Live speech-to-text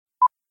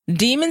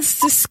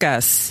Demons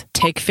Discuss,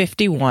 Take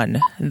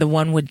 51, the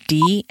one with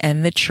D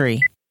and the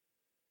tree.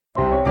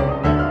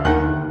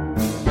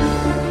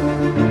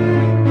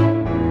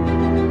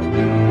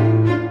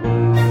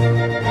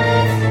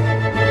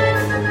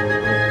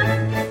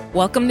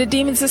 Welcome to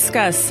Demons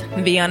Discuss,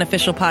 the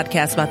unofficial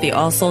podcast about the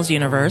All Souls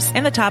universe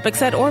and the topics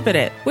that orbit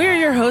it. We're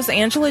your hosts,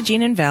 Angela,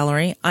 Jean, and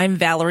Valerie. I'm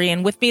Valerie,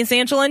 and with me is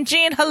Angela and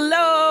Jean.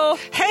 Hello!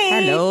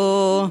 Hey!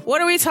 Hello!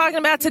 What are we talking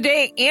about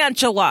today,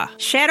 Angela?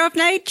 Shadow of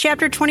Night,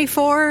 Chapter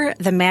 24.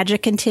 The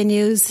magic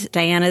continues.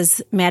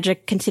 Diana's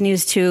magic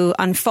continues to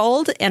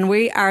unfold, and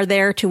we are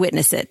there to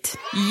witness it.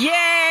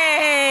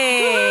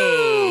 Yay!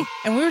 Woo!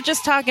 And we were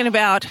just talking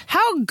about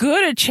how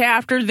good a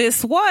chapter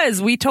this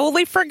was. We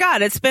totally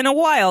forgot. It's been a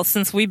while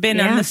since we've been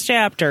in this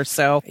chapter.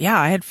 So, yeah,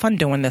 I had fun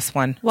doing this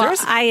one. Well,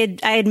 I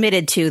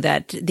admitted, too,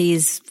 that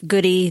these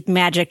goody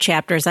magic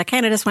chapters, I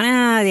kind of just went,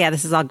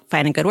 this is all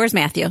fine and good. Where's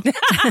Matthew? The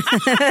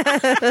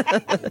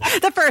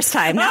first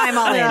time. Now I'm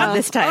all in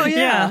this time. Oh,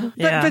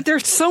 yeah. But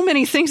there's so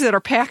many things that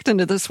are packed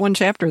into this one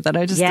chapter that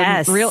I just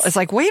didn't realize. It's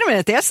like, wait a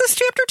minute, that's this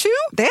chapter too?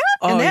 That?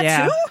 And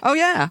that too? Oh,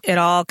 yeah. It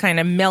all kind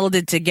of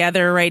melded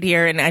together right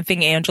here. And I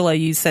think, Angela,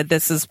 you said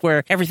this is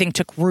where everything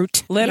took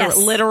root.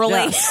 Literally.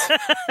 Yes.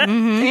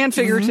 And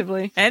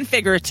figuratively. And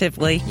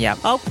figuratively. Yeah.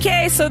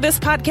 Okay, so this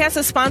podcast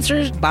is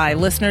sponsored by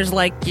listeners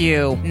like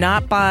you,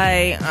 not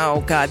by,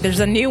 there's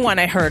a new one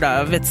I heard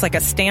of. It's like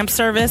a stamp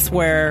service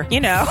where, you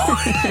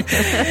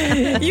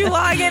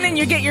log in and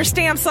you get your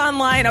stamps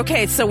online.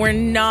 Okay, so we're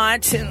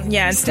not,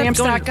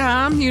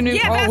 Stamps.com? You knew?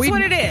 Yeah, that's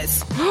what it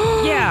is.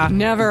 Yeah.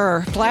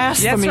 Never.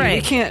 Blasphemy. That's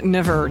right. We can't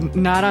never,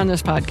 not on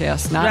this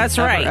podcast. Not that's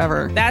right.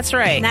 Ever. That's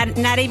right.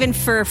 Not even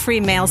for a free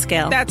mail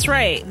scale. That's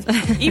right.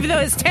 Even though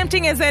as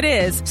tempting as that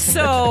is.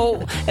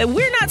 So,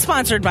 we're not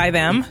sponsored by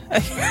them.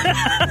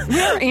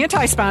 We're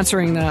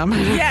anti-sponsoring them.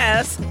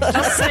 Yes.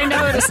 Don't say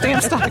no to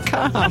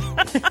Stamps.com.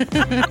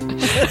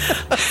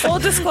 Full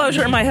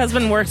disclosure, my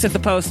husband works at the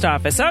post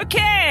office.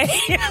 Okay.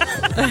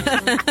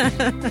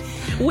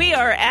 We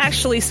are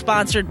actually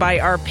sponsored by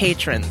our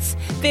patrons.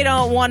 They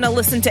don't want to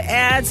listen to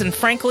ads, and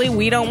frankly,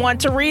 we don't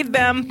want to read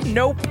them.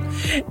 Nope.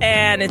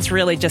 And it's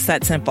really just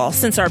that simple.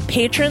 Since our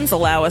patrons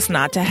allow us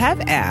not to have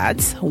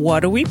ads, what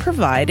do we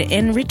provide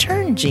in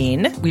return,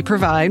 Jean? We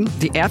provide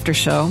the after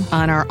show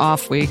on our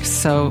off weeks.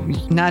 So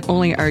not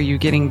only are you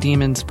getting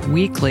Demons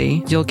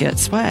weekly, you'll get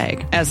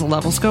swag. As the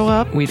levels go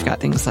up, we've got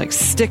things like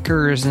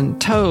stickers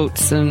and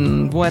totes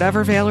and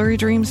whatever Valerie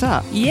dreams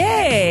up.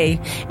 Yay!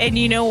 And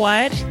you know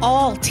what?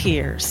 All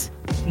tiers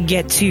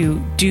get to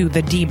do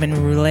the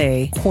Demon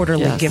Roulette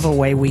quarterly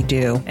giveaway we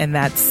do. And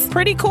that's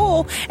pretty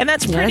cool. And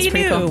that's pretty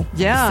new. Cool.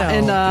 Yeah. So.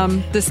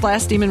 And this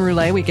last Demon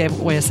Roulette, we gave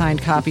away a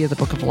signed copy of the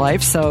Book of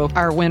Life. So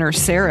our winner,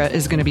 Sarah,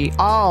 is going to be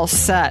all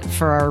set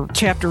for our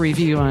chapter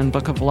review on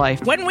Book of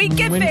Life. When we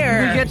get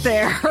there. We get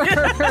there.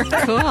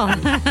 Cool.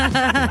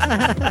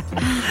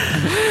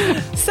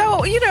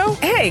 So,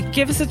 hey,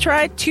 give us a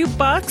try. $2.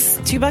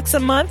 $2 a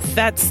month.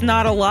 That's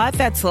not a lot.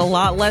 That's a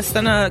lot less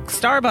than a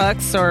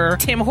Starbucks or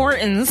Tim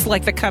Hortons,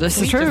 like the cup we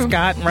just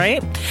got,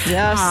 right?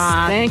 Yes.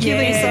 Thank you,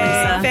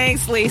 Lisa.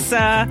 Thanks,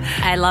 Lisa.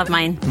 I love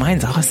mine.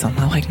 Mine's awesome.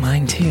 I like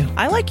mine, too.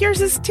 I like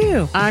yours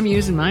too. I'm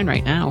using mine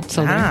right now.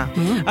 So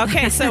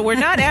Okay, so we're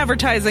not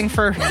advertising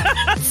for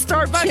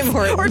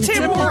Starbucks or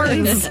Tim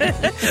Hortons.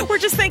 We're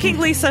just thanking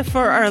Lisa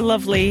for our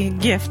lovely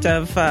gift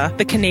of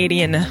the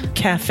Canadian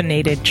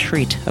caffeinated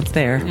treat up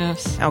there.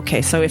 Yes.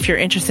 Okay, so if you're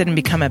interested in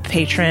becoming a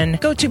patron,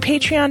 go to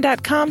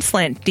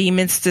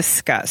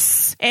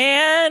patreon.com/demonsdiscuss.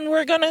 And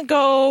we're going to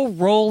go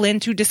roll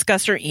into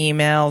discusser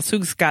emails.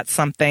 Who's got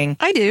something?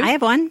 I do. I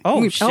have one.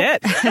 Oh,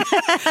 shit. Duel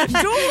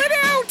it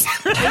out.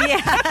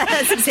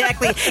 Yes,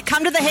 exactly.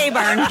 Come to the hay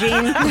barn,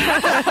 Jean.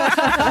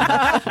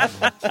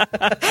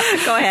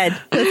 Go ahead.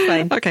 That's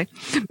fine. Okay.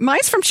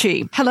 Mine's from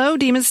Chi. Hello,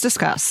 Demons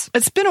Discuss.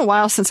 It's been a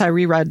while since I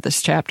reread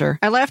this chapter.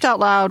 I laughed out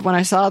loud when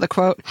I saw the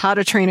quote, "How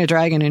to Train a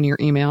Dragon" in your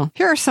email.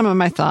 Here are some of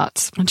my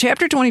thoughts.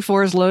 Chapter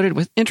 24 is loaded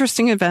with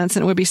interesting events,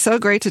 and it would be so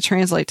great to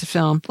translate to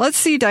film. Let's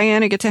see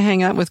Diana get to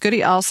hang out with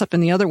Goody Alsop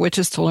and the other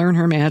witches to learn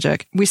her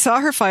magic. We saw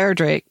her fire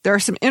Drake. There are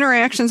some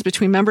interactions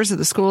between members of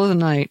the School of the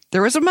Night.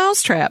 There was a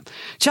mousetrap.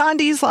 John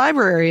Dee's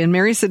library and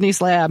Mary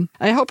Sidney's lab.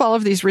 I hope all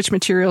of these rich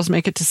materials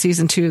make it to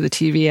season 2 of the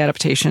TV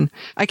adaptation.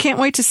 I can't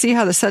wait to see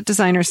how the set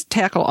designers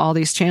tackle all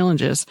these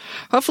challenges.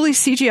 Hopefully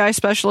CGI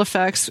special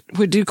effects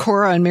would do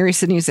Cora and Mary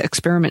Sidney's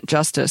experiment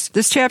justice.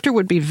 This chapter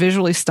would be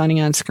visually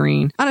stunning on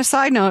screen. On a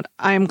side note,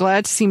 I am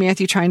glad to see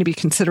Matthew trying to be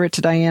considerate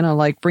to Diana,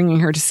 like bringing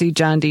her to see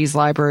John Dee's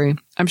library.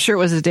 I'm sure it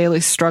was a daily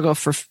struggle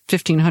for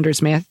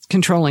 1500s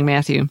controlling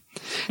Matthew.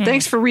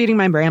 Thanks for reading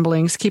my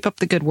ramblings. Keep up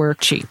the good work,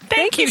 Chi.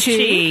 Thank you,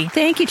 Chi.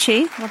 Thank you,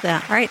 Chi. Love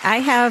that. All right, I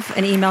have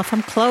an email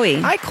from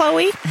Chloe. Hi,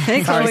 Chloe.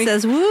 Hey, Chloe. Chloe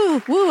says,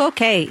 woo,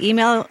 okay.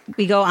 Email,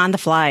 we go on the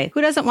fly.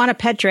 Who doesn't want a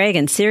pet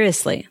dragon?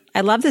 Seriously.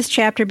 I love this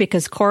chapter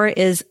because Cora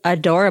is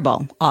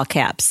adorable, all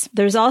caps.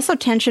 There's also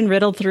tension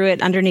riddled through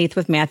it underneath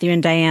with Matthew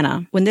and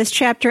Diana. When this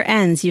chapter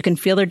ends, you can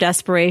feel their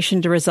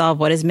desperation to resolve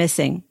what is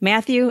missing.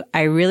 Matthew,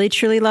 I really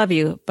truly love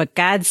you, but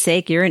God's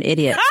sake, you're an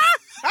idiot.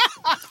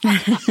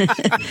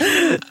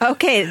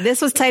 Okay,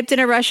 this was typed in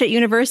a rush at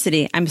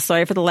university. I'm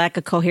sorry for the lack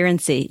of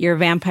coherency. Your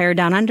vampire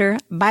down under.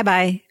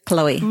 Bye-bye,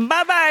 Chloe.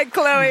 Bye-bye,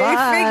 Chloe.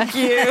 Bye. Thank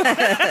you.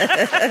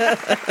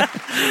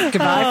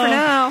 Goodbye for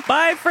now.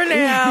 Bye for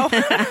now.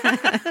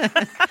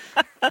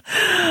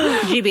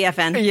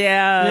 GBFN.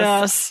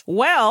 Yes.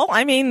 Well,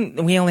 I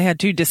mean, we only had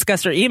 2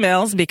 discussor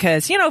emails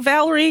because,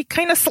 Valerie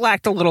kind of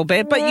slacked a little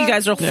bit, but you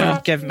guys will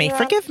forgive me.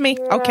 Forgive me.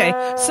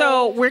 Okay.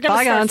 So we're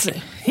going to Bygones.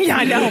 Yeah,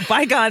 I know.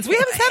 Bygones. We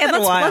haven't said that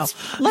in a while.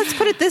 Let's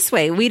put it this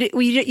way.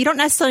 You don't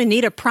necessarily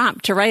need a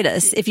prompt to write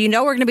us. If you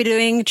know we're going to be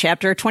doing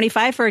chapter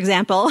 25, for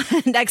example,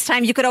 next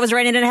time you could always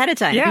write it in ahead of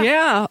time.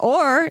 Yeah.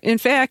 Or, in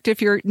fact,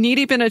 if you're knee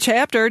deep in a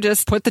chapter,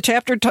 just put the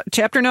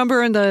chapter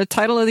number and the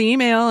title of the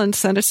email and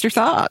send us your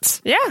thoughts.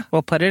 Yeah,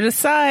 we'll put it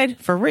aside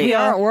for real. We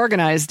are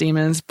organized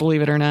demons,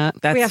 believe it or not.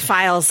 We have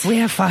files. We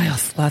have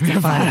files. Lots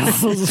of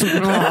files.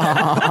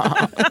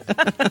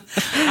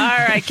 All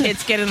right,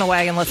 kids, get in the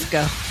wagon. Let's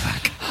go.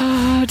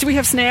 Do we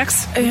have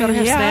snacks? We better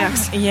have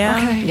snacks. Yeah.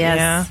 Okay. Yes.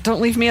 Yeah. Don't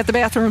leave me at the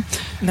bathroom.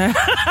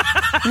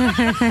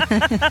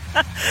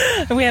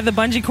 We have the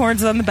bungee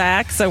cords on the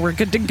back, so we're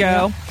good to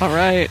go. All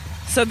right.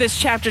 So this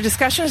chapter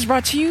discussion is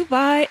brought to you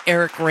by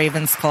Eric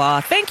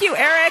Ravensclaw. Thank you,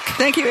 Eric.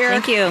 Thank you,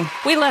 Eric. Thank you.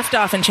 We left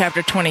off in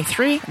chapter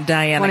 23.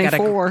 Diana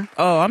 24.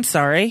 Oh, I'm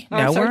sorry.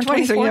 No, we're in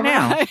 24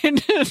 now.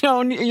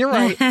 No, you're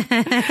right. All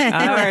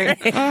right.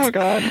 Oh,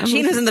 God.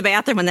 Gene was in the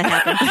bathroom when that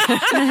happened.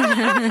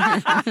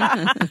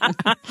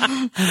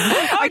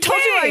 I told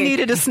you I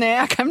needed a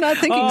snack. I'm not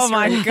thinking Oh,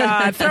 my straight.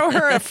 God. Throw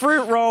her a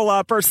fruit roll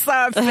up or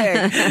something.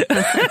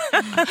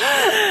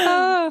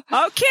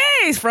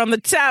 Okay. From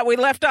the top, we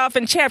left off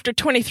in chapter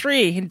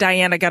 23.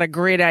 Diana got a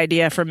great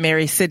idea from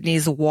Mary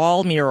Sidney's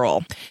wall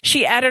mural.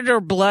 She added her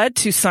blood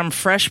to some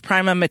fresh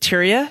prima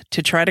materia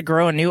to try to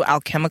grow a new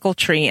alchemical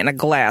tree in a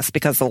glass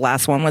because the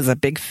last one was a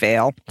big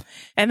fail.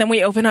 And then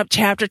we open up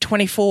chapter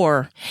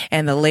 24,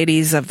 and the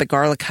ladies of the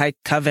Garlic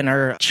Coven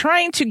are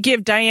trying to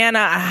give Diana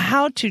a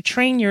how to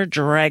train your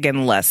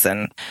dragon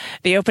lesson.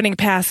 The opening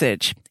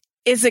passage.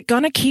 Is it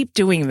gonna keep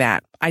doing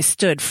that? I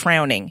stood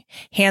frowning,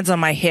 hands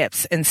on my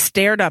hips, and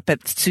stared up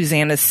at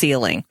Susanna's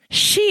ceiling.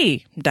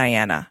 She,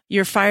 Diana,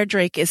 your fire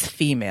drake is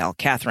female,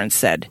 Catherine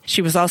said.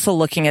 She was also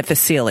looking at the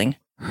ceiling,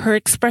 her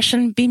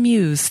expression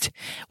bemused.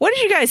 What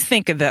did you guys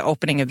think of the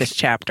opening of this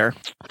chapter?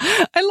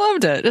 I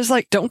loved it. It's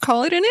like, don't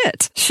call it an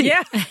it. She.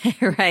 Yeah,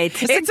 Right.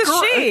 it's a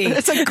she.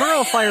 It's a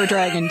girl fire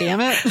dragon,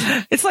 damn it.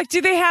 It's like,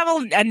 do they have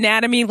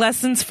anatomy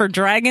lessons for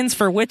dragons,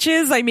 for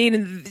witches? I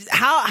mean,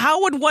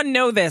 how would one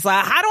know this?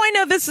 How do I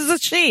know this is a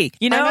she?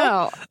 You know? I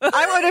know.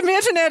 I would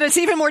imagine that it's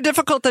even more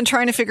difficult than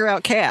trying to figure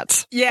out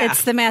cats. Yeah.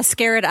 It's the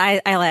mascara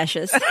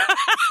eyelashes.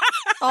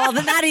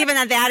 Not even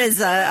that is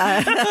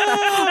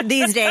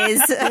these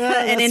days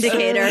an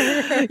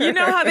indicator. You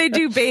know how they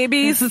do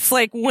babies? It's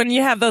like when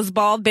you have those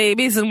bald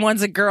babies and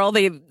one's a girl,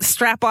 they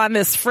strap on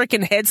this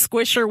freaking head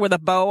squisher with a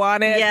bow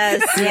on it.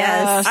 Yes,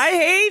 yes. I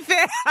hate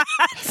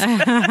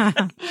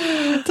that.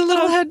 The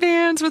little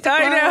headbands with the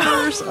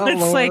flowers. Oh,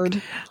 it's Lord.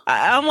 like,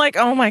 I'm like,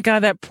 oh my God,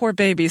 that poor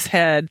baby's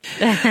head.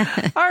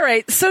 All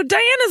right. So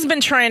Diana's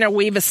been trying to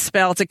weave a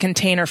spell to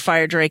contain her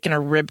fire drake in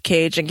her rib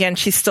cage. Again,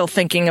 she's still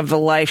thinking of the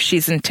life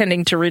she's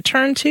intending to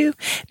return to,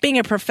 being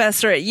a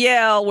professor at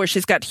Yale where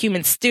she's got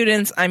human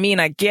students. I mean,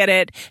 I get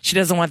it. She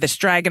doesn't want this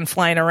dragon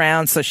flying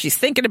around, so she's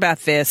thinking about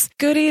this.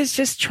 Goody is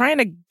just trying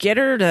to get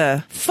her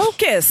to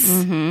focus.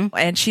 Mm-hmm.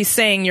 And she's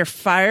saying your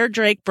fire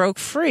drake broke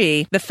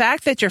free. The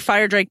fact that your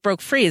fire drake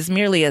broke free is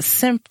merely a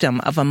symptom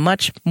of a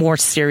much more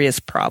serious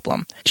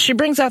problem. She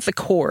brings out the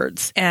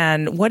cords.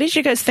 And what did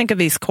you guys think of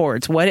these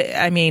cords?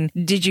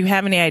 Did you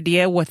have any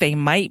idea what they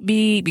might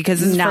be? Because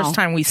this is the first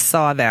time we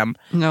saw them.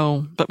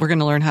 No, but we're going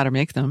to learn how to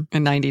make them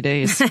in 90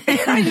 days.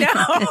 I know.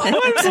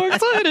 I'm so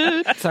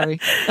excited. Sorry.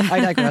 I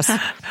digress.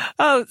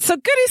 Oh, so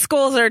Goody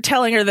Schools are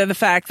telling her that the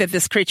fact that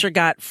this creature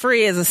got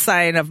free is a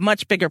sign of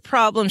much bigger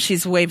problems.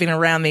 She's waving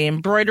around the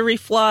embroidery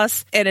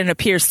floss, and it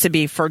appears to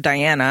be for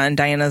Diana. And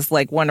Diana's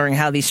like wondering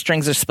how these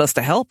strings are supposed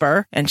to help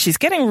her. And she's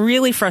getting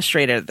really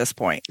frustrated at this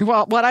point.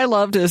 Well, what I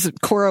loved is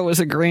Cora was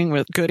agreeing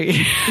with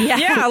Goody.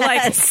 Yeah,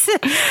 like,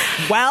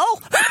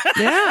 well,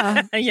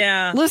 Yeah.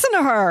 yeah. Listen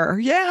to her.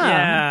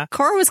 Yeah.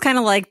 Cora was kind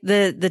of like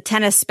the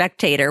tennis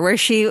spectator where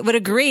she would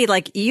agree,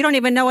 like, you don't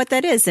even know what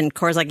that is. And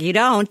Cora's like, you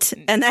don't.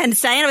 And then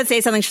Diana would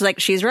say something. She's like,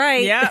 she's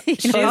right. Yeah,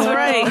 she's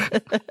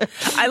right.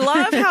 I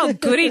love how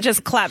Goody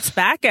just claps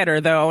back at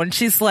her, though. And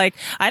she's like,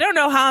 I don't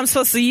know how I'm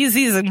supposed to use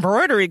these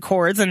embroidery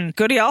cords. And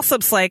Goody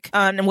Alsop's like,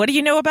 what do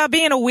you know about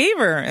being a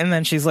weaver? And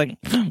then she's like,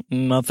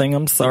 nothing,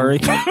 I'm sorry.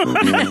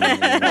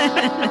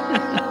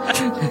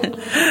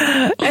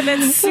 And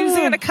then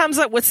Susanna comes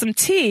up with some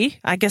tea,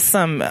 I guess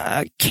some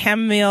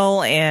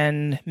chamomile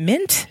and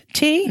mint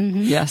tea,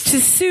 Yes.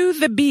 to soothe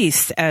the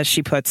beast, as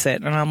she puts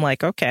it. And I'm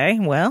like, okay,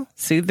 well,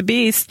 soothe the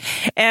beast.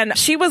 And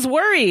she was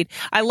worried.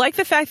 I like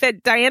the fact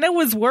that Diana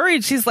was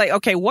worried. She's like,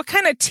 okay, what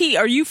kind of tea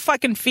are you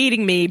fucking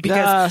feeding me? Because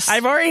Yes.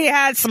 I've already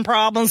had some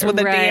problems with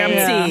the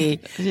damn tea.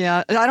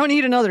 Yeah. I don't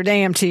need another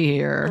damn tea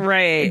here.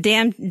 Right.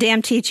 Damn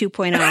T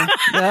 2.0.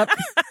 Yep.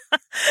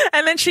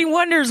 And then she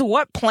wonders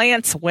what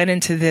plants went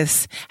into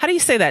this. How do you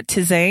say that?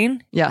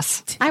 Tisane?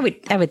 Yes. I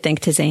would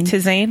think tisane.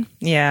 Tisane?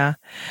 Yeah.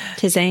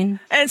 Tisane.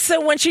 And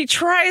so when she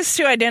tries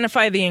to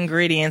identify the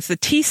ingredients, the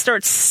tea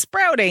starts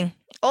sprouting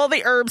all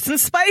the herbs and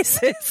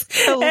spices.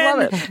 I love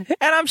it.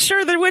 And I'm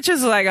sure the witch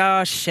is like,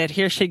 oh, shit,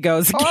 here she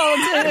goes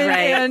again.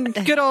 Right. And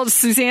good old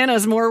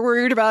Susanna's more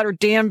worried about her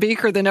damn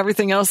beaker than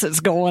everything else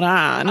that's going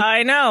on.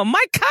 I know.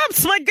 My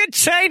cups, my good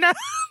china.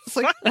 It's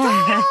like,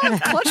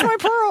 clutch my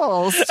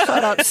pearls.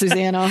 Shout out,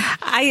 Susanna.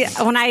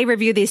 When I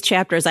review these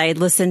chapters, I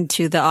listen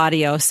to the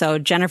audio. So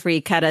Jennifer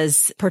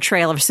Iketta's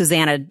portrayal of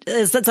Susanna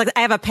it's like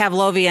I have a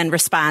Pavlovian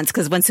response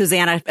because when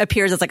Susanna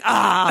appears, it's like,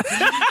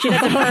 she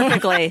does it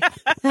perfectly.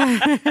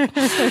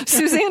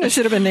 Susanna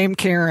should have been named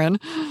Karen.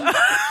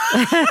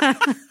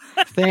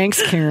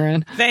 Thanks,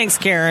 Karen. Thanks,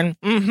 Karen.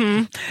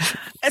 Mm-hmm.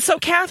 And so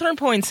Catherine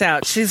points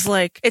out, she's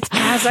like, it's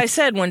as I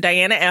said, when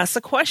Diana asks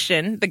a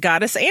question, the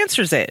goddess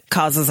answers it,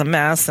 causes a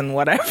mess and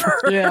whatever.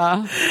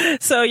 Yeah.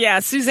 So yeah,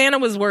 Susanna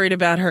was worried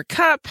about her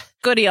cup.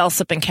 Goody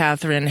Alsop and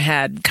Catherine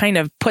had kind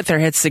of put their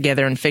heads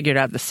together and figured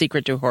out the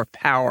secret to her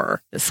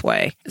power this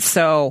way.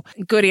 So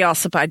Goody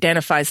Alsop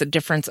identifies the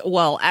difference.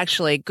 Well,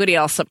 actually, Goody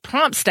Alsop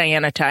prompts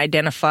Diana to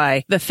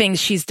identify the things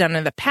she's done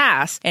in the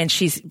past. And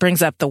she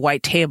brings up the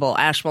white table,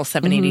 Ashmole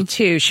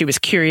 782. She was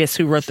curious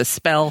who wrote the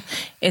spell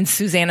in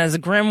Susanna's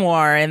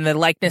grimoire, and the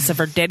likeness of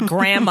her dead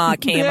grandma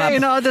came up. You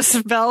know, the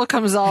spell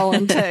comes all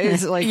into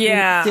it's like,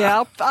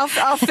 yeah,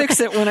 I'll fix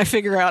it when I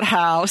figure out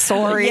how.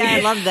 Sorry. Yeah, I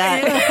love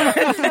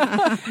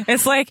that.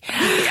 It's like,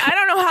 I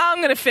don't know how I'm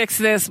going to fix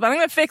this, but I'm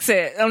going to fix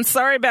it. I'm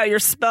sorry about your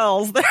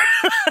spells. But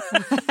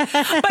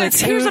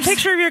here's a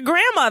picture of your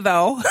grandma,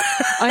 though.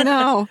 I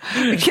know. What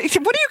do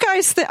you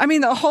guys think? I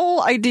mean, the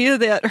whole idea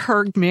that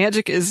her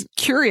magic is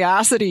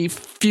curiosity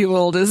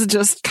fueled is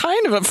just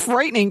kind of a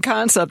frightening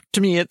concept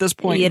to me at this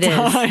point in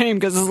time.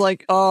 Because it's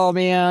like, oh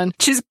man,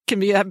 she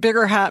can be a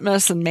bigger hot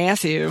mess than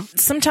Matthew.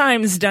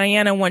 Sometimes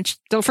Diana,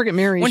 don't forget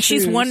Mary. When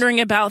she's wondering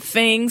about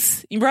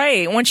things,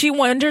 right? When she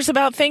wonders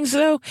about things,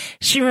 though,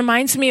 she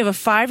reminds me of a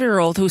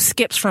 5-year-old who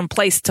skips from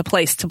place to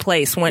place to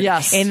place when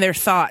in their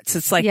thoughts.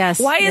 It's like,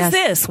 why is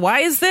this?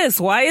 Why is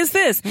this? Why is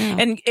this? Yeah.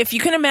 And if you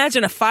can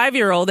imagine a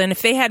 5-year-old, and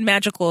if they had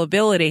magical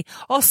ability,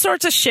 all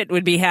sorts of shit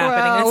would be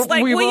happening. Well, it's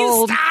like, will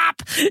you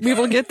stop? We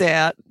will get to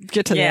that.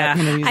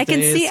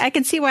 I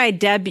can see why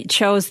Deb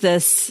chose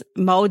this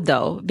mode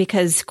though,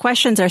 because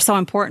questions are so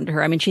important to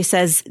her. I mean, she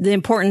says the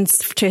importance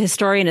to a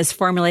historian is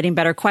formulating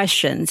better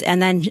questions.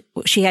 And then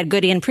she had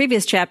Goody in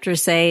previous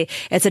chapters say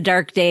it's a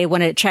dark day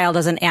when a child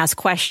doesn't ask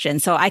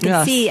questions. So I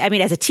can see, I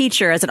mean, as a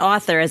teacher, as an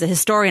author, as a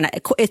historian,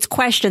 its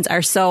questions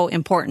are so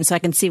important. So I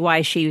can see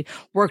why she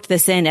worked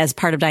this in as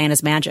part of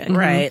Diana's magic.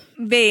 Right.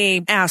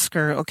 They ask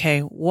her, okay,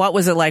 what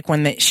was it like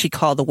when she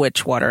called the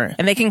witch water?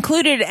 And they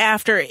concluded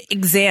after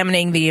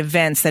examining the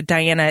events that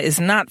Diana is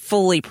not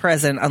fully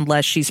present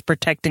unless she's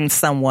protecting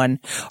someone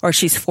or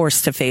she's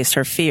forced to face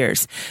her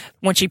fears.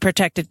 When she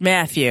protected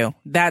Matthew,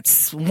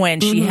 that's when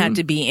she had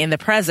to be in the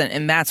present,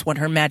 and that's when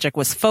her magic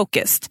was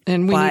focused.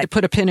 And we need to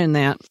put a pin in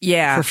that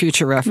for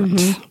future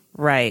reference.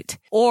 Right.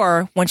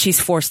 Or when she's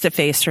forced to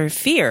face her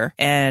fear,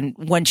 and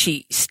when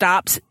she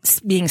stops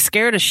being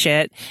scared of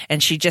shit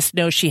and she just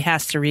knows she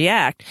has to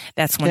react,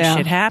 that's when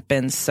shit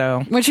happens.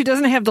 So when she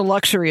doesn't have the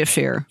luxury of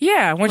fear.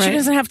 Yeah. When she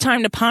doesn't have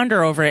time to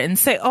ponder over it and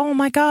say, oh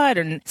my God,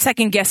 and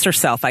second guess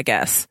herself, I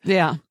guess.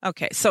 Yeah.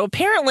 Okay. So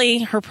apparently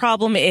her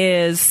problem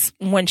is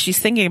when she's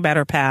thinking about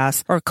her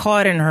past or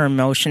caught in her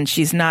emotions,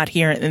 she's not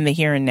here in the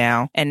here and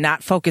now and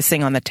not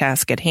focusing on the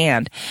task at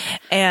hand.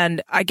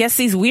 And I guess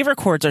these Weaver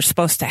cords are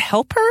supposed to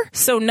help her.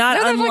 So not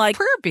unlike like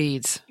prayer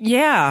beads.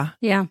 Yeah.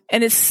 Yeah.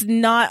 And it's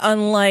not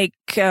unlike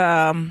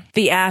the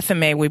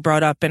athame we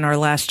brought up in our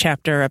last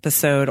chapter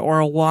episode, or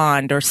a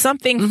wand or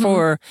something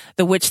for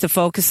the witch to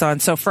focus on.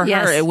 So for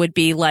her, it would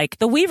be like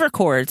the Weaver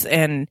cords,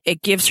 and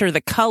it gives her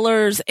the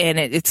colors, and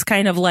it's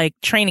kind of like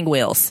training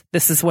wheels.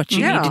 This is what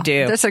you need to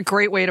do. That's a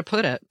great way to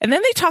put it. And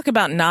then they talk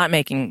about not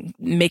making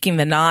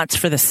the knots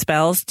for the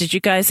spells. Did you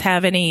guys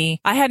have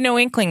any? I had no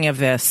inkling of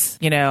this,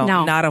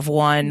 not of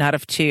one, not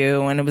of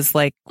two. And it was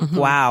like,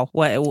 wow.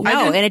 What?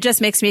 No, and it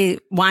just makes me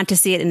want to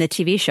see it in the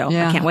TV show.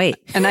 Yeah. I can't wait.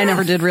 And I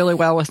never did really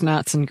well with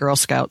knots in Girl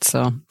Scouts,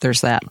 so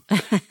there's that.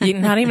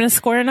 Not even a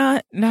square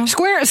knot? No.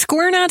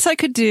 Square knots I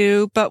could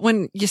do, but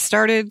when you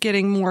started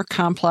getting more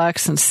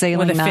complex and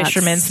sailing with a knots,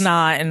 fisherman's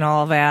knot and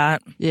all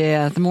that.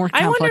 Yeah, the more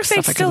complex I wonder if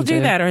they still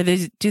do that, or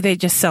do they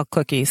just sell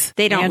cookies?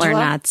 They don't learn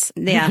knots.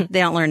 Yeah, they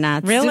don't learn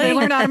knots. Really? Do they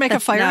learn how to make a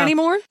fire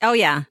anymore? Oh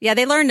yeah, yeah.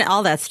 They learn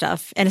all that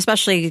stuff, and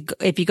especially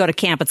if you go to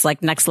camp, it's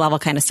like next level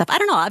kind of stuff. I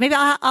don't know. Maybe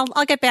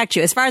I'll get back to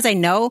you. As far as I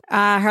know,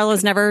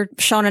 Harlow's never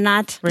shown a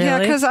knot. Really? Yeah,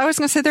 because I was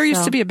going to say there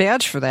used to be a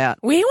badge for that.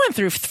 We went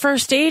through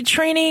first aid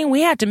training.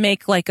 We had to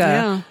make like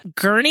a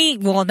gurney.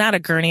 Well, not a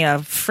gurney, a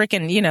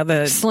freaking,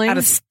 the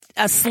sling.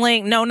 a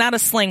sling. No, not a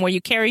sling where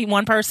you carry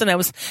one person. It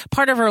was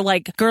part of her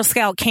like Girl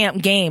Scout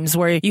camp games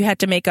where you had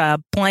to make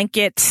a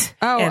blanket.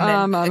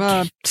 And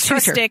then two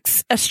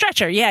sticks. A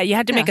stretcher. Yeah. You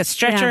had to make a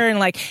stretcher and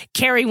like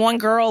carry one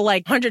girl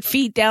like 100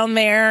 feet down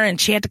there, and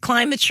she had to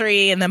climb the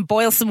tree and then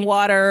boil some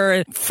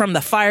water from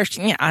the fire.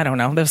 Yeah, I don't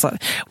know. There's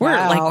like,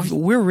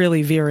 we're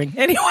really veering.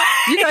 Anyway.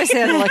 You guys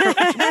had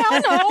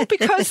like, no,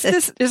 because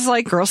this is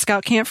like Girl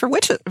Scout camp for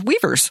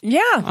weavers.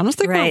 Yeah. I don't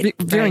think we're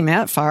veering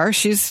that far.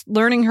 She's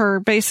learning her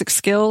basic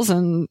skills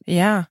and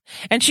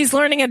she's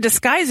learning a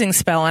disguising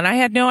spell, and I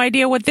had no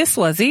idea what this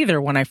was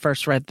either when I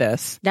first read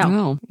this.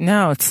 No,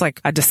 it's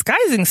like a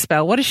disguising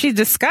spell. What is she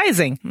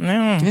disguising?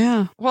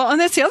 Yeah. Well, and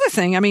that's the other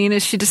thing. I mean,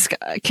 is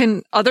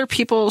can other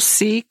people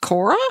see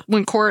Cora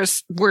when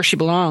Cora's where she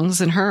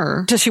belongs in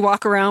her? Does she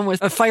walk around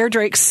with a fire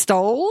drake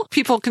stole?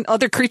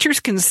 Other creatures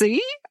can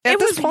see? At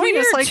this point, weird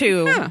it's like,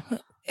 too. Yeah.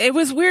 It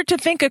was weird to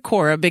think of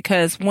Cora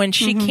because when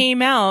she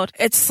came out,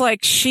 it's like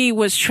she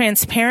was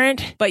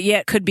transparent, but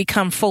yet could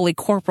become fully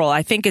corporal.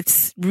 I think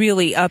it's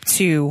really up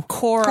to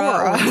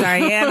Cora. Or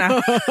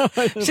Diana.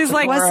 She's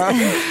like,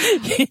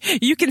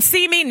 you can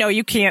see me? No,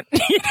 you can't.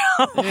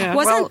 Yeah.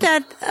 Wasn't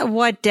that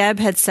what Deb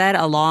had said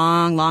a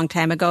long, long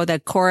time ago,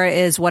 that Cora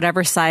is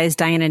whatever size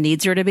Diana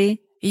needs her to be?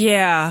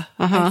 Yeah.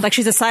 Like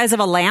she's the size of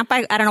a lamp.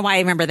 I don't know why I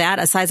remember that,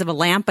 a size of a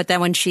lamp. But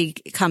then when she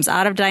comes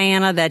out of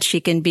Diana, that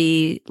she can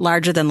be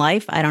larger than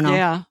life. I don't know.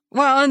 Yeah.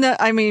 Well,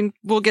 and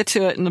we'll get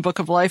to it in the Book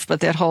of Life,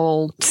 but that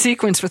whole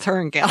sequence with her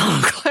in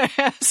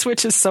Galloclass,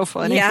 which is so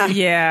funny.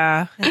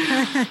 Yeah.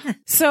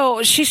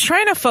 So she's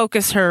trying to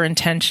focus her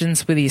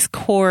intentions with these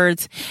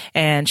cords,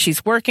 and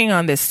she's working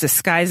on this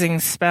disguising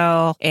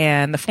spell,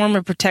 and the form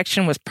of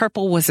protection was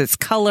purple was its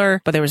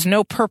color, but there was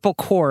no purple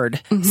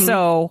cord.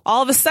 So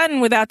all of a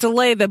sudden, without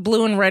delay, the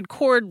blue and red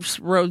cords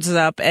rose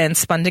up and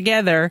spun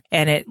together,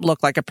 and it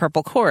looked like a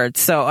purple cord.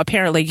 So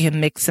apparently you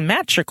can mix and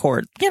match your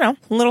cord,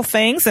 little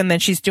things, and then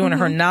she's doing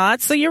her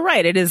knots. So you're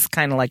right. It is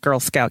kind of like Girl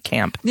Scout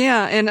camp.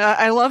 Yeah. And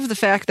I love the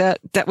fact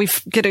that we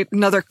get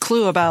another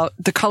clue about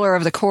the color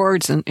of the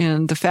cords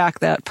and the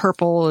fact that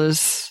purple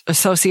is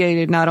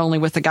associated not only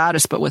with the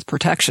goddess, but with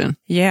protection.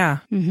 Yeah.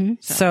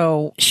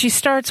 So she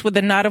starts with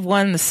the knot of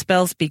one. The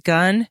spell's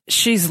begun.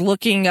 She's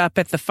looking up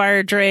at the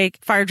fire drake.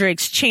 Fire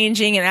drake's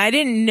changing. And I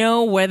didn't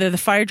know whether the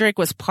fire drake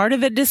was part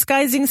of the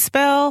disguising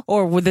spell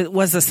or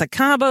was this a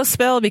combo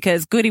spell,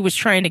 because Goody was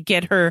trying to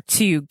get her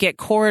to get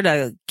Cora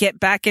to get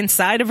back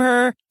inside of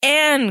her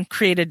and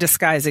create a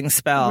disguising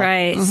spell.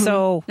 Right.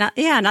 So, now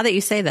that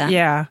you say that.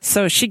 Yeah.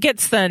 So she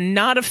gets the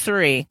knot of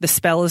 3. The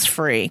spell is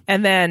free.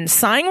 And then,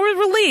 sighing with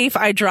relief,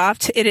 I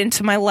dropped it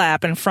into my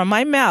lap, and from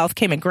my mouth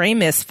came a gray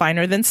mist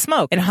finer than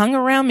smoke. It hung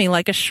around me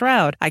like a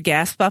shroud. I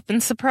gasped up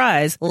in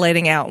surprise,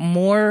 letting out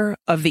more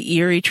of the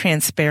eerie,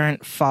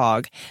 transparent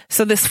fog.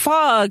 So this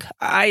fog,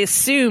 I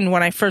assumed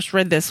when I first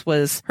read this,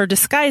 was her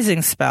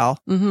disguising spell.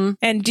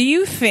 And do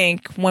you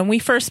think when we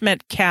first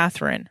met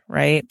Catherine,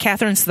 right?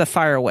 Catherine's the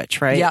fire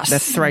witch, right? Yes. The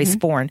thrice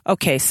born.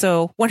 Okay,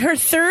 so when her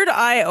third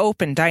eye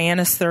opened,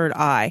 Diana's third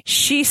eye,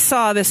 she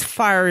saw this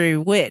fiery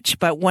witch,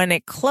 but when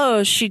it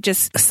closed, she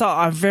just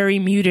saw a very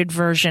muted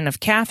version of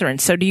Catherine.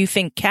 So do you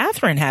think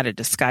Catherine had a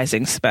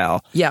disguising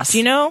spell? Yes. Do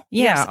you know?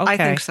 Yeah, yes, okay. I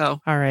think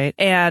so. All right.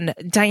 And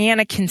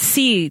Diana can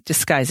see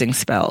disguising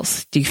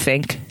spells, do you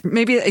think?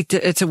 Maybe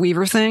it's a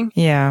Weaver thing?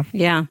 Yeah.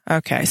 Yeah.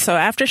 Okay, so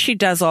after she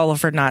does all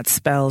of her knot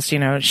spells,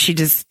 she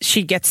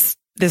gets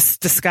this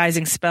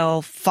disguising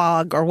spell,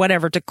 fog or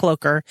whatever, to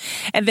cloak her.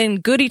 And then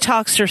Goody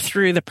talks her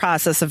through the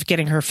process of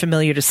getting her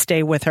familiar to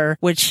stay with her,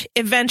 which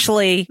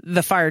eventually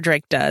the fire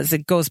drake does.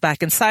 It goes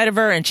back inside of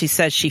her, and she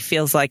says she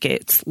feels like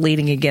it's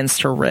leaning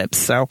against her ribs.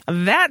 So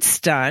that's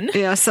done.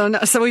 Yeah, so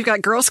we've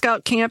got Girl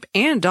Scout camp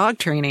and dog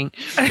training.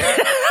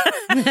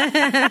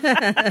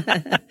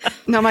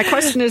 Now, my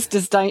question is,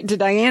 did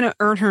Diana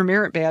earn her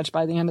merit badge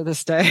by the end of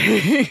this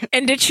day?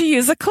 And did she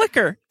use a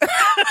clicker?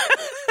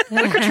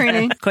 Clicker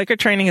training. Clicker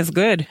training is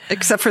good.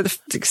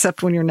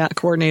 Except when you're not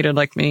coordinated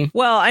like me.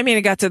 Well, I mean,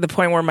 it got to the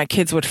point where my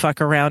kids would fuck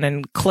around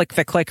and click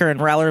the clicker, and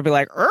Rowler would be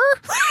like,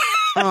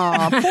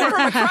 Oh, pour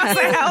him across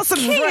the house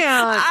and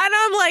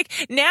I'm like,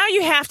 now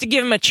you have to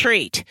give him a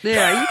treat.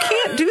 Yeah, you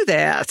can't do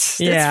that.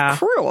 That's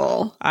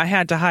cruel. I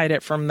had to hide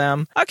it from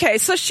them. Okay,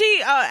 so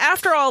she,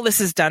 after all this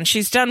is done,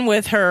 she's done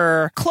with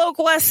her cloak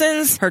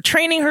lessons, her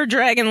training her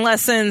dragon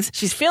lessons.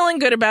 She's feeling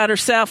good about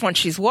herself when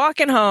she's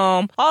walking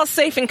home, all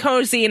safe and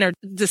cozy in her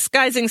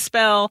disguising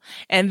spell,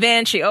 and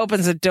then she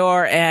opens the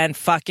door and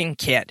fucking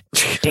Kit.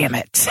 Damn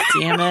it.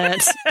 Damn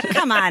it.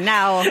 Come on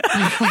now.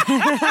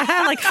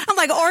 I'm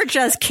like, or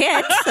just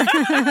Kit.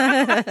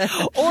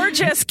 Or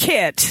just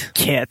Kit.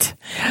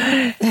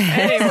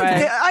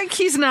 Anyway.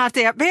 He's not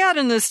that bad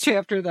in this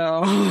chapter,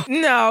 though.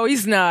 No,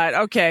 he's not.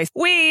 Okay.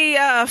 We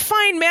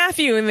find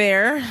Matthew in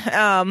there,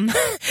 and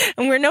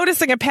we're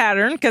noticing a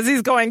pattern because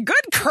he's going,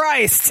 good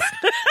Christ.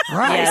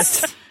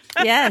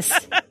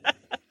 Yes.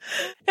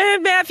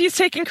 And Matthew's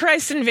taking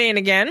Christ in vain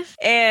again.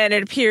 And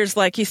it appears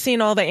like he's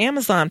seen all the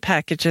Amazon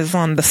packages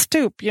on the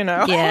stoop, you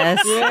know?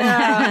 Yes.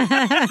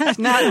 Yeah.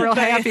 Not real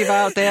happy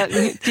about that.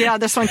 Yeah,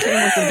 this one came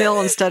with the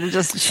bill instead of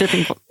just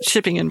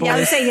shipping invoice. Yeah, I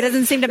would say he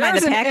doesn't seem to mind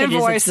the packages.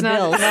 Invoice, it's the not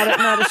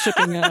bills. a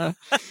shipping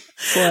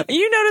slip.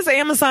 You notice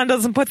Amazon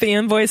doesn't put the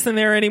invoice in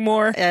there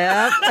anymore?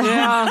 Yep.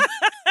 Yeah.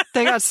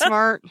 They got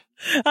smart.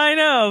 I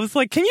know. It's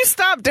like, can you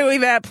stop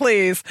doing that,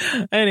 please?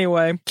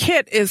 Anyway,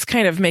 Kit is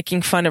kind of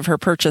making fun of her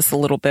purchase a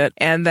little bit.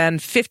 And then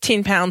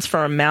 15 pounds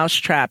for a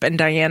mousetrap. And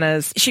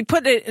she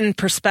put it in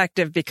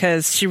perspective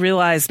because she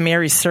realized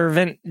Mary's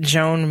servant,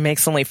 Joan,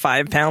 makes only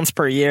 5 pounds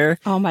per year.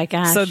 Oh my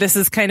gosh. So this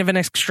is kind of an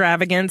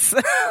extravagance.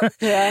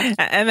 Yeah.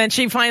 And then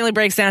she finally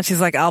breaks down. She's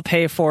like, I'll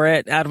pay for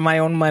it out of my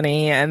own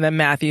money. And then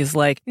Matthew's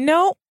like,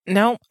 no,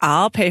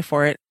 I'll pay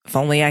for it. If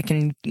only I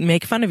can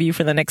make fun of you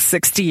for the next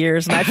 60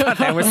 years. And I thought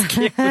that was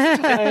cute.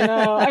 I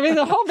know. I mean,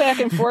 the whole back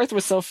and forth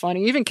was so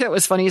funny. Even Kit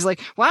was funny. He's like,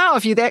 wow,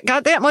 if you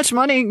got that much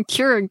money,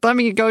 let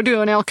me go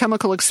do an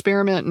alchemical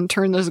experiment and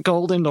turn this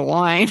gold into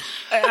wine.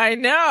 I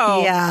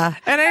know. Yeah.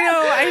 And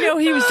I know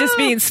he was just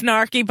being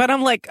snarky, but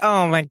I'm like,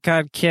 oh my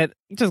God, Kit,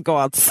 just go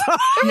outside.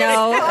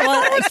 No,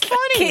 well, It's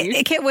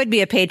funny. Kit would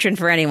be a patron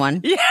for anyone.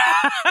 Yeah,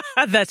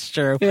 that's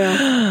true.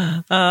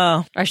 Yeah.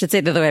 Oh, Or I should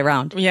say the other way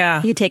around.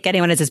 yeah. He'd take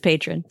anyone as his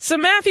patron. So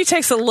Matthew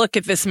takes a look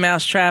at this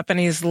mousetrap and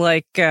he's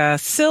like,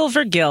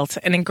 silver gilt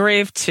and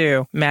engraved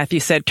too. Matthew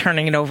said,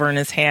 turning it over in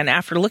his hand.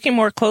 After looking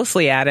more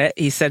closely at it,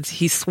 he said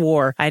he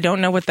swore. I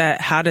don't know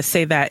how to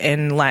say that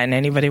in Latin.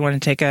 Anybody want to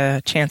take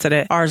a chance at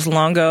it? Ars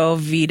longo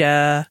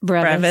vita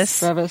brevis.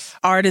 Brevis.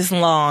 Art is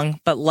long,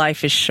 but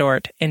life is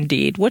short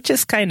indeed, which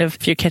is kind of,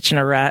 if you're catching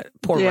a rat,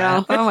 poor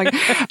rat. Oh my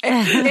God.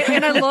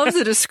 And I love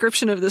the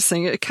description of this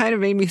thing. It kind of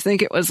made me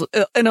think it was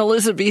an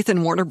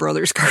Elizabethan Warner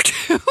Brothers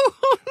cartoon.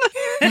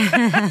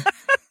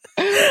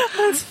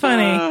 That's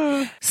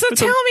funny. So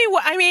tell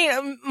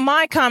me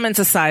my comments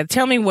aside,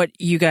 tell me what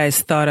you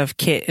guys thought of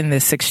Kit in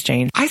this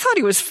exchange. I thought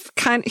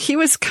he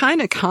was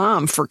kind of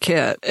calm for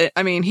Kit.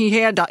 I mean, he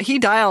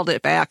dialed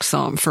it back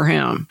some for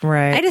him.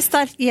 Right. I just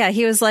thought,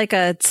 he was like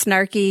a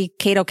snarky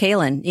Cato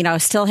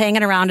Kalin, still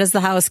hanging around as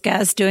the house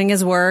guest, doing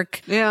his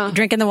work,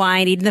 drinking the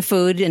wine, eating the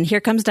food. And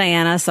here comes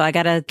Diana. So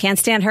can't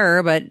stand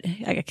her, but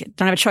I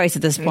don't have a choice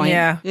at this point.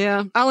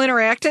 Yeah. I'll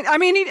interact. I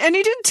mean, he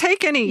didn't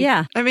take any.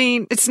 Yeah. I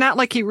mean, it's not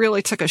like he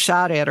really took a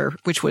shot at her,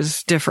 which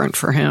was different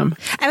for him.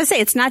 I would say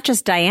it's not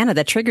just Diana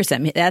that triggers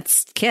him.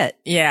 That's Kit.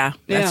 Yeah,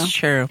 that's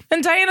true.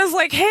 And Diana's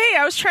like, hey,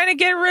 I was trying to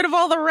get rid of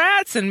all the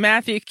rats. And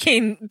Matthew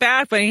came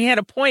back, but he had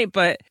a point.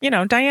 But,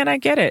 Diana, I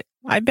get it.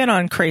 I've been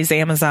on crazy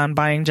Amazon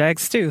buying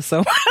Jags too,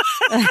 so.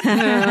 It's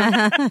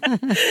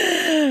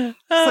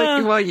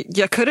like, well,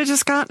 you could have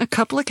just gotten a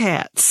couple of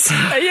cats.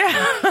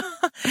 Yeah.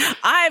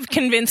 I've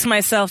convinced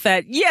myself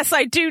that, yes,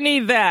 I do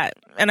need that.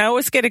 And I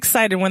always get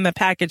excited when the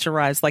package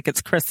arrives like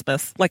it's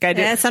Christmas, like I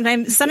did. Yeah,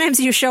 sometimes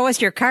you show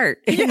us your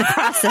cart in the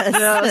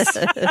process.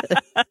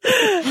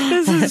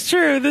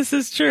 This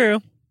is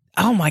true.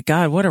 Oh my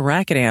God, what a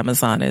racket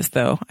Amazon is,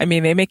 though. I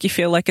mean, they make you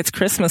feel like it's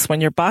Christmas when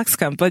your box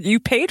comes, but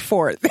you paid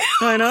for it.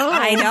 I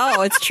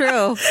know. It's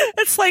true.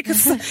 It's like,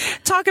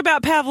 talk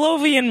about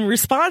Pavlovian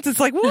response.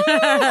 It's like, woo!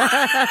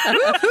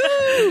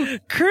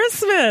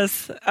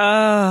 Christmas.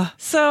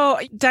 So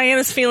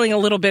Diana's feeling a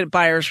little bit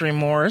buyer's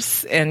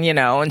remorse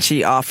and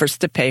she offers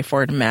to pay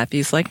for it. And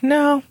Matthew's like,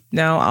 no,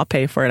 I'll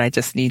pay for it. I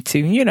just need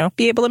to,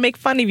 be able to make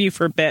fun of you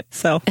for a bit.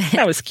 So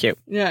that was cute.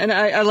 Yeah. And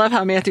I love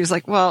how Matthew's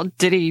like, well,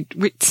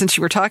 since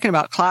you were talking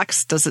about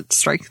clocks, does it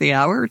strike the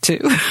hour too?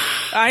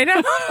 I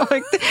know.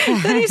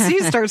 Then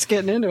he starts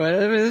getting into it.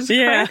 It was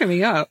cracking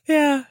me up.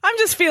 Yeah. I'm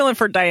just feeling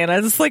for Diana.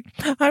 It's like,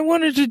 I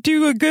wanted to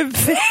do a good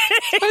thing.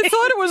 I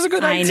thought it was a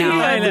good idea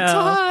at the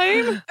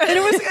time. And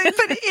it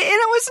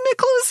was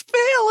Nicholas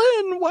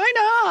Phelan. Why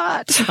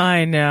not?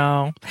 I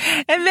know.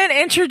 And then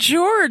enter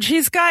George.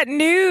 He's got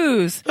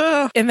news.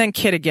 And then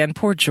Kit again.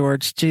 Poor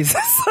George. Jesus.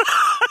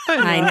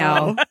 I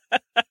know.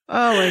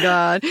 Oh my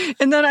God.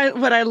 And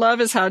then what I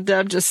love is how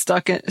Deb just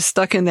stuck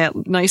in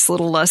that nice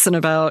little lesson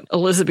about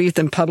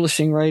Elizabethan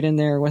publishing right in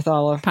there with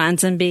all of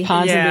Ponsonby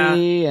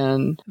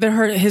and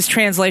his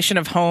translation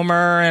of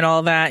Homer and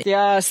all that.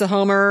 Yes, the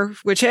Homer,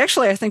 which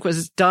actually I think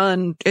was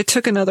done. It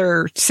took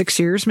another 6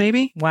 years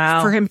maybe.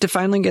 Wow. For him to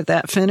finally get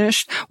that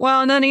finished.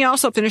 Well, and then he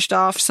also finished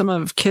off some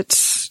of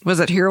Kit's, was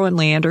it Hero and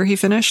Leander he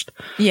finished?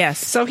 Yes.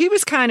 So he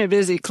was kind of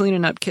busy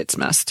cleaning up Kit's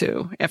mess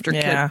too after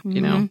Kit,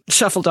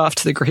 shuffled off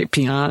to the great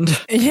beyond.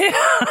 Yeah.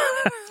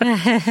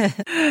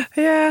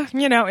 Yeah.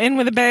 In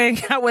with a bang,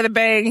 out with a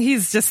bang.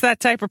 He's just that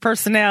type of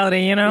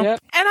personality, Yep. And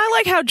I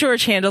like how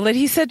George handled it.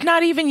 He said,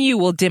 not even you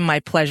will dim my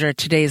pleasure at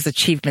today's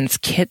achievements,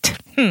 Kit.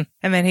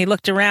 And then he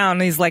looked around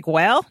and he's like,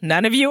 well,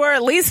 none of you are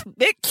at least a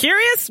bit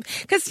curious?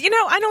 Because,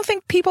 I don't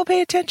think people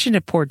pay attention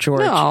to poor George.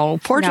 No,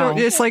 poor George.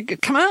 It's like,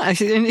 come on.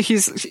 And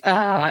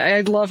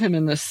I love him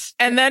in this.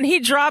 And then he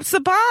drops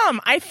the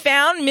bomb. I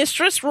found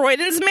Mistress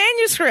Royden's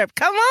manuscript.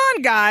 Come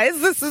on,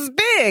 guys. This is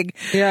big.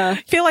 Yeah.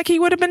 I feel like he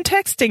would have been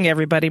texting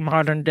everybody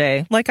modern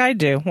day, like I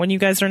do when you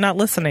guys are not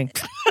listening.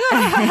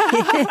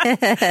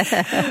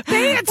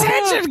 Pay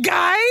attention,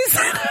 guys.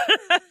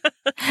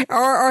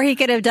 Or he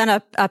could have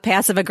done a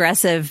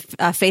passive-aggressive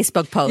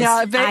Facebook post.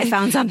 Yeah, I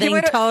found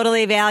something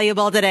totally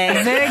valuable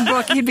today.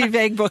 He'd be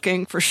vague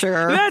booking for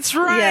sure. That's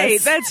right.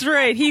 Yes. That's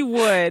right. He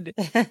would.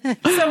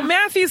 So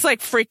Matthew's like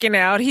freaking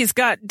out. He's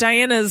got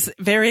Diana's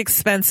very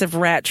expensive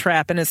rat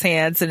trap in his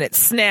hands and it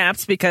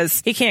snaps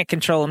because he can't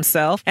control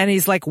himself. And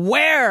he's like,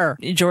 where?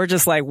 George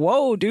is like,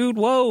 whoa, dude,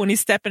 whoa. And he's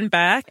stepping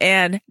back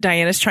and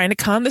Diana's trying to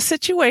calm the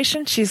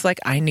situation. She's like,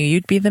 I knew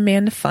you'd be the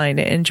man to find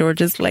it. And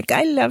George is like,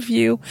 I love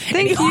you.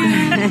 Thank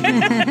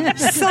you.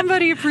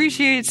 Somebody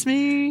appreciates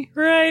me.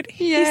 Right.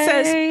 Yay. He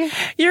says,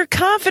 your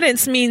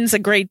confidence means a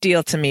great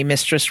deal to me,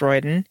 Mistress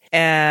Royden.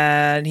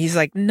 And he's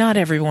like, not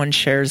everyone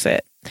shares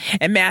it.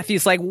 And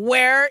Matthew's like,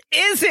 where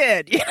is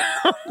it? You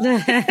know?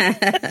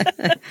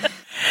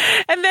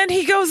 And then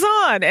he goes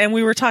on. And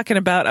we were talking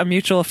about a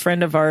mutual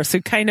friend of ours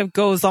who kind of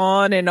goes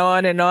on and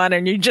on and on.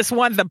 And you just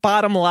want the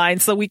bottom line.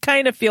 So we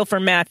kind of feel for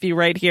Matthew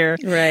right here.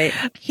 Right.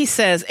 He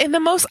says, in the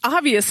most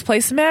obvious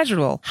place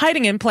imaginable,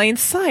 hiding in plain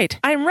sight.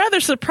 I'm rather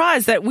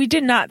surprised that we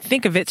did not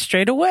think of it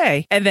straight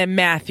away. And then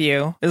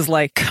Matthew is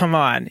like, come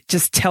on,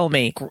 just tell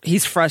me.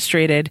 He's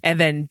frustrated. And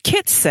then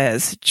Kit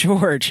says,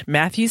 George,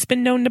 Matthew's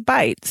been known to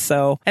bite.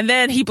 So, and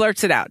then he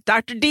blurts it out.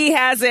 Dr. D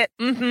has it.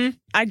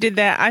 I did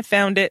that. I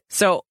found it.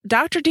 So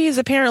Dr. D is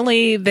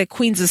apparently the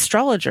Queen's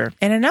astrologer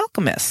and an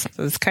alchemist.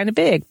 So it's kind of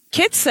big.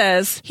 Kit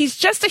says he's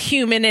just a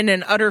human and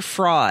an utter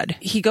fraud.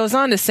 He goes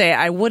on to say,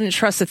 I wouldn't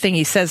trust a thing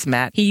he says,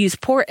 Matt. He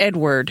used poor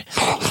Edward.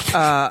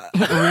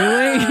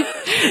 Really?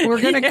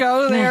 We're going to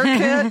go there,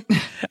 Kit?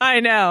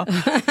 I know.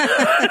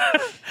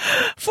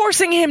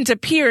 Forcing him to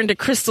peer into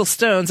crystal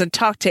stones and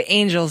talk to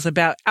angels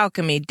about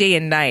alchemy day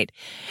and night.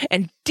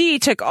 And D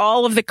took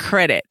all of the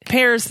credit.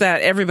 Pairs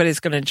that everybody's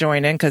going to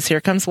join in because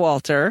here comes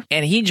Walter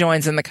and he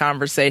joins in the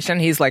conversation.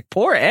 He's like,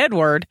 poor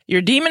Edward.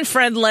 Your demon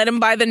friend led him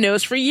by the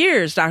nose for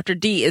years. Dr.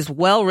 D is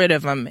well rid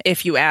of him,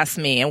 if you ask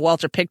me. And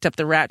Walter picked up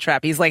the rat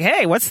trap. He's like,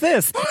 hey, what's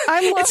this?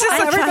 I love It's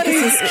just how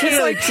everybody's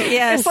cute.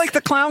 Yes. It's like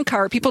the clown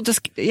car. People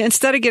just,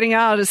 instead of getting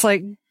out, it's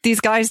like, these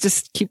guys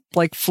just keep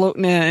like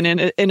floating in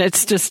and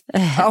it's just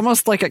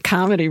almost like a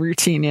comedy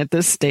routine at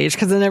this stage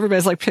because then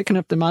everybody's like picking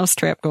up the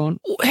mousetrap going,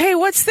 hey,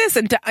 what's this?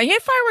 And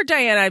if I were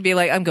Diana, I'd be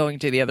like, I'm going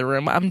to the other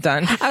room. I'm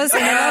done. I was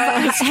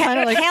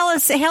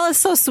thinking, Hal is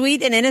so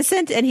sweet and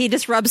innocent, and he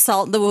just rubs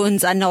salt in the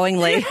wounds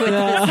unknowingly.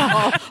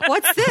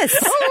 What's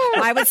this?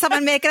 Why would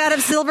someone make it out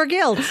of silver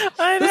gilt?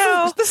 I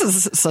know. This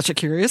is such a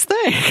curious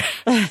thing.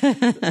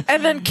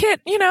 And then Kit,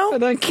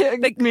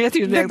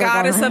 Matthew, the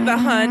goddess of the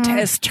hunt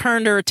has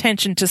turned her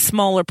attention to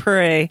smaller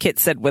prey, Kit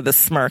said with a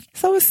smirk.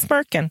 So he's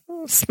smirking.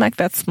 Smack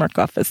that smirk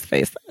off his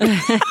face.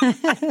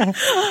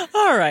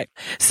 All right.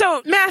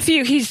 So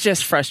Matthew, he's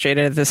just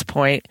frustrated at this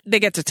point. They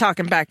get to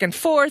talking back and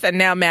forth, and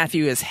now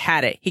Matthew has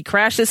had it. He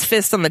crashed his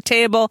fist on the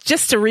table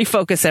just to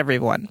refocus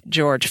everyone.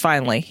 George,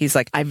 finally, he's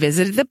like, I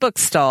visited the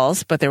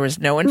bookstalls, but there was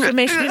no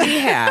information to be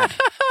had.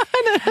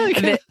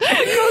 It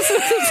goes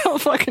with his whole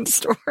fucking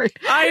story.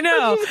 I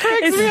know. It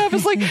cracks me up.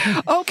 It's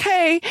like,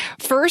 okay,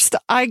 first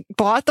I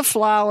bought the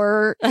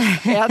flower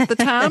at the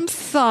Tom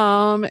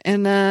Thumb,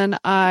 and then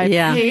I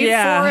paid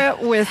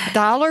for it with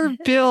dollar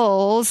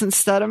bills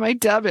instead of my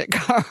debit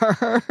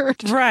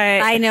card.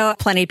 Right. I know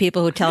plenty of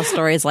people who tell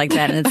stories like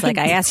that, and it's like,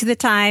 I asked you the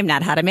time,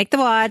 not how to make the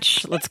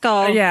watch. Let's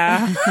go.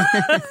 Yeah.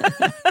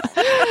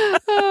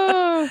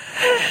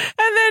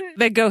 And then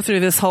they go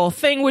through this whole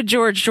thing with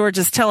George. George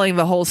is telling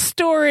the whole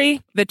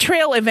story. The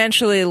trail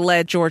eventually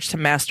led George to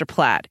Master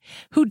Platt,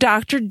 who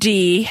Dr.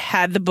 D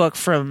had the book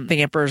from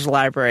the Emperor's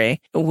Library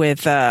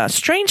with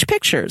strange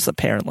pictures,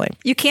 apparently.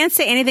 You can't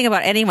say anything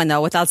about anyone,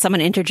 though, without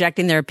someone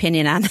interjecting their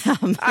opinion on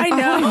them. I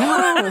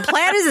know.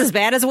 Platt is as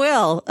bad as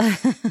Will.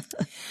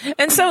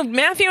 And so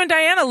Matthew and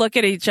Diana look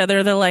at each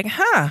other. They're like,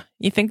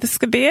 you think this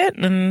could be it?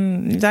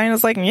 And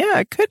Diana's like, yeah,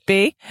 it could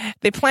be.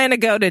 They plan to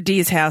go to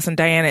Dee's house, and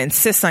Diana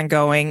insists on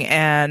going.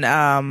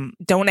 And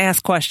don't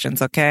ask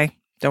questions, okay?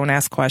 Don't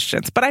ask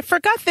questions. But I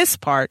forgot this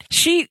part.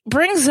 She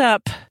brings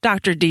up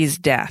Dr. D's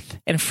death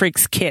and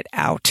freaks Kit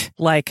out.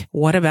 Like,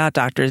 what about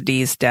Dr.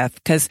 D's death?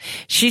 Because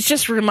she's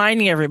just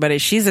reminding everybody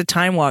she's a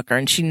time walker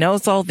and she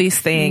knows all these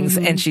things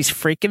and she's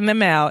freaking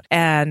them out.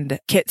 And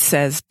Kit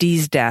says,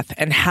 D's death.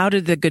 And how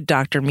did the good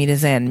doctor meet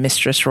his end,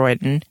 Mistress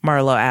Royden?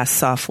 Marlowe asked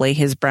softly,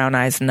 his brown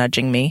eyes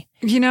nudging me.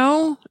 You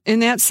know,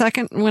 in that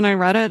second when I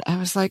read it, I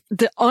was like,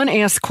 the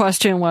unasked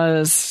question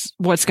was,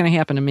 what's going to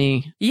happen to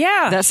me?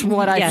 Yeah. That's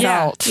what I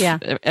felt. Yeah.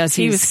 As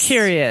he was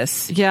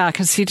curious. Yeah,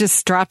 because he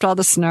just dropped all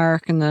the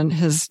snark and then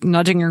his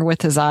nudging her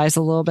with his eyes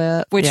a little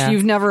bit, which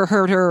you've never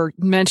heard her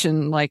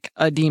mention like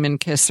a demon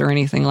kiss or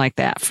anything like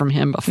that from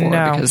him before.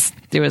 No. Because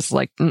it was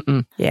like,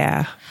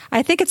 Yeah.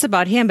 I think it's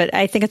about him, but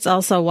I think it's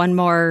also one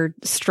more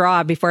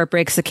straw before it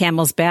breaks the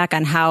camel's back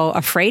on how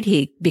afraid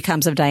he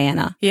becomes of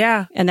Diana.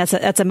 Yeah. And that's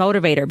a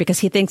motivator because because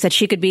he thinks that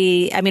she could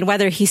be, I mean,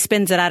 whether he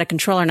spins it out of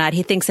control or not,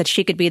 he thinks that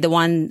she could be the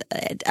one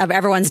of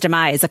everyone's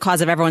demise, the cause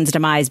of everyone's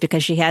demise,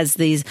 because she has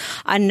these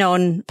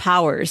unknown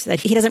powers that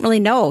he doesn't really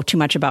know too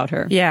much about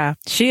her. Yeah,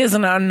 she is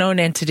an unknown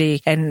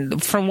entity.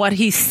 And from what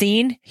he's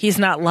seen, he's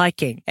not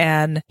liking.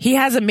 And he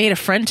hasn't made a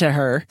friend to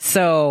her.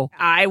 So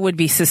I would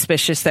be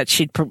suspicious that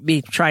she'd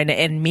be trying to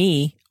end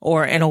me.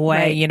 Or in a way,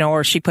 right. You know,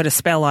 or she put a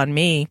spell on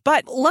me.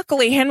 But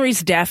luckily,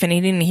 Henry's deaf and he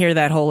didn't hear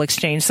that whole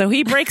exchange. So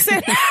he breaks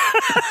in.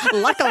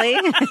 Luckily.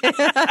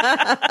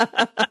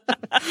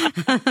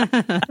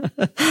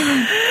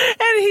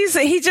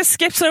 And he just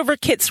skips over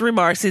Kit's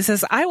remarks. He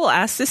says, I will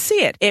ask to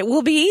see it. It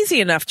will be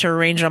easy enough to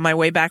arrange on my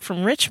way back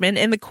from Richmond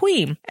in the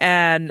Queen.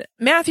 And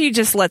Matthew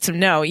just lets him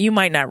know, you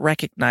might not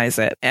recognize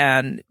it.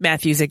 And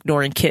Matthew's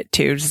ignoring Kit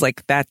too. Just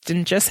like, that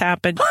didn't just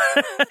happen.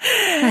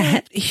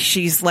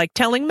 She's like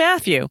telling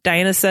Matthew.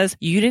 Diana says,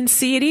 you didn't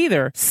see it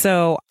either.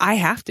 So I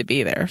have to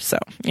be there. So,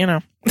 you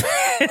know.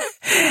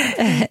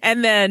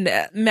 And then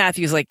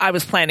Matthew's like, I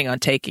was planning on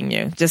taking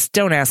you. Just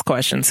don't ask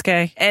questions,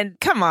 okay? And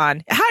come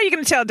on, how are you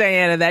going to tell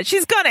Diana that?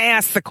 She's going to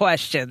ask the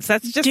questions.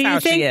 That's just how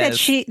she is.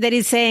 Do you think that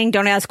he's saying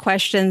don't ask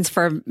questions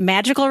for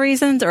magical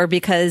reasons or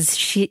because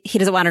he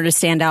doesn't want her to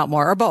stand out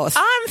more, or both?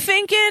 I'm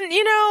thinking,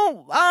 you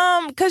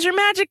know, because your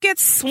magic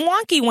gets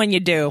wonky when you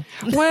do.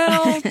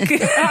 Well,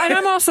 and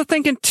I'm also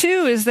thinking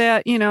too is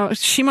that, you know,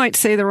 she might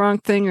say the wrong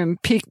thing and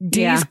pique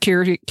Dee's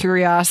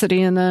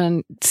curiosity and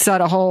then set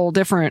a whole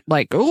different,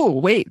 like, oh,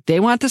 wait, they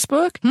want this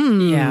book?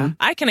 Yeah,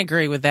 I can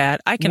agree with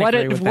that. I can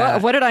agree with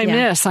that. What did I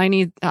miss? I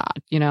need,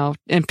 you know,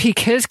 and pique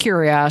his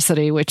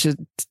curiosity, which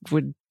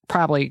would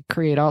probably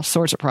create all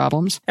sorts of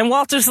problems. And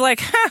Walter's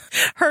like,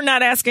 her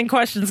not asking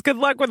questions. Good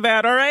luck with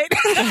that, all right?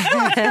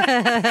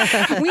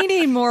 We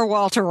need more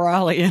Walter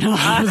Raleigh in all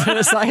of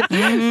this.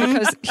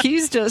 Because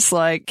he's just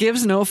like,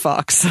 gives no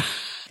fucks.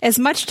 As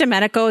much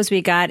Domenico as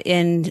we got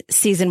in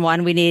season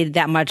 1, we need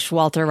that much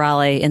Walter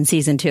Raleigh in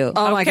season 2.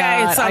 Oh my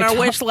God. It's on our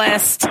wish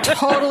list.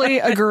 Totally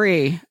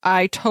agree.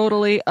 I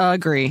totally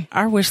agree.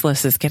 Our wish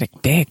list is getting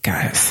big,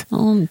 guys.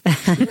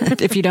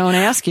 If you don't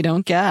ask, you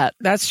don't get.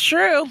 That's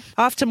true.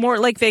 Off to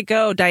Mortlake they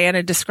go.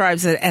 Diana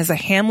describes it as a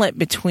hamlet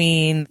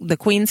between the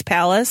Queen's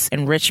Palace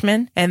and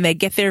Richmond, and they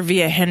get there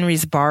via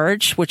Henry's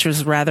barge, which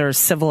was rather a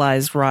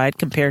civilized ride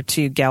compared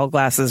to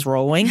Galglass's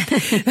rowing.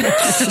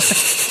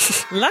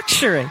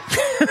 Luxury.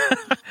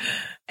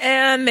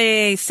 And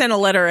they sent a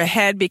letter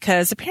ahead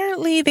because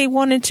apparently they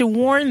wanted to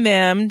warn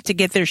them to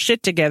get their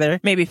shit together,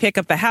 maybe pick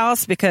up the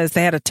house because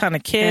they had a ton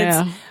of kids.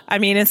 Yeah. I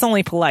mean, it's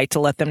only polite to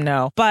let them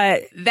know.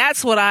 But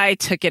that's what I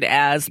took it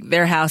as.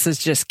 Their house is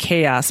just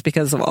chaos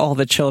because of all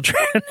the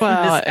children.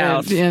 Well,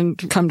 and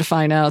come to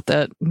find out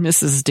that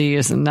Mrs. D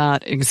is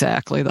not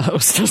exactly the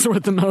hostess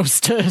with the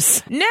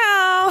mostess. No.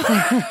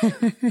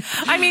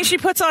 I mean, she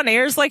puts on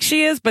airs like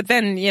she is, but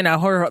then, you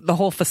know, the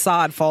whole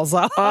facade falls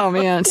off. Oh,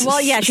 man.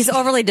 Well, yeah, she's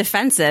overly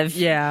defensive.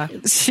 Yeah.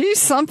 She's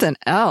something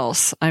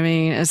else. I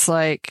mean, it's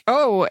like,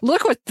 oh,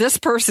 look what this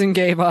person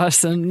gave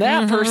us and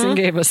that person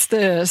gave us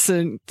this.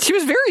 And she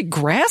was very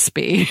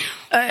graspy.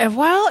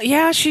 Well,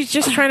 yeah, she's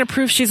just trying to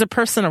prove she's a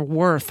person of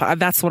worth.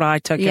 That's what I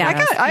took it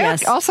as. I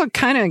also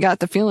kind of got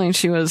the feeling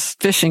she was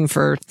fishing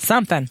for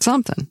something.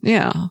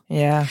 Yeah.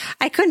 Yeah.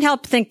 I couldn't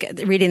help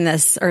reading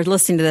this or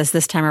listening to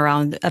this time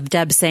around of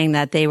Deb saying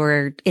that they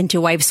were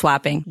into wife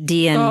swapping,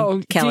 Dee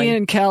and Kelly. Dee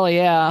and Kelly,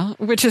 yeah.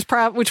 Which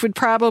would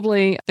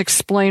probably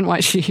explain why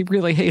she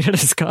really hated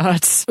his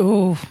guts.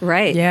 Ooh,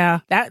 right.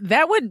 Yeah.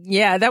 That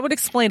would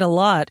explain a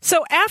lot.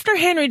 So after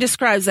Henry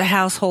describes the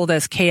household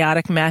as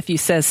chaotic, Matthew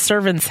says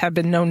servants have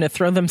been known to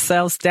throw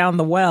themselves down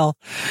the well.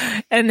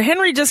 And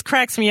Henry just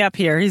cracks me up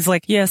here. He's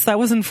like, yes, that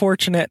was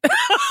unfortunate.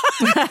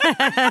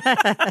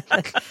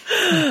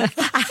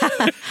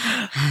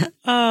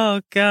 Oh,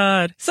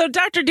 God. So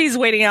Dr. D's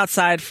waiting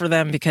outside for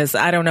them because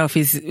we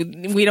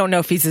don't know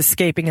if he's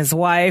escaping his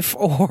wife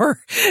or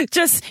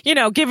just, you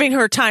know, giving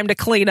her time to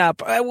clean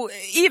up.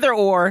 Either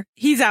or,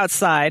 he's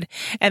outside.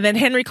 And then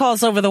Henry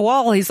calls over the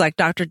wall. He's like,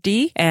 Dr.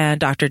 D? And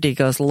Dr. D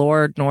goes,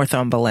 Lord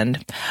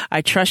Northumberland,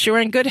 I trust you're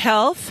in good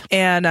health.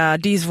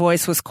 And D's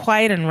voice was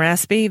quiet and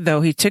raspy,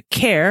 though he took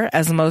care,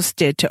 as most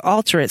did, to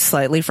alter it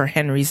slightly for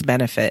Henry's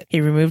benefit.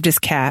 He removed his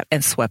cap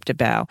and swept a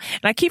bow.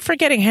 And I keep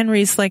forgetting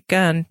Henry's like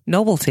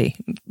nobility.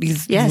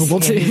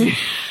 Nobility.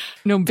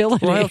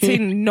 Nobility. Royalty,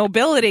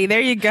 nobility.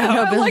 There you go.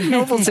 I like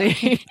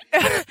nobility.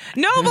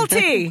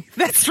 Nobility.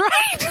 That's right.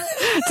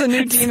 It's a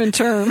new demon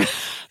term.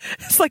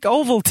 It's like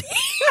ovalty.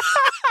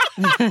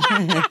 Nobility.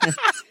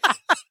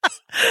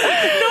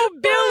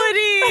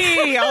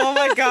 Oh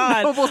my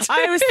God. Nobility.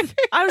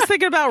 I was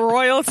thinking about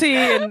royalty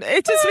and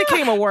it just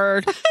became a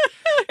word.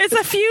 It's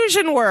a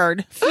fusion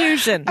word.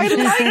 Fusion. I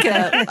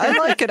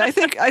like it. I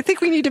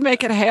think we need to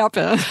make it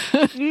happen.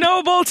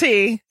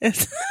 Nobility.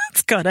 It's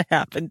gonna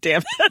happen,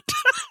 damn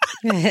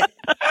it.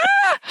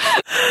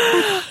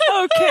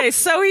 Okay,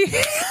 so he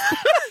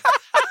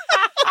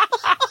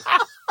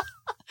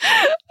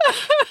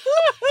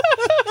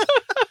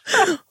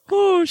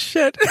oh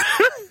shit.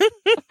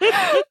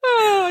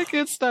 Oh, I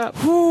can't stop.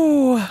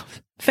 Ooh.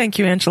 Thank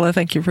you, Angela.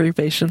 Thank you for your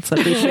patience. I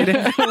appreciate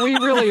it. We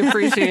really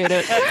appreciate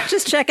it.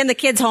 Just checking the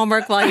kids'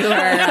 homework while you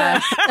are.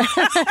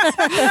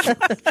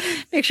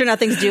 Make sure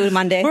nothing's due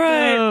Monday.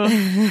 Right.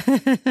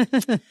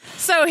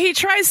 So he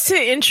tries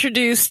to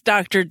introduce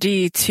Dr.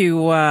 D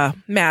to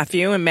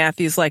Matthew, and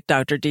Matthew's like,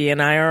 Dr. D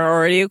and I are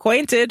already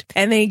acquainted.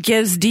 And then he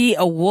gives D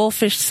a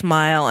wolfish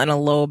smile and a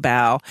low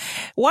bow.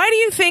 Why do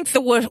you think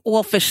the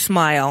wolfish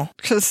smile?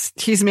 Because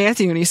he's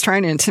Matthew and he's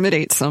trying to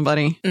intimidate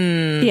somebody.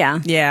 Yeah.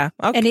 Yeah.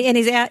 Okay. And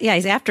he's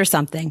after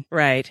something.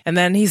 Right. And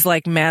then he's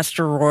like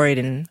Master Royd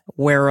and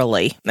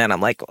warily. And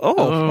I'm like,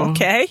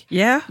 okay.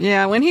 Yeah.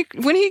 Yeah, when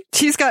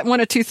he's got one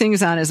of two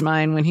things on his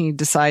mind when he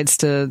decides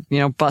to,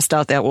 bust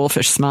out that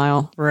wolfish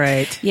smile.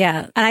 Right.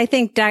 Yeah. And I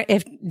think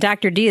if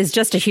Dr. D is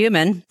just a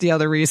human. The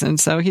other reason.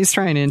 So he's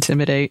trying to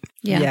intimidate.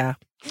 Yeah.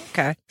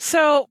 Okay.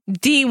 So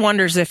Dee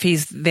wonders if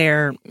he's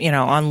there,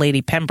 on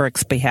Lady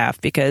Pembroke's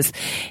behalf, because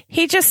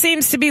he just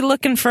seems to be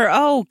looking for,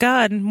 oh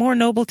God, more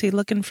nobility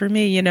looking for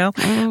me,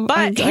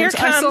 But here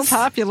comes. I'm so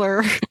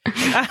popular.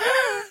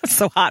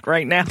 So hot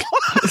right now.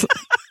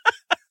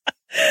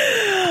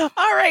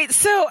 All right,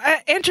 so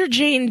enter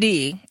Jane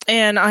D.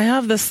 And I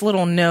have this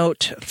little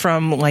note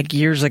from like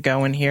years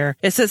ago in here.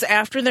 It says,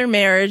 after their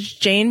marriage,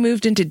 Jane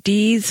moved into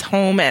Dee's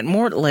home at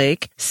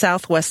Mortlake,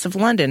 southwest of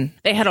London.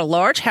 They had a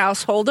large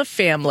household of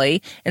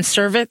family and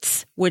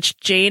servants, which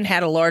Jane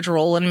had a large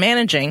role in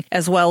managing,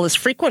 as well as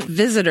frequent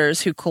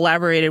visitors who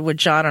collaborated with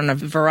John on a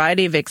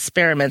variety of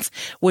experiments,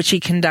 which he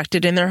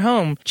conducted in their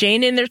home.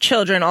 Jane and their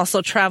children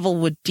also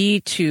traveled with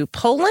Dee to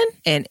Poland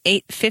in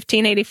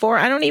 1584.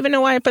 I don't even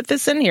know why I put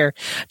this in here.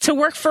 To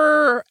work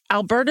for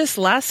Albertus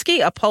Lasky,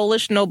 a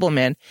Polish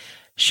nobleman.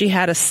 She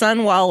had a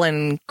son while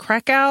in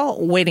Krakow,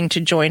 waiting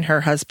to join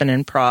her husband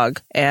in Prague.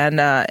 And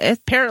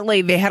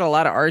apparently they had a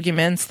lot of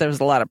arguments. There was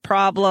a lot of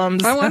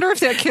problems. I wonder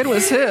if that kid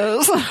was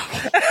his.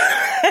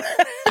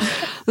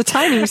 The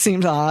timing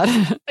seems odd.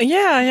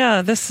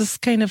 Yeah. This is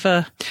kind of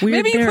a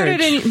weird Maybe you marriage.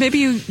 put it in. Maybe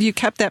you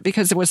kept that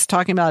because it was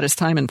talking about his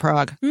time in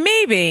Prague.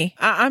 Maybe.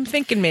 I'm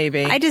thinking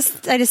maybe. I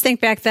just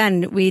think back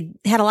then we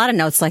had a lot of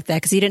notes like that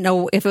because you didn't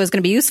know if it was going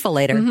to be useful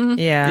later. Mm-hmm.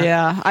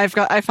 Yeah.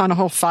 I found a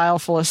whole file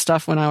full of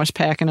stuff when I was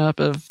packing up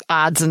of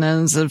odds and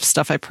ends of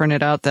stuff I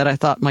printed out that I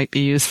thought might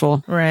be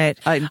useful. Right.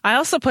 I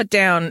also put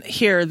down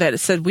here that it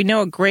said we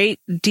know a great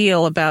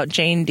deal about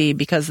Jane D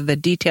because of the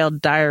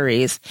detailed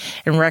diaries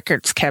and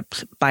records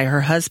kept by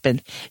her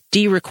husband.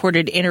 D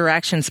recorded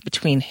interactions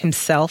between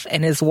himself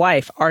and his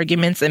wife,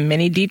 arguments, and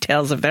many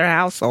details of their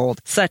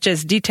household, such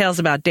as details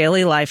about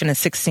daily life in a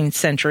 16th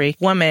century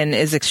woman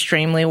is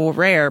extremely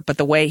rare, but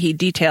the way he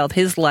detailed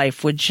his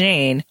life with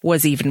Jane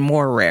was even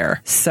more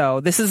rare. So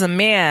this is a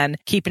man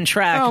keeping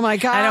track. Oh my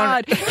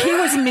God. He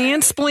was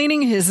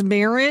mansplaining his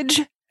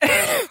marriage.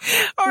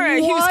 All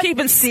right, he was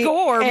keeping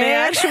score,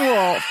 man.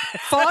 Actual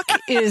fuck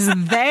is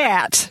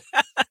that?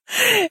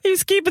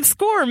 He's keeping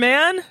score,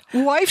 man.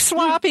 Wife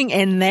swapping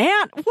and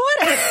that?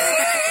 What? I'm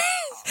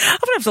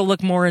gonna have to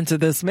look more into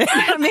this, man.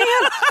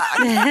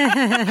 I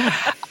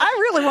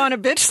really want to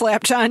bitch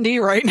slap John D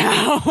right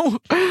now.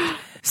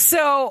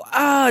 So,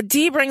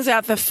 Dee brings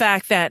out the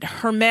fact that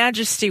Her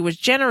Majesty was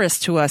generous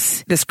to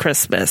us this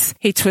Christmas.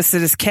 He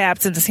twisted his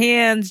caps in his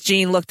hands.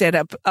 Jean looked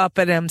up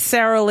at him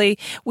sourly.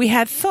 We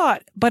had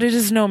thought, but it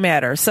is no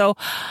matter. So,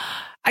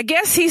 I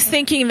guess he's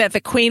thinking that the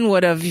Queen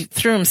would have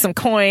threw him some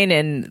coin,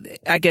 and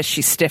I guess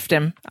she stiffed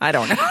him. I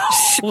don't know.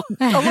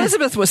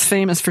 Elizabeth was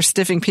famous for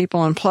stiffing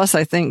people, and plus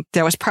I think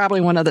that was probably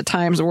one of the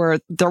times where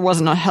there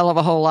wasn't a hell of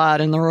a whole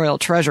lot in the royal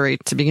treasury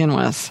to begin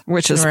with,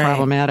 which is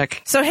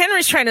problematic. So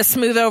Henry's trying to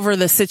smooth over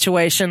the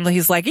situation.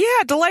 He's like,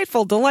 yeah,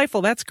 delightful.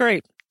 That's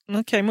great.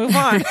 Okay, move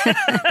on.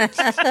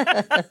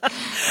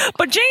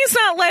 But Jane's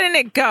not letting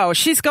it go.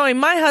 She's going,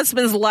 my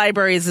husband's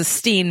library is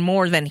esteemed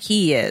more than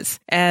he is.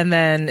 And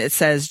then it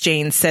says,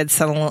 Jane said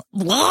sullenly.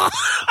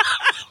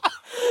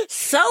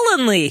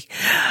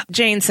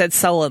 Jane said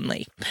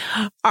sullenly,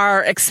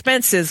 our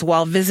expenses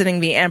while visiting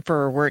the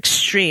emperor were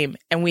extreme,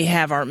 and we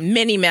have our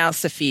many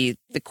mouths to feed.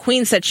 The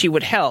Queen said she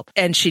would help,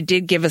 and she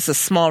did give us a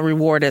small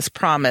reward as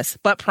promised,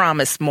 but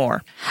promised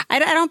more. I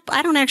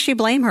don't actually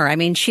blame her. I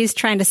mean, she's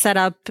trying to set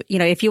up,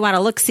 if you want to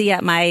look-see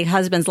at my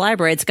husband's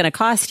library, it's going to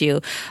cost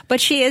you.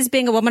 But she is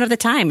being a woman of the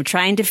time,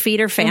 trying to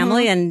feed her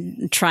family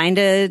and trying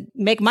to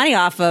make money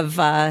off of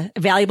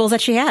valuables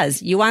that she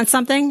has. You want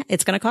something,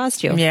 it's going to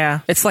cost you. Yeah.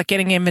 It's like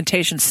getting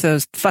invitations to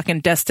those fucking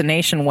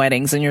destination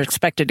weddings, and you're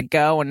expected to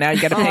go, and now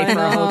you got to pay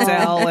for a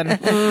hotel.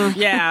 And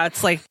yeah,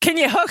 it's like, can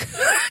you hook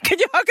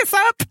us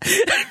up?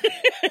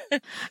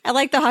 I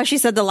like how she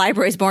said the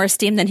library is more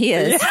esteemed than he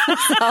is.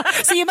 Yeah.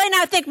 So you might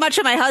not think much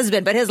of my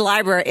husband, but his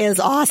library is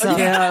awesome.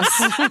 Yes.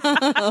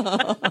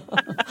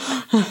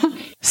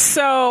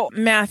 So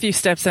Matthew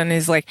steps in and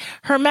he's like,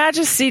 Her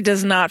Majesty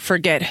does not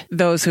forget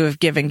those who have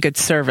given good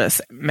service,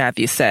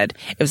 Matthew said.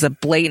 It was a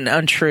blatant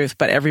untruth,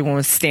 but everyone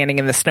was standing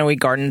in the snowy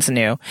gardens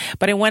knew.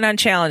 But it went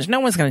unchallenged. No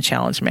one's going to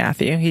challenge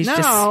Matthew.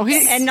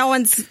 No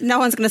one's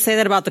going to say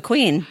that about the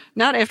Queen.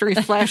 Not after he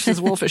flashed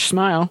his wolfish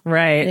smile.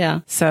 Right.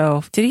 Yeah. So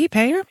So did he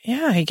pay her?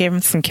 Yeah, he gave him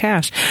some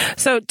cash.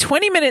 So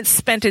 20 minutes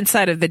spent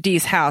inside of the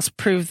D's house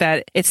proved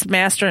that its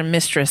master and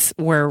mistress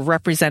were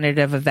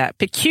representative of that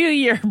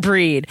peculiar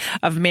breed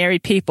of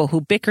married people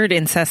who bickered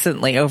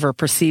incessantly over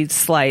perceived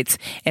slights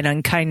and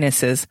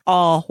unkindnesses,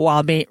 all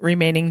while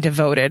remaining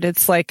devoted.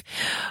 It's like,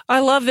 I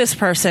love this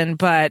person,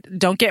 but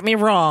don't get me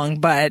wrong,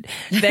 but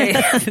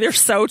they're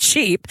so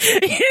cheap.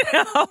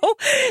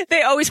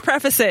 They always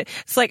preface it.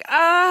 It's like,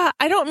 I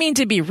don't mean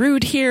to be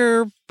rude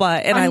here,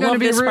 but I love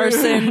this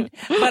person,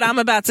 but I'm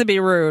about to be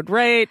rude,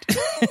 right?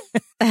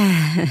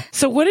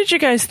 So what did you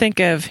guys think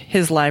of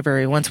his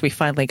library once we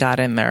finally got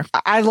in there?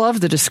 I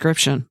love the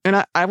description.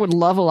 And I would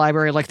love a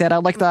library like that. I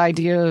like the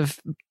idea of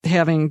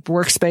having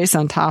workspace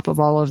on top of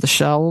all of the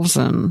shelves.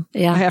 And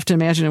I have to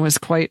imagine it was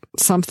quite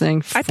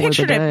something for I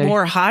pictured the day. it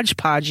more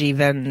hodgepodgey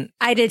than...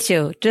 I did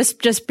too,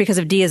 just because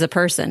of D as a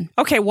person.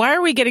 Okay, why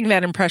are we getting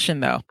that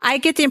impression though? I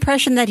get the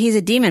impression that he's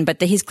a demon, but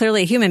that he's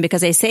clearly a human because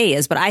they say he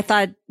is. But I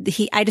thought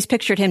I just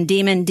pictured him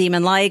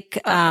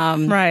demon-like.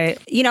 Right.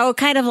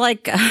 Kind of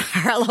like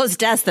Harlow's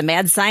Death, the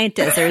mad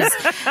scientist. There's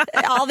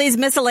all these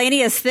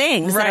miscellaneous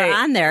things that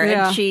are on there.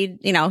 Yeah. And she,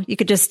 you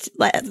could just,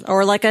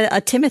 or like a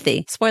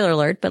Timothy. Spoiler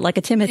alert, but like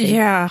a Timothy.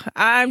 Yeah.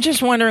 I'm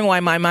just wondering why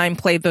my mind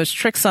played those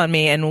tricks on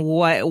me and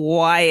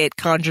why it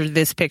conjured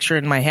this picture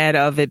in my head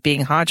of it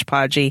being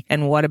hodgepodgey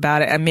and what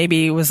about it. And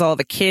maybe it was all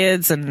the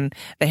kids and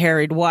the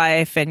harried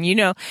wife. And,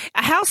 a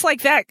house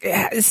like that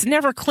is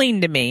never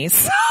clean to me.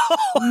 So.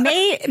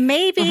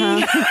 Maybe.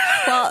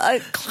 Well,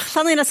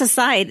 cleanliness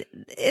aside,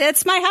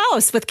 it's my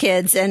house with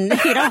kids and,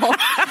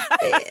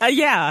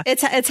 yeah,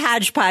 it's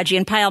hodgepodgey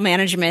and pile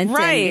management.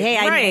 Right. And,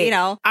 hey,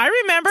 right. I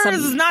remember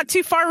this is not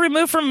too far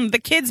removed from the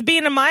kids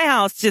being in my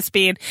house, just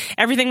being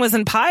everything was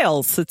in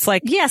piles. It's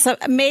like, yeah. So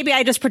maybe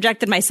I just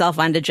projected myself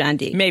onto John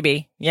D.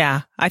 Maybe.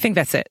 Yeah. I think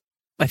that's it.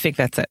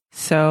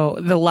 So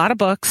a lot of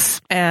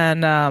books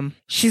and,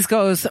 she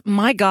goes,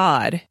 my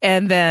God.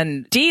 And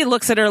then Dee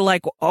looks at her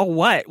like, oh,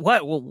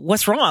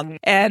 what's wrong?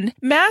 And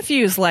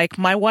Matthew's like,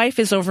 my wife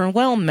is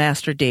overwhelmed,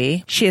 Master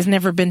D. She has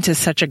never been to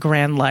such a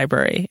grand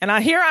library. And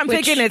I'm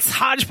thinking it's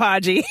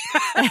hodgepodgey.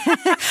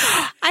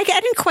 I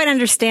didn't quite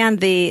understand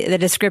the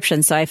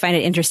description. So I find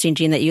it interesting,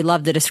 Jean, that you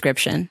love the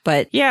description,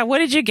 but yeah. What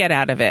did you get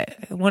out of it?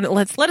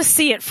 Let us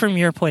see it from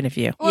your point of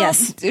view. Well,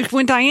 yes.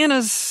 When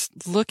Diana's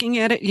looking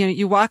at it,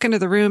 you walk into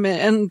the room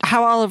and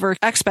how all of her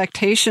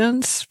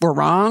expectations were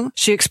wrong.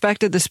 She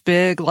expected this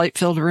big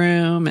light-filled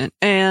room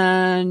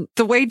and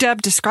the way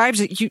Deb describes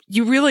it,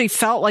 you really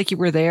felt like you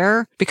were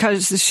there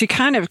because she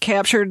kind of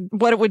captured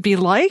what it would be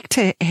like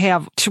to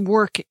have to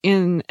work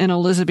in an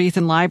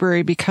Elizabethan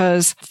library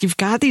because you've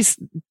got these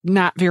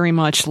not very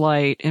much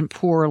light and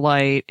poor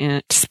light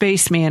and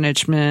space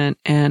management.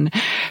 And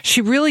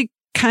she really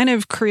kind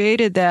of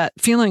created that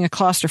feeling of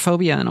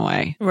claustrophobia in a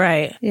way.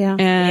 Right.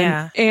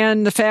 Yeah.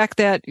 And the fact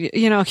that,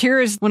 here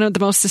is one of the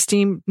most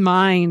esteemed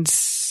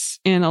minds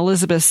in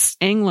Elizabeth's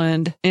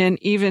England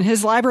and even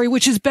his library,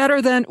 which was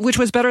better than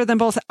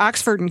both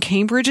Oxford and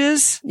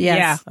Cambridge's.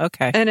 Yes. Yeah.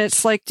 Okay. And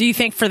it's like, do you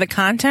think for the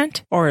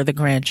content or the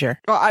grandeur?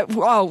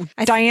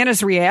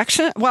 Diana's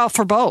reaction? Well,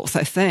 for both,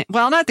 I think.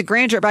 Well, not the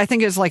grandeur, but I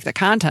think it's like the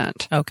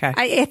content. Okay.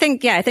 I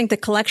think the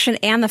collection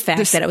and the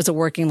fact that it was a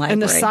working library.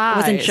 And the size. It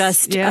wasn't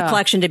just a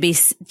collection to be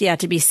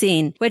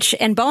seen, which,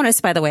 and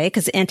bonus, by the way,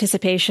 because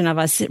anticipation of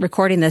us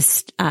recording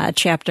this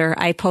chapter,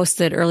 I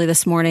posted early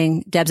this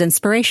morning Deb's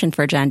inspiration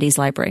for John Dee's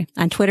library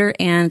on Twitter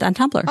and on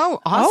Tumblr. Oh,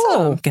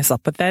 awesome. Guess I'll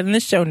put that in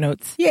the show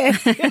notes. Yeah.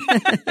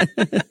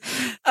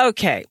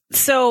 Okay.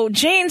 So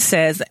Jane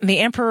says the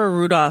Emperor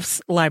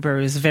Rudolph's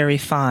library is very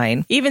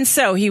fine. Even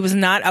so, he was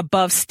not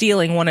above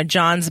stealing one of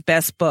John's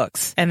best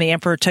books. And the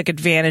Emperor took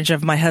advantage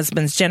of my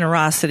husband's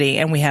generosity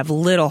and we have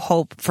little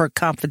hope for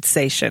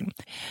compensation.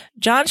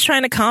 John's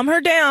trying to calm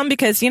her down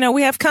because,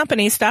 we have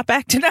company. Stop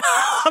acting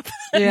up.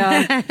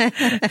 Yeah.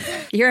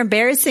 You're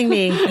embarrassing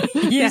me.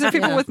 These are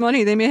people with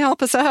money. They may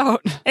help us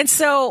out. And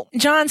so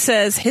John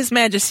says His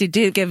Majesty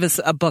did give us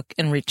a book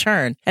in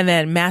return. And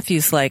then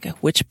Matthew's like,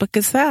 which book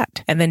is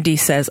that? And then Dee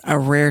says, a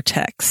rare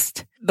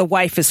text. The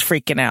wife is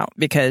freaking out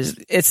because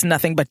it's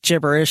nothing but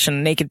gibberish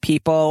and naked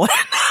people.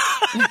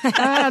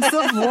 It's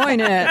the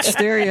Voynich.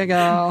 There you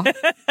go.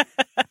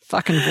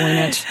 Fucking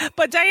Voynich.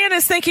 But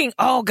Diana's thinking,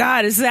 oh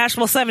God, it's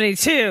Asheville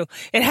 72.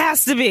 It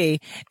has to be.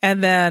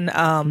 And then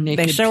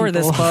they show her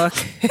this book.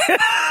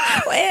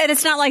 And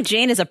it's not like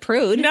Jane is a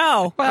prude.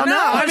 No. Well,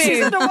 no.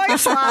 She's into wife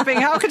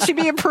swapping. How could she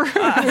be a prude?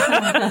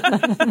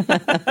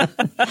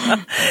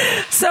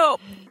 So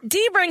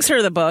Dee brings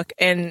her the book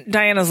and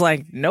Diana's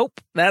like,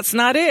 nope, that's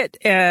not it.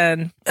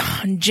 And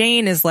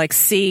Jane is like,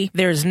 see,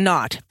 there's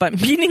not,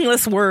 but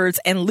meaningless words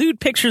and lewd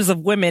pictures of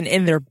women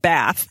in their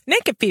bath.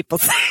 Naked people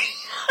say.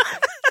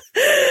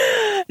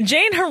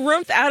 Jane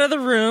harumphed out of the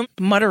room,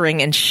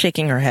 muttering and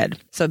shaking her head.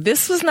 So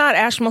this was not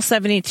Ashmole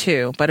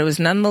 72, but it was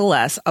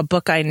nonetheless a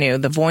book I knew,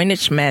 the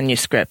Voynich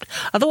manuscript,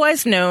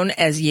 otherwise known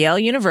as Yale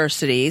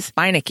University's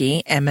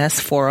Beinecke MS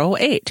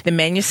 408. The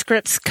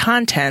manuscript's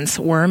contents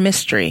were a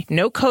mystery.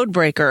 No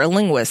codebreaker or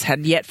linguist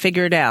had yet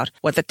figured out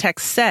what the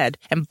text said,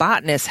 and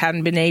botanists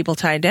hadn't been able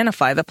to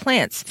identify the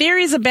plants.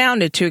 Theories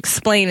abounded to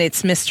explain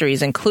its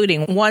mysteries,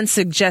 including one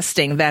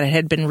suggesting that it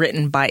had been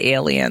written by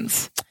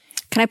aliens.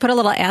 Can I put a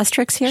little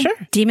asterisk here?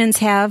 Sure. Demons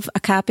have a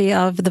copy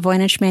of the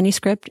Voynich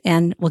manuscript,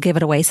 and we'll give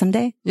it away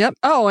someday. Yep.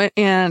 Oh,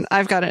 and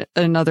I've got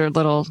another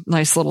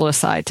nice little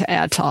aside to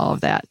add to all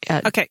of that.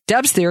 Okay.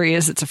 Deb's theory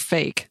is it's a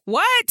fake.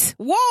 What?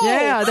 Whoa!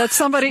 Yeah, that's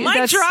somebody.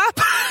 Mic drop.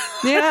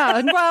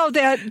 Yeah, well,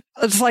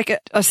 it's like a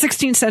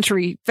 16th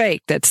century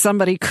fake that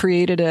somebody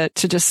created it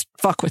to just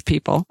fuck with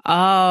people.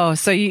 Oh,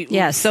 so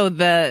Yes. So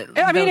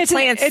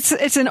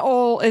it's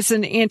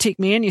an antique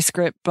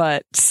manuscript,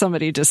 but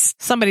somebody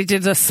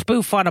did a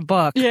spoof on a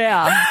book.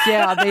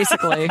 Yeah,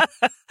 basically.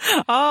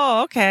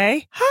 Oh,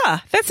 okay. Huh.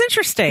 That's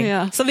interesting.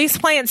 Yeah. So these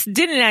plants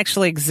didn't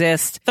actually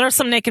exist. Throw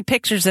some naked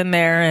pictures in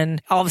there and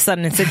all of a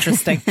sudden it's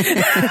interesting.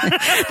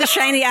 The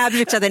shiny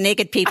objects are the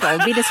naked people.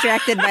 Be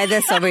distracted by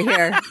this over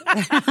here.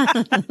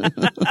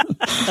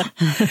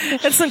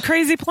 It's some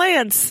crazy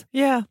plants.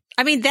 Yeah.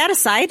 I mean, that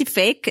aside,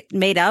 fake,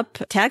 made up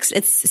text,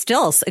 it's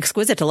still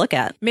exquisite to look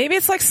at. Maybe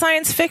it's like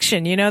science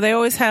fiction. You know, they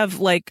always have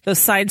like those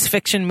science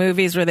fiction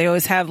movies where they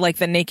always have like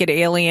the naked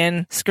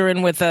alien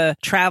screwing with a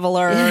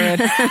traveler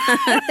and,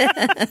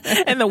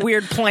 and the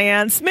weird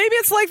plants. Maybe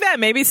it's like that.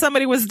 Maybe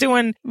somebody was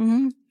doing,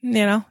 you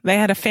know, they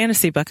had a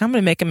fantasy book. I'm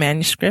going to make a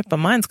manuscript, but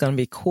mine's going to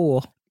be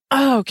cool.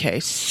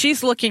 Okay,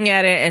 she's looking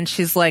at it and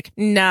she's like,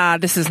 nah,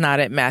 this is not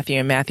it, Matthew.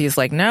 And Matthew's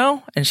like,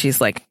 no. And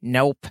she's like,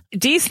 nope.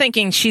 Dee's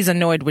thinking she's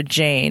annoyed with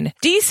Jane.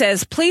 Dee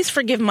says, please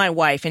forgive my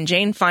wife. And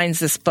Jane finds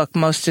this book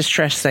most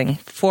distressing,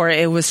 for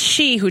it was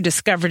she who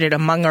discovered it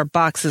among our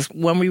boxes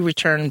when we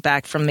returned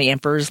back from the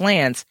Emperor's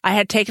lands. I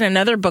had taken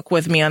another book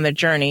with me on the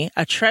journey,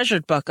 a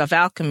treasured book of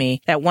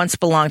alchemy that once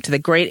belonged to the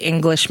great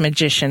English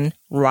magician,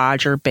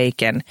 Roger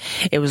Bacon.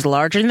 It was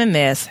larger than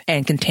this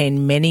and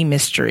contained many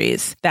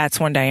mysteries. That's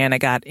when Diana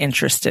got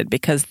interested,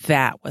 because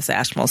that was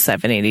Ashmole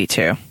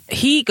 782.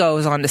 He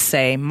goes on to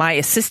say, my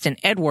assistant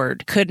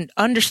Edward could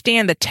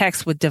understand the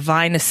text with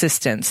divine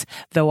assistance,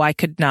 though I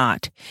could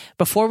not.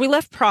 Before we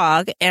left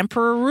Prague,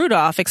 Emperor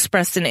Rudolph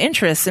expressed an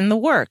interest in the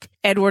work.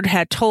 Edward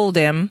had told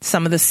him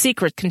some of the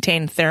secret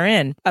contained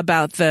therein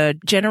about the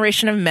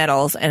generation of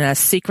metals and a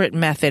secret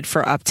method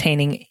for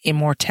obtaining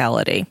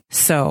immortality.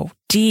 So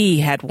Dee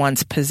had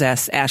once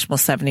possessed Ashmole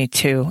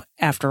 72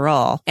 after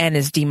all, and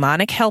his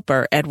demonic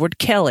helper, Edward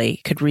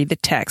Kelly, could read the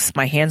text.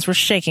 My hands were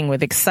shaking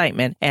with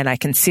excitement, and I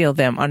concealed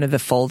them under the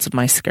folds of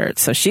my skirt.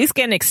 So she's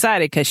getting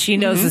excited because she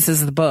knows this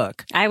is the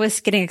book. I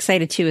was getting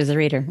excited too as a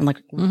reader. I'm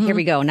like, here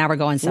we go. Now we're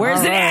going somewhere.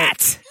 Where's it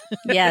at?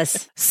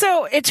 Yes.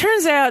 So it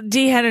turns out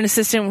Dee had an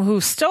assistant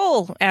who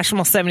stole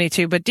Ashmole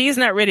 72, but Dee's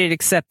not ready to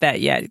accept that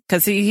yet,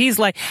 because he's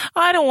like,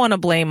 I don't want to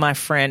blame my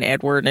friend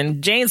Edward.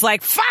 And Jane's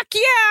like, fuck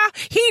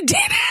yeah, he did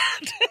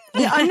it.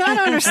 Yeah, I'm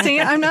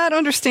not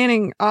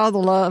understanding all the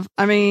love.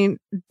 I mean,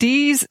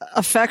 Dee's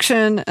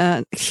affection,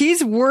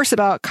 he's worse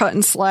about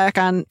cutting slack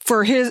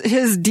for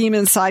his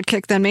demon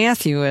sidekick than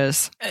Matthew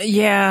is.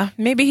 Yeah,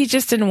 maybe he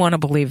just didn't want to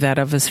believe that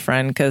of his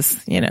friend, because,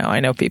 you know,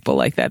 I know people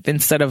like that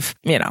instead of,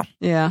 you know.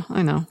 Yeah,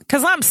 I know.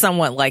 Because I'm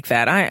somewhat like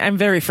that. I'm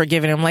very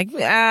forgiving. I'm like,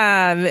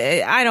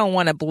 I don't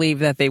want to believe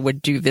that they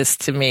would do this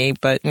to me.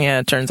 But yeah,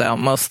 it turns out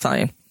most of the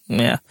time,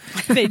 yeah,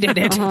 they did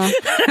it.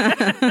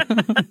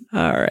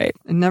 All right.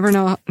 I never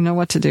know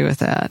what to do with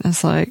that.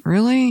 It's like,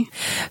 really?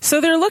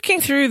 So they're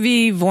looking through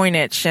the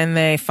Voynich and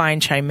they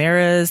find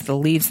chimeras. The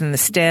leaves and the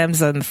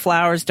stems and the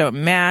flowers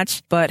don't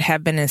match, but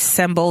have been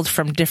assembled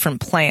from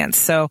different plants.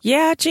 So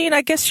yeah, Jean,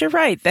 I guess you're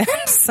right.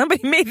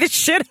 Somebody made this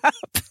shit up.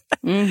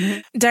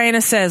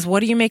 Diana says, what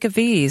do you make of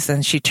these?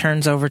 And she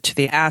turns over to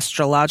the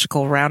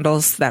astrological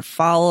roundels that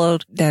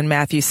followed. Then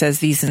Matthew says,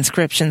 these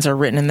inscriptions are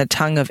written in the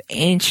tongue of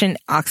ancient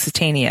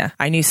Occitania.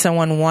 I knew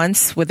someone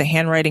once with a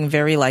handwriting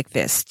very like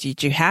this.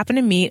 Did you happen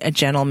to meet a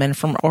gentleman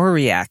from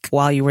Aurillac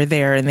while you were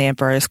there in the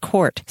Emperor's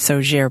court?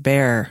 So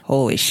Gerbert,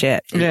 holy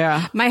shit.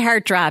 Yeah. My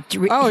heart dropped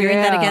hearing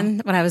that again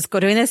when I was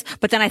doing this.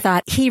 But then I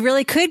thought he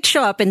really could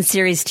show up in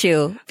series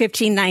 2,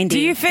 1590. Do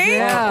you think?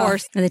 Yeah. Or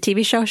in the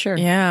TV show? Sure.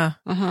 Yeah.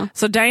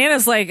 So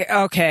Diana's like,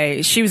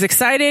 okay, she was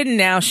excited.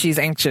 Now she's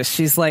anxious.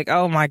 She's like,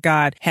 oh my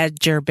God, had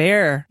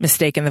Gerbert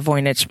mistaken the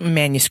Voynich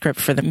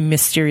manuscript for the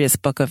mysterious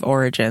Book of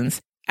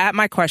Origins? At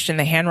my question,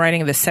 the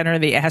handwriting of the center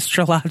of the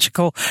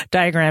astrological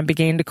diagram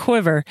began to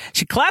quiver.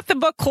 She clapped the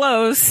book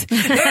closed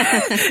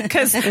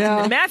because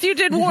Matthew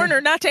did warn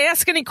her not to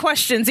ask any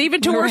questions,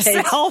 even to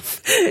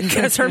herself,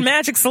 because her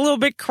magic's a little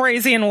bit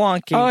crazy and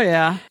wonky. Oh,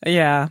 yeah.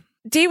 Yeah.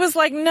 Dee was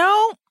like,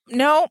 no,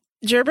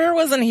 Gerbert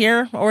wasn't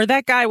here, or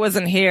that guy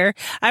wasn't here.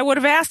 I would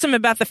have asked him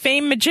about the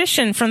famed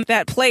magician from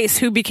that place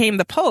who became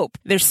the Pope.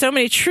 There's so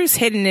many truths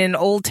hidden in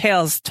old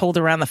tales told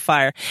around the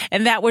fire,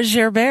 and that was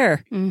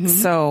Gerbert.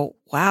 So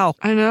Wow.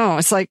 I know.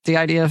 It's like the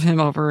idea of him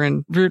over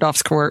in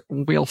Rudolph's court,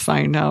 we'll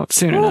find out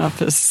soon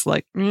enough, is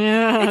like,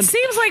 yeah. It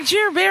seems like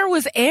Gerbert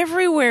was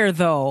everywhere,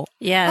 though.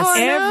 Yes. Oh,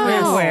 I know.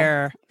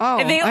 Everywhere. Oh,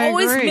 And they I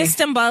always agree. missed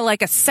him by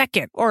like a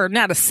second, or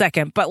not a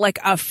second, but like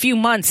a few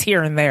months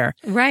here and there.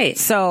 Right.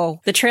 So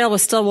The trail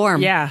was still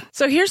warm. yeah.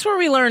 So here's where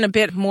we learn a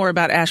bit more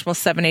about Ashmole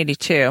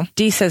 782.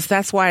 Dee says,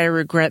 that's why I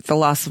regret the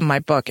loss of my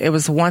book. It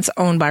was once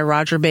owned by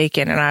Roger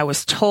Bacon, and I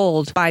was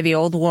told by the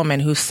old woman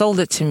who sold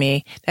it to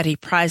me that he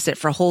prized it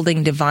for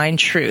holding divine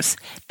truths.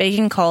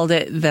 Bacon called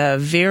it the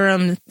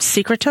Verum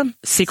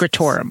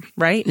Secretorum,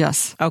 right?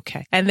 Yes.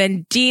 Okay. And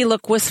then Dee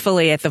looked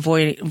wistfully at the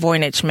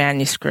Voynich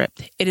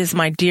manuscript. It is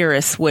my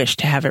dearest wish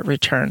to have it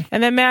returned.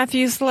 And then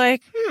Matthew's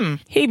like,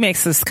 he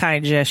makes this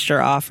kind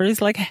gesture offer.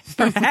 He's like,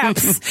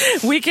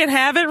 perhaps we can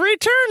have it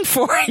returned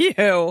for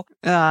you.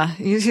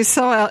 He's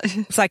so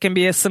So I can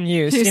be of some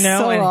use, he's you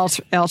know?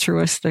 so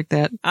altruistic,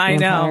 that I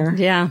know. vampire.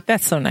 Yeah.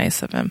 That's so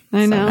nice of him.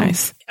 I So know.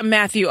 nice.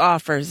 Matthew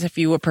offers, if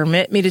you will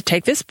permit me to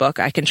take this book,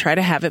 I can try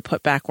to have it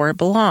put back where it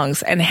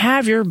belongs and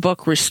have your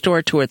book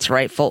restored to its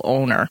rightful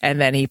owner. And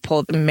then he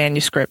pulled the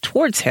manuscript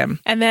towards him.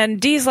 And then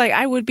Dee's like,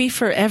 I would be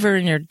forever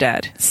in your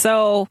debt.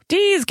 So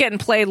Dee's getting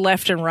played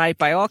left and right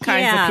by all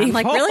kinds Yeah. of people.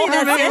 Like, really?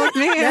 That's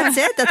it? Yeah. That's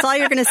it? That's all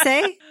you're going to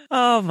say?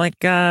 Oh my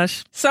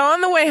gosh. So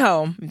on the way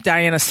home,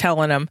 Diana's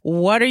telling him,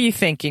 what are you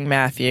thinking,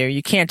 Matthew?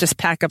 You can't just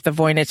pack up the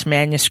Voynich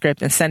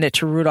manuscript and send it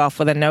to Rudolph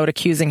with a note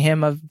accusing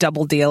him of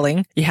double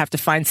dealing. You have to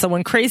find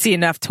someone crazy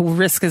enough to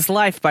risk his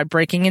life by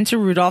breaking into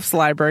Rudolph's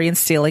library and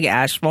stealing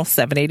Ashmole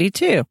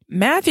 782.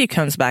 Matthew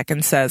comes back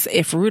and says,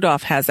 if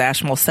Rudolph has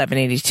Ashmole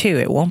 782,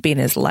 it won't be in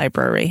his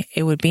library.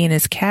 It would be in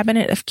his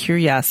cabinet of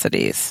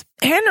curiosities.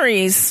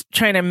 Henry's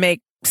trying to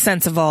make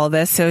sense of all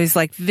this. So he's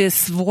like,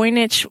 this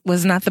Voynich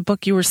was not the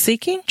book you were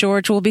seeking?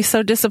 George will be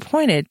so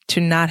disappointed to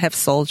not have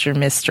solved your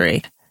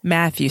mystery.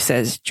 Matthew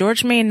says,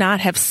 George may not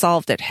have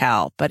solved it,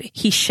 Hal, but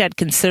he shed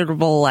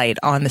considerable light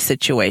on the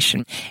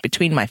situation.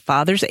 Between my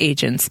father's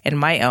agents and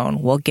my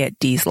own, we'll get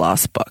Dee's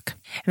lost book.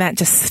 And that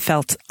just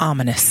felt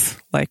ominous.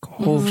 Like,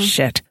 oh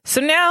shit.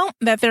 So now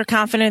that they're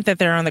confident that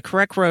they're on the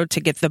correct road to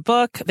get the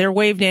book, they're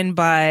waved in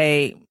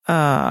by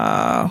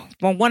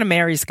one of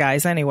Mary's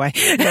guys anyway.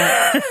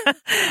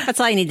 That's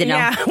all you need to know.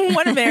 Yeah,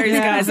 one of Mary's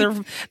guys.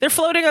 They're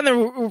floating on the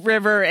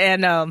river,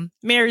 and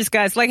Mary's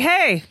guy's like,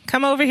 hey,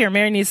 come over here.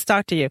 Mary needs to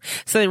talk to you.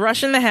 So they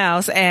rush in the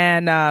house,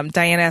 and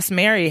Diana asks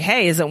Mary,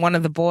 hey, is it one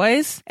of the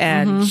boys?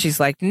 And she's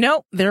like,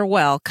 nope, they're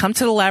well. Come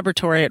to the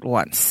laboratory at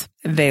once.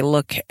 They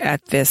look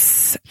at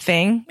this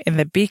thing in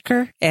the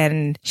beaker,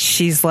 and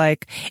she's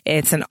like,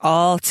 it's an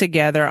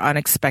altogether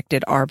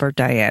unexpected Arbor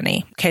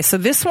Diane. Okay, so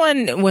this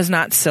one was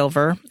not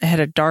silver. It had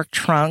a dark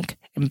trunk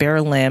and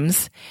bare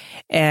limbs.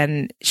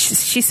 And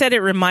she said it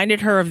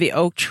reminded her of the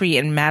oak tree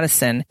in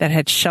Madison that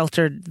had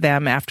sheltered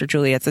them after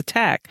Juliet's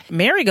attack.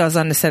 Mary goes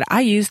on to say, I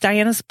used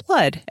Diana's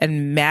blood.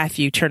 And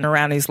Matthew turned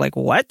around. He's like,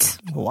 what?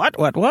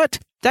 What?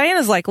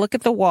 Diana's like, look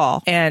at the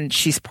wall. And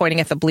she's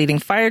pointing at the bleeding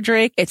fire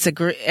drake.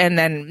 And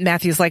then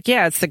Matthew's like,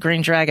 yeah, it's the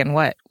green dragon.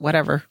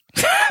 Whatever.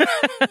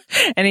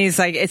 And he's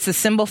like, it's a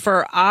symbol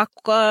for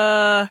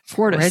Aqua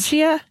Fortis.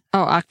 Regia?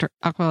 Oh,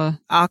 Aqua.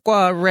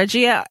 Aqua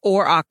Regia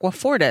or Aqua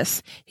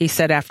Fortis, he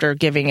said after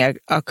giving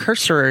a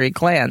cursory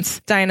glance.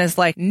 Diana's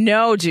like,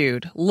 no,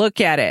 dude, look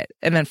at it.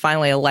 And then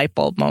finally a light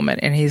bulb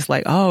moment. And he's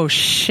like, oh,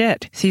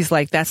 shit. He's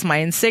like, that's my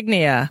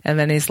insignia. And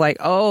then he's like,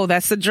 oh,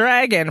 that's the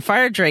dragon,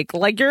 fire drake,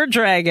 like your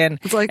dragon.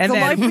 It's like and the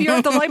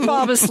then, light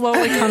bulb is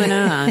slowly coming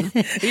on.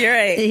 You're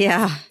right.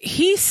 Yeah.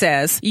 He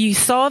says, you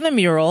saw the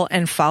mural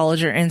and followed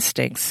your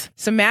instincts.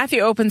 So Matthew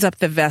opens up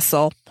the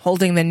vessel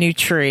holding the new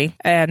tree,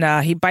 and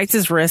he bites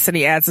his wrist and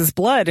he adds his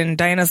blood. And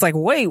Diana's like,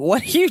 wait,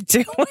 what are you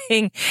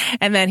doing?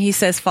 And then he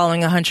says,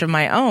 following a hunch of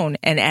my own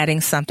and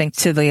adding something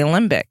to the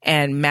alembic.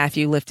 And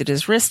Matthew lifted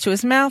his wrist to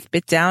his mouth,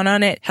 bit down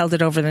on it, held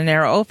it over the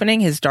narrow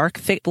opening. His dark,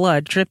 thick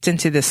blood dripped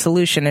into the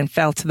solution and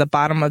fell to the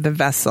bottom of the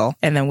vessel.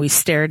 And then we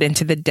stared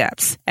into the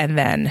depths. And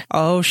then,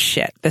 oh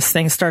shit, this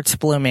thing starts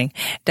blooming.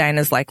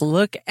 Diana's like,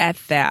 look at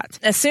that.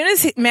 As soon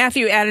as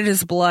Matthew added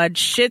his blood,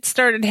 shit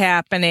started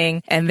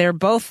happening, and they're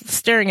both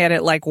staring at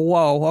it like,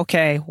 whoa,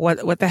 okay,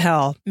 what the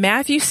hell?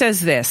 Matthew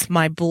says this,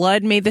 my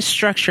blood made the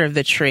structure of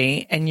the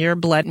tree, and your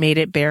blood made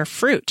it bear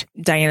fruit.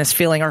 Diana's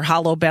feeling her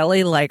hollow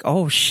belly like,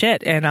 oh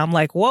shit. And I'm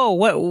like, whoa,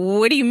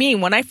 what do you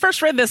mean? When I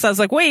first read this, I was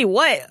like, wait,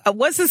 what?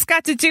 What's this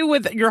got to do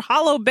with your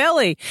hollow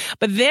belly?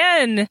 But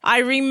then I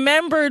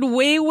remembered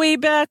way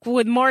back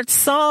with Mart's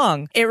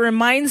song. It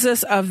reminds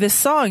us of this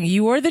song,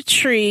 you are the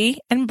tree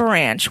and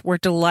branch where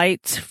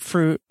delight's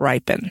fruit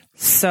ripen.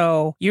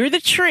 So you're the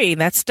tree,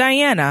 that's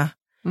Diana.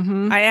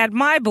 I add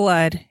my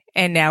blood,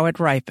 and now it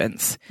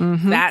ripens.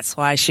 That's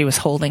why she was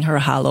holding her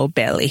hollow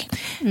belly.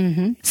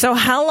 So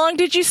how long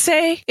did you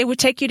say it would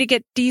take you to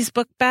get Dee's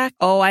book back?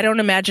 Oh, I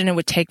don't imagine it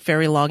would take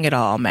very long at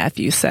all,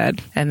 Matthew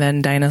said. And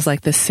then Diana's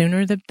like, the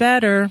sooner the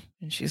better.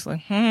 And she's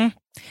like,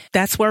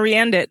 That's where we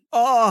end it.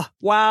 Oh,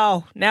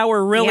 wow. Now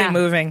we're really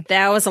moving.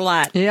 That was a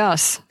lot.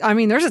 Yes. I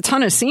mean, there's a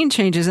ton of scene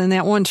changes in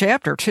that one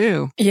chapter,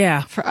 too.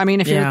 Yeah.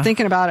 If you're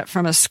thinking about it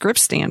from a script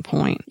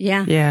standpoint.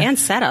 Yeah. And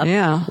setup.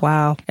 Yeah.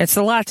 Wow. It's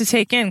a lot to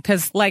take in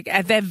because, like,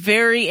 at that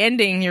very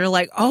ending, you're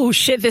like, oh,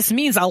 shit, this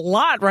means a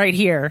lot right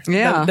here.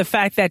 Yeah. The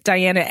fact that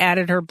Diana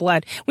added her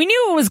blood. We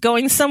knew it was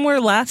going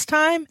somewhere last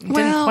time.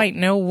 Didn't quite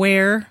know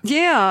where.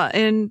 Yeah.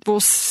 And we'll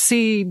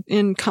see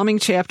in coming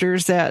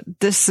chapters that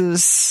this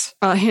is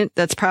a hint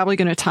that's probably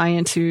going to tie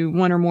into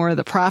one or more of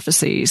the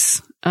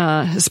prophecies,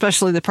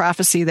 especially the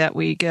prophecy that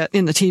we get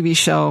in the TV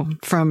show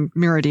from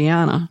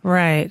Meridiana.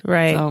 Right.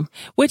 So,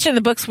 which in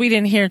the books we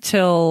didn't hear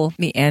till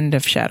the end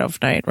of Shadow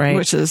of Night, right?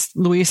 Which is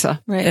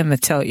Louisa. Right. In the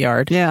tilt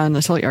yard. Yeah, in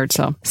the tilt yard.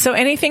 So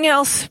anything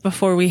else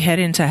before we head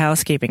into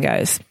housekeeping,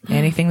 guys?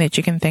 Anything that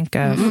you can think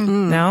of?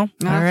 No?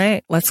 All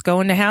right. Let's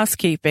go into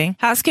housekeeping.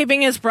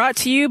 Housekeeping is brought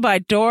to you by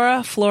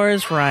Dora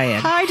Flores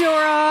Ryan. Hi,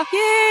 Dora.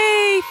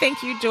 Yay!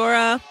 Thank you,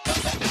 Dora.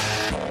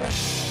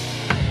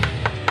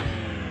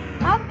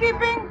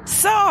 Housekeeping.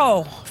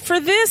 So, for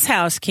this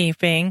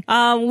housekeeping,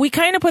 we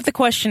kind of put the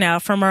question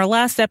out from our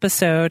last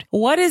episode.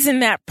 What is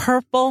in that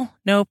purple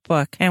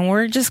notebook? And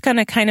we're just going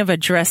to kind of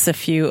address a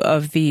few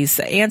of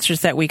these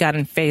answers that we got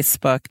in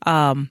Facebook.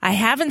 I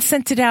haven't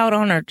sent it out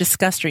on our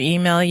Discussed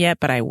email yet,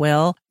 but I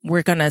will.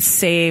 We're going to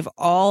save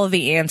all of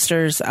the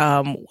answers.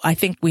 I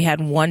think we had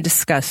one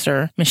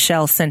discusser.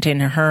 Michelle sent in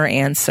her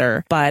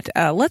answer. But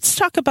let's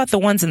talk about the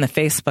ones in the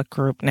Facebook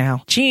group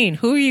now. Jean,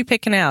 who are you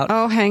picking out?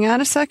 Oh, hang on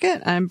a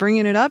second. I'm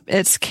bringing it up.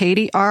 It's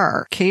Katie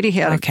R. Katie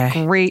had a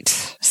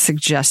great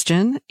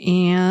suggestion.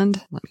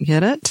 And let me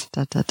get it.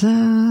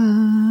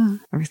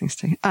 Everything's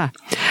taken.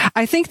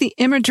 I think the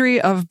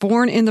imagery of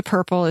Born in the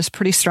Purple is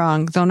pretty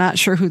strong, though not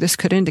sure who this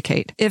could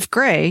indicate. If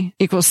gray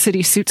equals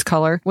city suits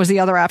color was the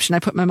other option, I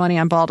put my money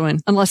on Baldwin,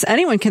 unless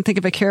anyone can think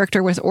of a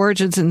character with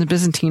origins in the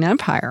Byzantine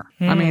Empire.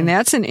 I mean,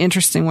 that's an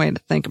interesting way to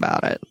think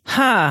about it.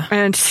 Huh.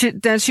 And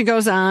then she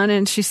goes on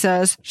and she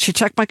says, I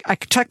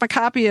checked my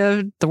copy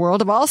of The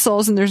World of All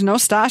Souls and there's no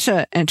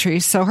Stasha entry,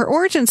 so her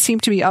origins seem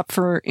to be up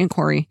for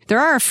inquiry. There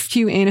are a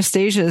few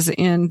Anastasias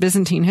in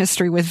Byzantine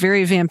history with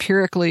very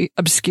vampirically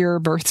obscure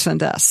births and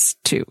deaths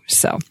too.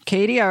 So,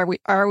 Katie,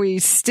 are we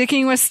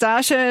sticking with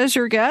Stasha as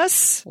your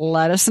guess?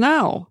 Let us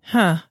know.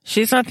 Huh.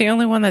 She's not the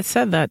only one that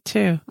said that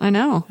too. I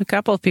know. A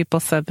couple of people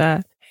said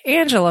that.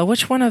 Angela,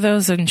 which one of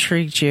those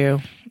intrigued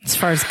you as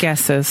far as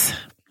guesses?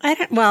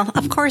 Well,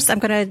 of course, I'm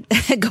going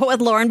to go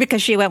with Lauren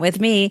because she went with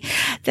me.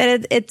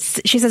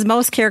 She says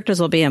most characters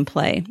will be in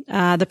play.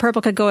 The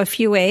purple could go a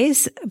few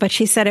ways, but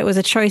she said it was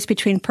a choice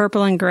between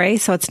purple and gray,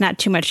 so it's not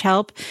too much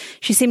help.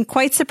 She seemed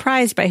quite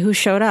surprised by who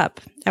showed up.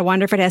 I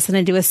wonder if it has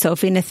something to do with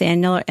Sophie,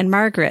 Nathaniel, and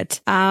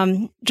Margaret.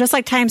 Just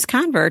like Time's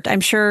Convert,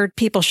 I'm sure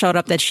people showed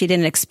up that she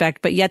didn't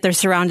expect, but yet they're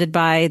surrounded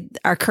by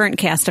our current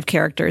cast of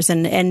characters.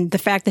 And the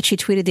fact that she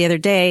tweeted the other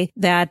day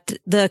that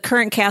the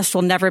current cast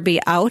will never be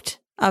out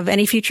of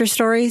any future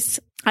stories.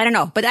 I don't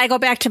know, but I go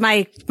back to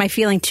my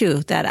feeling too,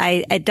 that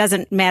it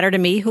doesn't matter to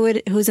me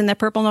who's in that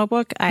purple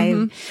notebook.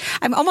 I'm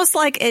almost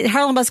like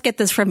Harlan must get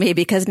this from me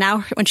because now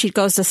when she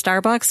goes to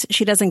Starbucks,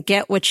 she doesn't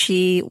get what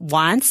she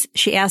wants.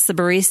 She asks the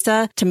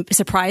barista to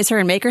surprise her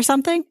and make her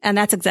something. And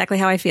that's exactly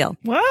how I feel.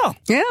 Wow.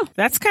 Yeah.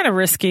 That's kind of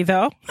risky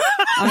though.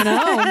 I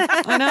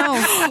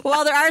know.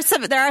 Well,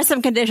 there are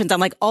some conditions.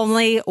 I'm like,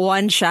 only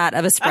one shot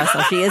of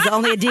espresso. She is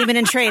only a demon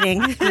in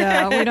training.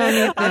 Yeah, we don't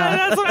need that.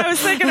 That's what I was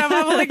thinking of.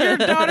 I'm like your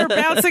daughter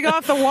bouncing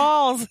off the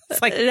walls.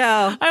 It's like,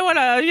 no, I want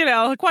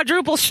a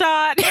quadruple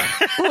shot.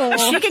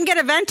 She can get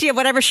a venti of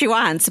whatever she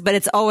wants, but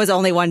it's always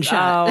only one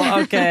shot.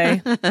 Oh,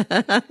 okay.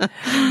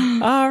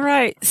 All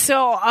right.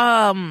 So,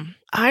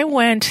 I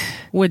went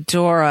with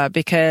Dora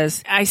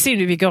because I seem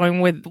to be going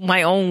with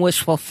my own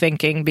wishful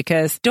thinking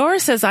because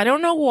Dora says, I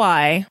don't know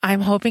why,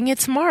 I'm hoping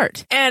it's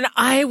Mart. And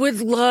I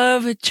would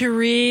love to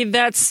read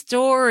that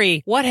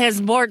story. What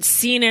has Mart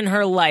seen in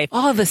her life?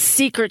 All the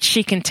secrets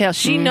she can tell.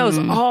 She knows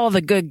all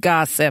the good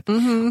gossip.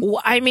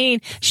 I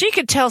mean, she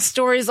could tell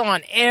stories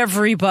on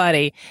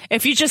everybody.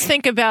 If you just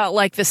think about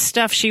like the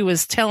stuff she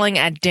was telling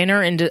at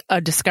dinner in A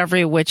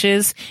Discovery of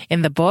Witches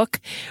in the book,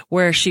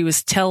 where she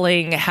was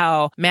telling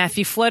how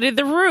Matthew flooded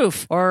the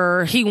roof,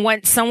 or he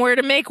went somewhere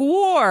to make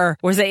war.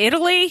 Was it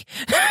Italy?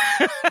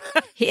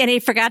 And he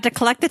forgot to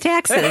collect the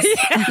taxes.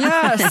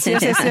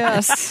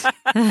 Yes.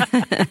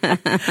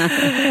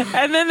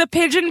 And then the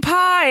pigeon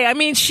pie. I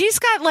mean, she's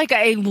got like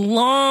a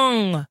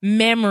long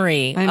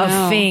memory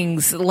of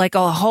things, like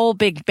a whole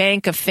big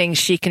bank of things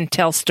she can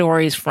tell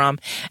stories from.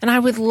 And I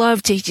would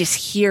love to just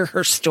hear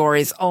her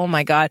stories. Oh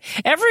my God.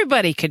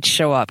 Everybody could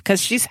show up because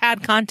she's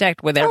had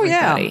contact with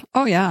everybody.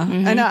 Oh yeah.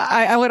 And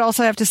I would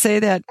also have to say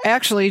that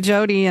actually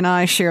Jody and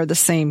I share the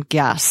same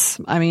guess.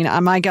 I mean,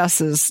 my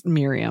guess is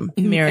Miriam.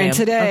 And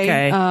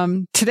today,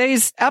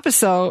 today's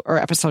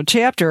episode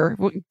chapter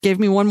gave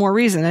me one more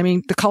reason. I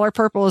mean, the color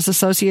purple is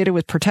associated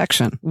with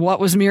protection. What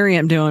was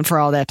Miriam doing for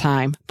all that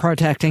time?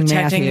 Protecting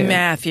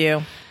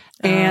Matthew.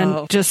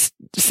 and just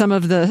some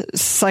of the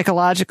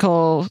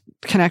psychological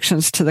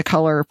connections to the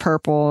color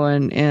purple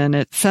and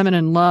it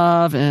feminine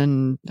love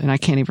and I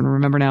can't even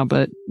remember now,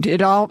 but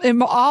it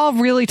all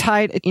really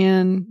tied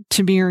in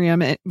to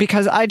Miriam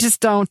because I just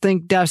don't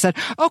think Dev said,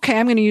 okay,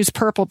 I'm going to use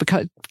purple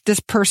because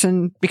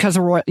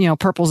of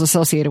purple's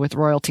associated with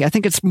royalty. I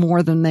think it's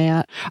more than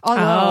that.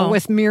 Although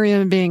with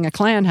Miriam being a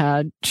clan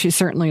head, she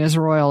certainly is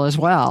royal as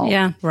well.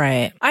 Yeah.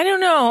 Right. I don't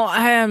know.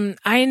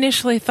 I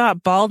initially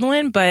thought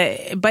Baldwin,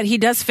 but he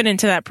does fit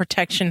into that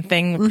protection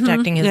thing,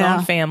 protecting his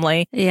own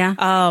family. Yeah.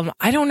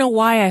 I don't know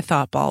why I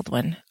thought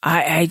Baldwin.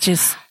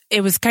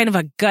 It was kind of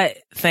a gut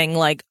thing,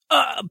 like,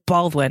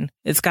 Baldwin.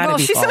 It's got to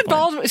be Baldwin. Said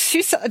Baldwin.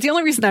 The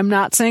only reason I'm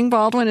not saying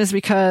Baldwin is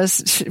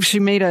because she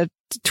made a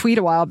tweet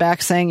a while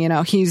back saying,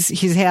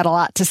 he's had a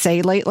lot to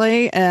say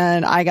lately,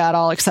 and I got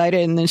all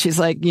excited, and then she's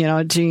like,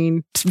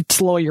 Gene,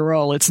 slow your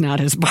roll. It's not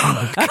his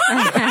book.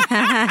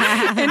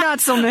 And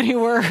not so many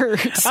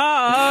words.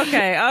 Oh,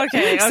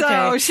 okay.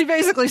 So she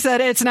basically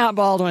said it's not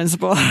Baldwin's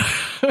book.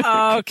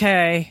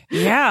 Okay.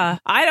 Yeah.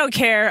 I don't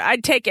care.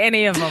 I'd take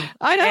any of them.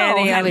 I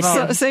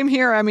know. Same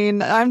here. I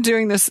mean, I'm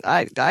doing this.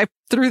 I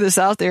threw this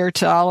out there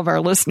to all of our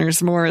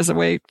listeners more as a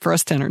way for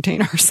us to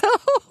entertain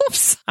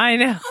ourselves. I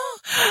know.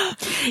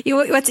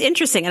 What's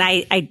interesting, and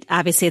I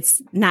obviously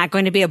it's not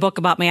going to be a book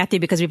about Matthew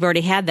because we've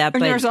already had that.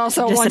 And but there's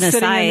also one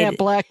sitting in that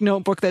black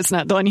notebook that's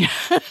not done yet.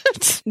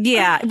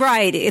 Yeah,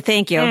 right.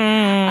 Thank you.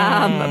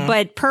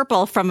 But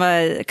purple, from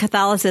a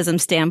Catholicism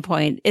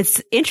standpoint,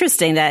 it's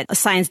interesting that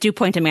signs do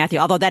point to Matthew.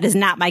 Although that is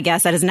not my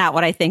guess. That is not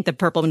what I think the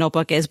purple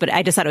notebook is. But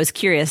I just thought it was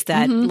curious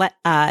that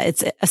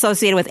it's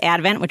associated with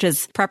Advent, which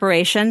is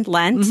preparation,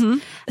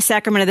 Lent,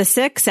 Sacrament of the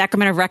Sick,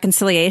 Sacrament of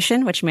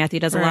Reconciliation, which Matthew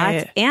does a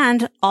lot,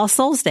 and All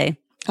Souls Day.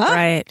 Huh?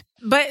 Right.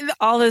 But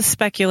all this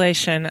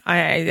speculation,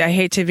 I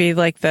hate to be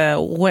like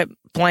the whip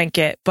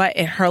blanket, but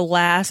in her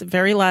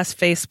very last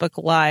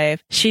Facebook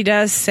Live, she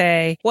does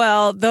say,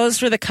 well,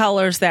 those were the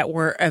colors that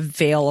were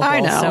available.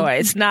 I know. So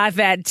it's not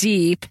that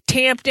deep.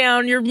 Tamp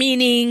down your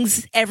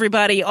meanings,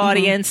 everybody,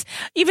 audience,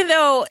 even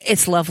though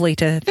it's lovely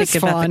to think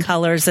about the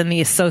colors and the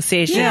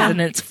associations,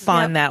 and it's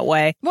fun that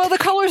way. Well, the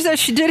colors that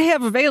she did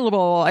have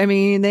available, I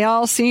mean, they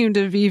all seem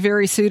to be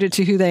very suited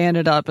to who they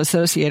ended up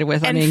associated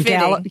with. And I mean,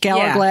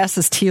 Gallaglass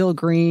is teal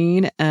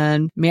green,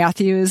 and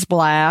Matthew is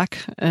black,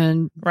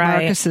 and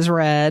Marcus is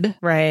red.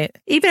 Right.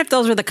 Even if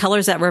those were the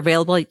colors that were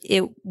available,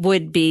 it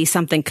would be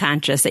something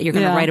conscious that you're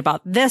going to write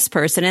about this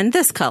person in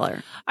this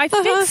color. I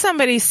think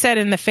somebody said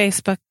in the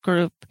Facebook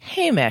group,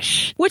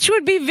 Hamish, which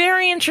would be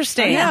very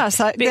interesting. Yes,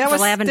 that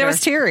was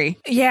Terry.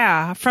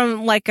 Yeah,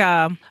 from like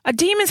a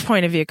demon's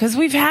point of view, because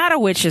we've had a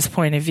witch's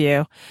point of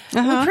view.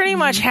 We pretty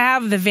much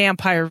have the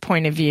vampire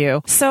point of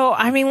view. So,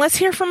 I mean, let's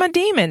hear from a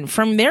demon,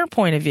 from their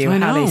point of view,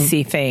 how they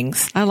see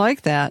things. I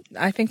like that.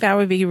 I think that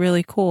would be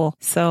really cool.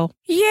 So,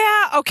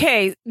 yeah,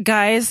 okay,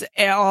 guys,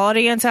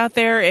 audience out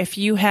there, if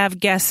you have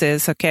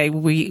guesses, okay,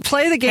 we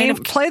play the game.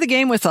 Play the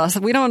game with us.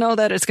 We don't know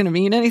that it's going to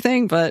mean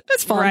anything, but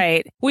it's fun.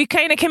 Right. We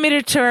kind of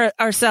committed to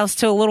ourselves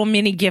to a little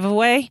mini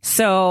giveaway.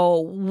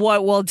 So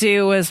what we'll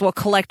do is we'll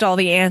collect all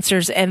the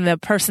answers, and the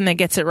person that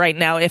gets it right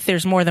now, if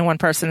there's more than one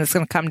person, it's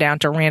going to come down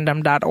to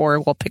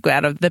random.org. We'll pick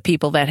out of the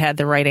people that had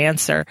the right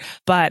answer,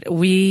 but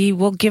we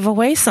will give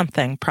away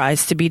something.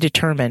 Prize to be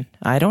determined.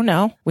 I don't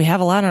know. We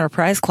have a lot in our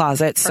prize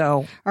closet,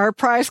 so our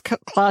prize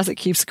closet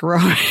keeps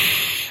growing.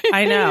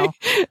 I know.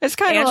 It's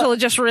kind of Angela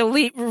just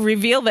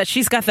revealed that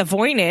she's got the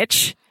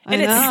Voynich. And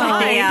it's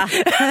fine.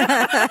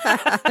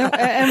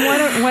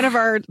 And one of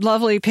our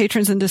lovely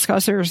patrons and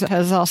discussers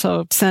has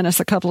also sent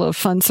us a couple of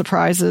fun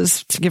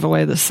surprises to give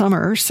away this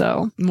summer.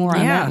 So more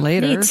on that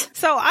later. Neat.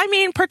 So, I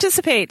mean,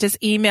 participate.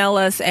 Just email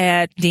us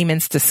at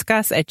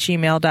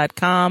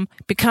demonsdiscuss@gmail.com.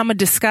 Become a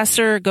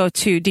discusser. Go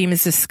to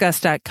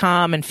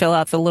demonsdiscuss.com and fill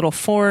out the little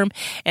form.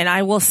 And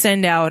I will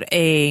send out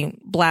a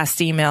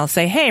blast email.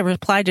 Say, hey,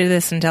 reply to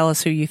this and tell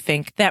us who you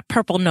think that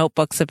purple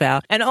notebook's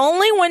about. And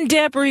only when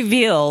Deb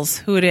reveals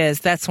who it is,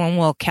 that's when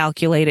we'll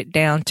calculate it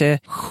down to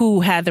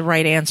who had the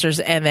right answers,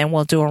 and then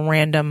we'll do a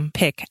random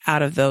pick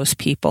out of those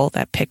people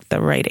that picked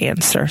the right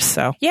answer.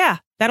 So, yeah,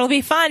 that'll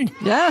be fun.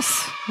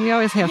 Yes, we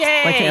always like to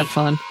have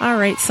fun. All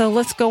right, so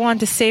let's go on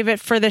to Save It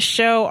for the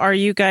Show. Are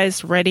you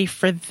guys ready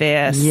for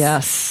this?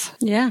 Yes.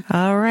 Yeah.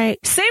 All right.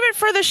 Save It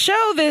for the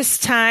Show this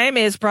time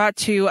is brought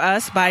to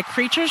us by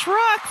Creatures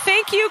Rock.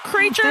 Thank you,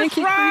 Creatures Rock. Thank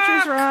you,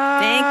 Creatures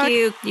Rock. Thank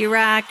you. You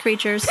rock,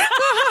 creatures.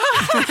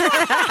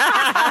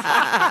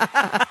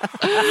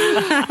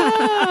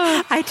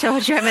 I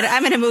told you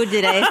I'm in a mood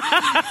today.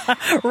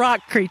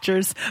 Rock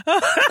creatures.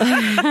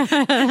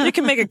 You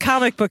can make a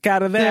comic book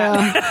out of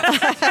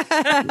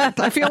that. Yeah.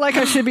 I feel like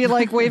I should be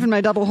like waving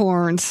my double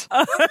horns,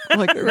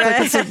 like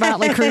it's a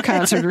Motley Crue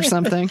concert or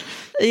something.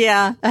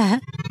 Yeah.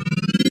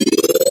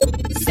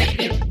 Save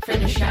it for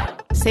the show.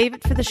 Save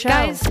it for the show.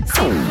 Guys, save it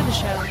for the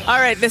show. All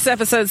right, this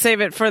episode,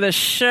 Save It for the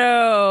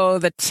Show.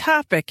 The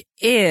topic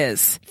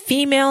is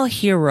female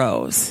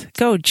heroes.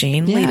 Go,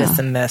 Jean. Lead us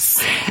in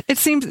this.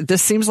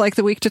 This seems like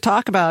the week to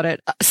talk about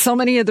it. So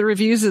many of the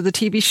reviews of the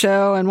TV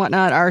show and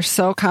whatnot are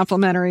so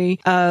complimentary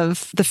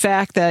of the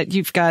fact that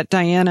you've got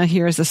Diana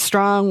here as a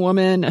strong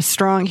woman, a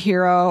strong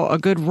hero, a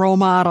good role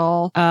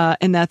model,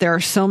 and that there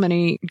are so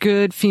many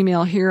good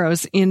female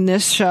heroes in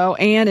this show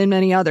and in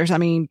many others. I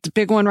mean, the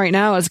big one right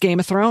now is Game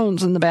of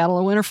Thrones and the Battle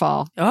of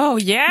Winterfell. Oh,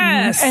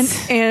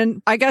 yes.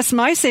 And I guess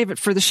my save it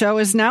for the show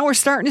is now we're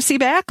starting to see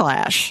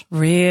backlash.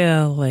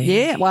 Really?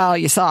 Yeah. Well,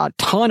 you saw a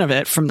ton of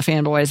it from the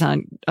fanboys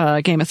on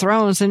Game of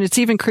Thrones, and it's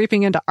even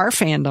creeping into our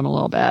fandom a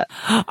little bit.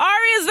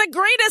 Arya's the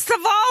greatest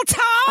of all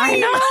time. I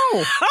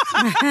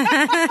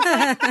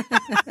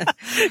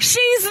know.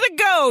 She's the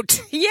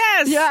goat.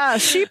 Yes. Yeah,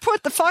 she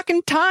put the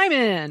fucking time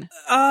in.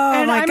 Oh,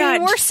 and my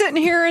God. mean, we're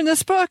sitting here in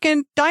this book,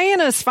 and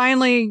Diana's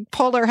finally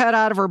pulled her head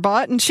out of her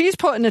butt, and she's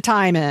putting the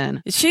time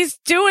in. She's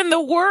doing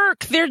the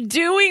work. They're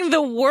doing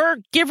the work.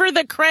 Give her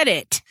the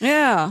credit.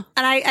 Yeah.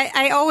 And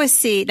I always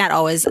see, not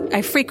always,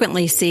 I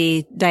frequently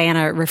see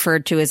Diana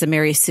referred to as a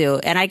Mary Sue.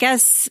 And I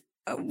guess,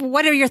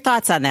 what are your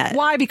thoughts on that?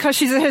 Why? Because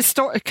she's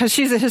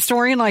a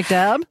historian like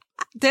Deb?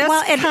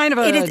 That's kind of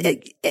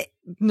a...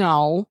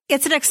 No.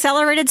 It's an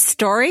accelerated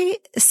story.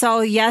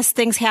 So yes,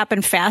 things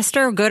happen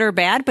faster, good or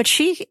bad, but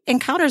she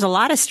encounters a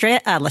lot of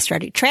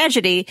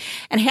tragedy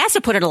and has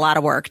to put in a lot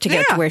of work to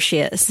get to where she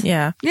is.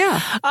 Yeah. Yeah.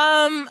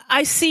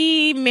 I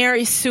see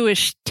Mary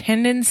Sue-ish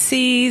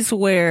tendencies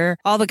where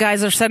all the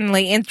guys are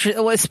suddenly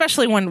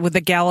especially with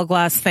the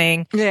Gallaglass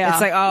thing. Yeah.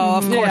 It's like, oh,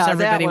 of course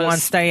everybody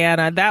wants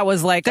Diana. That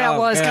was like, that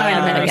was kind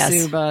of Mary guess.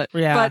 Sue,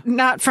 but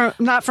not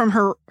from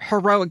her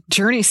heroic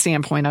journey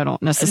standpoint. I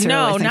don't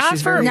necessarily think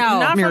she's very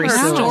Mary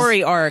Sue.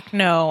 Story arc.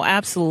 No,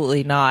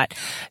 absolutely not.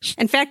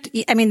 In fact,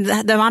 I mean,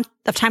 the amount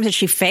of times that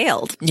she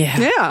failed.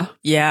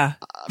 Yeah.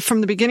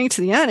 From the beginning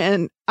to the end.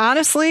 And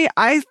honestly,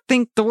 I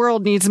think the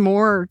world needs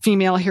more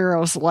female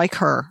heroes like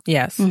her.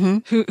 Yes.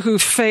 Mm-hmm. Who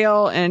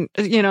fail and,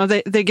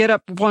 they get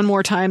up one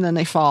more time, then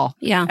they fall.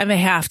 Yeah. And they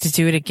have to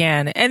do it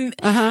again. And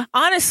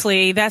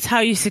honestly, that's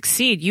how you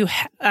succeed.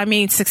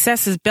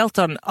 Success is built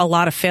on a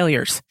lot of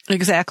failures.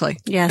 Exactly.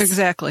 Yes.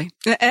 Exactly.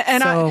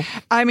 And so,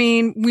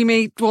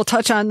 we'll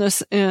touch on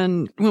this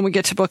when we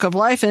get to Book of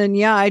Life. And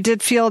I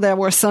did feel there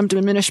was some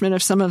diminishment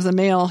of some of the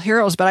male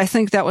heroes, but I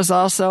think that was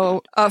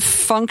also a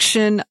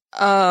function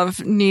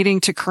of needing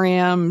to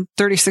cram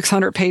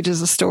 3,600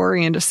 pages of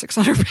story into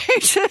 600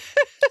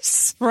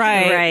 pages.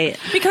 Right.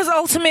 Because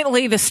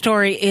ultimately the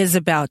story is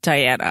about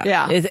Diana.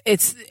 Yeah.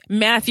 It's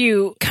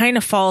Matthew kind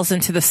of falls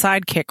into the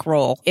sidekick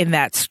role in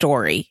that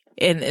story.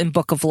 In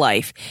Book of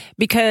Life,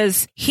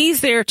 because he's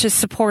there to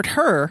support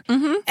her.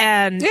 Mm-hmm.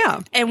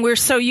 And we're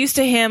so used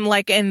to him,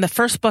 like in the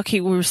first book,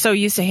 we were so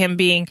used to him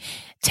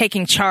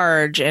taking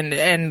charge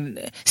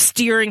and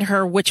steering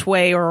her which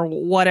way or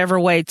whatever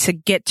way to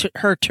get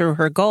her to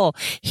her goal.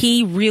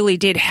 He really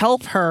did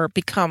help her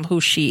become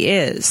who she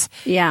is.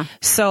 Yeah.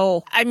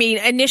 So,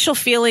 initial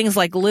feelings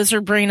like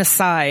lizard brain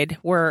aside,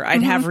 where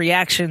I'd have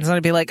reactions and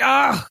I'd be like,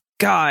 oh,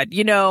 God,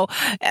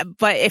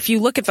 but if you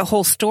look at the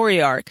whole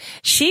story arc,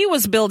 she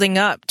was building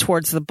up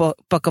towards the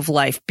Book of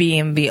Life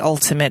being the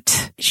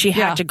ultimate. She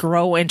had to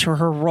grow into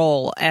her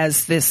role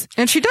as this.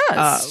 And she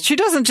does. She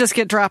doesn't just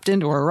get dropped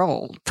into her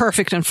role,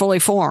 perfect and fully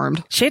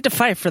formed. She had to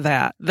fight for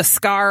that. The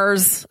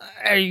scars,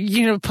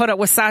 put up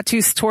with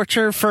Satu's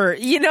torture for,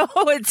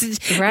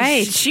 it's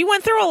right. She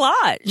went through a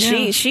lot.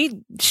 Yeah.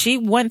 She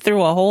went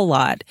through a whole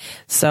lot.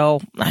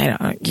 So I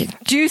don't.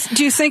 Do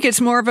you think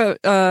it's more of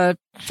a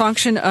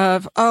function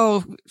of,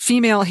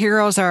 female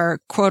heroes are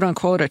quote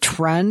unquote a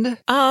trend?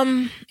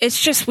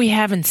 It's just we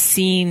haven't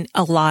seen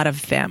a lot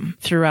of them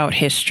throughout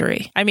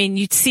history.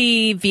 You'd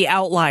see the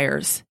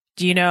outliers.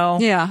 Do you know?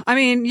 Yeah.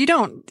 You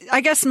don't. I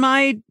guess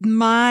my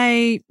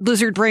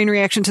lizard brain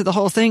reaction to the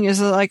whole thing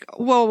is like,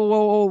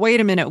 whoa,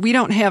 wait a minute. We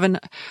don't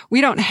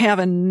have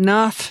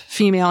enough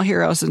female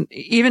heroes, and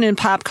even in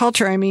pop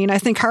culture. I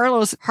think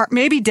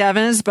maybe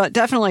Devin's, but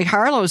definitely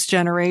Harlow's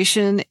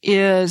generation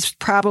is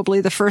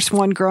probably the first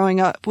one growing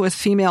up with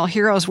female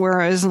heroes,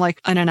 whereas like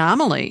an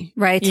anomaly.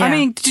 Right.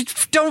 Yeah.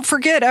 Don't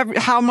forget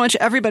how much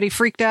everybody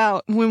freaked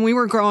out when we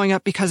were growing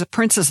up because of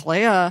Princess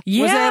Leia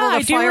was able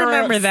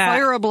to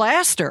fire a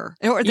blaster.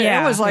 It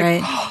was like,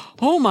 right.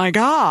 Oh my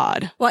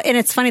God. Well, and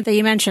it's funny that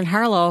you mentioned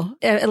Harlow.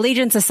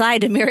 Allegiance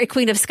aside to Mary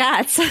Queen of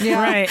Scots.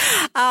 Yeah.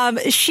 Right.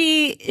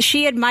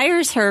 She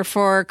admires her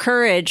for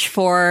courage,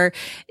 for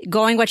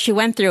going what she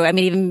went through.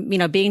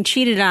 Even, being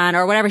cheated on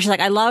or whatever. She's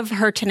like, I love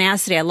her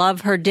tenacity. I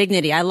love her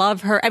dignity. I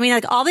love her.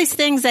 All these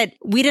things that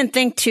we didn't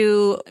think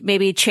to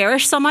maybe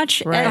cherish so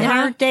much in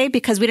our day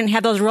because we didn't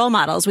have those role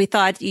models. We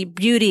thought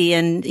beauty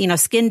and,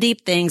 skin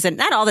deep things, and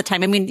not all the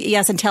time.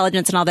 Yes,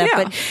 intelligence and all that,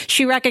 but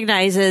she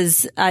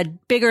recognizes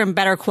bigger and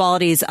better qualities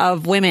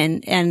of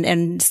women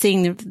and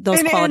seeing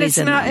those qualities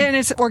in them. And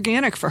it's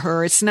organic for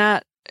her. It's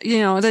not,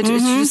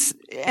 it's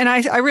And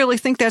I really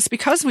think that's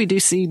because we do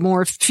see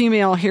more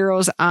female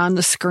heroes on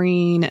the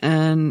screen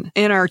and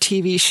in our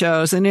TV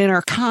shows and in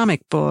our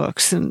comic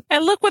books. And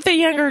look what the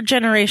younger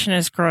generation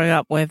is growing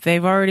up with.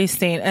 They've already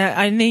seen,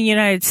 in the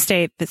United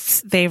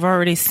States, they've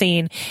already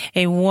seen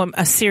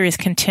a serious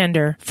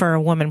contender for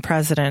a woman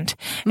president.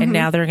 And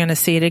now they're going to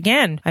see it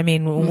again. I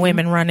mean,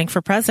 women running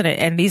for president.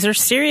 And these are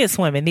serious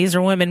women. These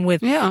are women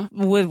with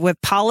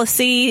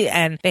policy,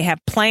 and they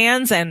have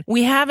plans. And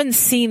we haven't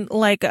seen,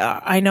 like,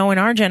 I know in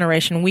our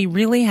generation, we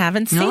really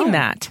haven't seen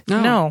that.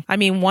 No. I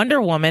mean,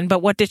 Wonder Woman,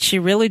 but what did she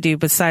really do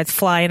besides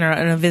fly in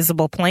an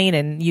invisible plane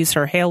and use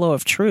her halo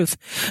of truth?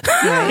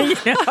 Right.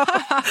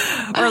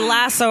 Or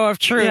lasso of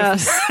truth.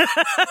 Yes.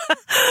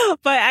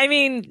 But I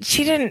mean,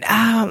 she didn't,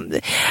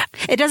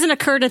 it doesn't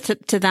occur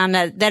to them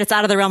that it's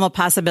out of the realm of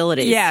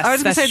possibilities. Yes, I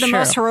was going to say the true.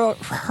 most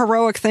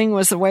heroic thing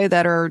was the way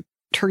that her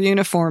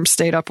uniform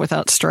stayed up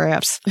without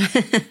straps.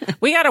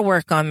 We got to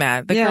work on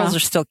that. The girls are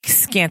still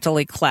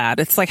scantily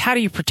clad. It's like, how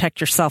do you protect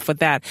yourself with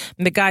that?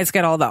 And the guy's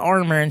got all the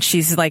armor, and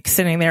she's like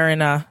sitting there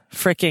in a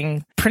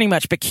freaking pretty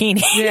much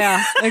bikini.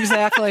 Yeah,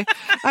 exactly.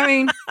 I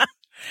mean,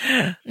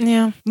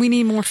 yeah, we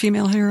need more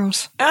female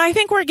heroes. I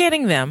think we're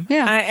getting them.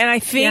 Yeah. And I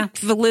think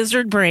the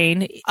lizard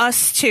brain,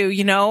 us too,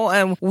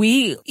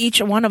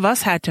 each one of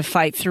us had to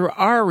fight through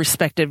our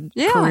respective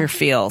career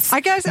fields.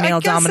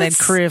 Male-dominated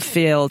career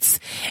fields.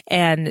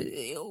 And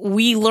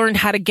we learned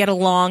how to get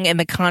along in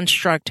the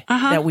construct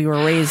that we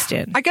were raised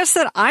in. I guess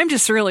that I'm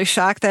just really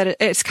shocked that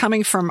it's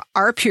coming from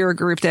our peer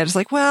group that is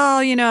like,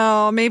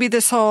 well, maybe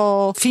this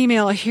whole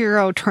female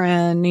hero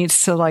trend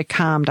needs to like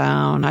calm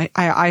down.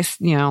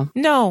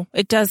 No,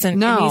 it doesn't.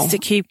 No. It needs to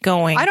keep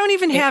going. I don't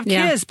even have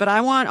kids, but I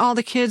want all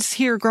the kids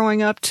here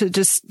growing up to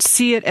just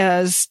see it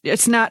as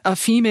it's not a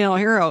female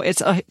hero.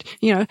 It's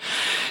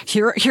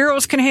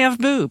heroes can have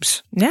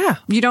boobs. Yeah.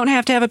 You don't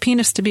have to have a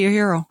penis to be a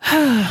hero.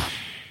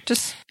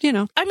 Just,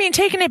 I mean,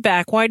 taking it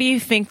back, why do you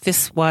think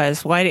this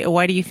was? Why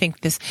do you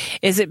think this?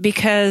 Is it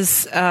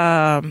because,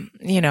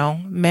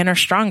 men are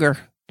stronger?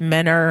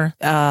 Men are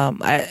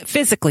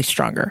physically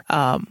stronger.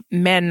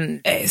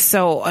 Men,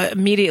 so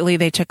immediately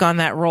they took on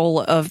that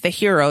role of the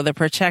hero, the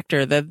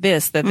protector, the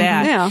this, the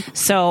that. Yeah.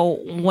 So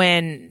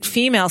when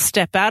females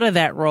step out of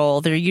that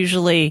role, they're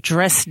usually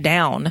dressed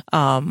down.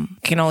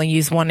 Can only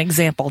use one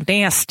example: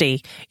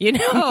 nasty.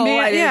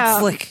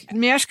 It's like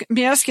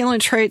masculine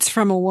traits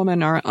from a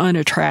woman are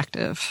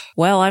unattractive.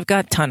 Well, I've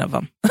got a ton of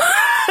them.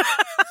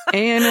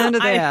 And under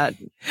that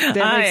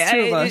makes two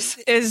of us.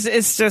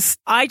 It's just,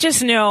 I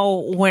just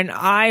know when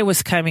I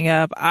was coming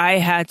up, I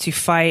had to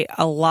fight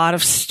a lot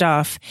of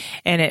stuff,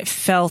 and it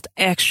felt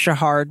extra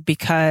hard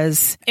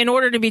because in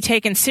order to be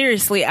taken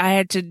seriously, I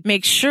had to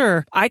make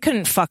sure I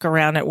couldn't fuck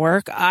around at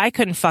work. I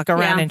couldn't fuck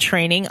around in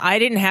training. I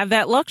didn't have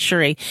that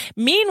luxury.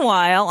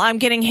 Meanwhile, I'm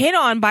getting hit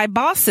on by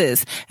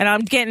bosses,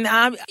 and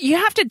you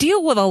have to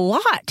deal with a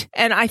lot.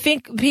 And I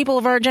think people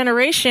of our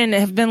generation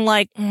have been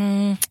like,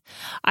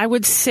 I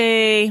would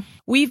say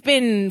we've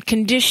been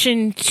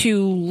conditioned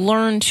to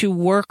learn to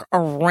work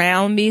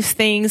around these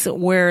things,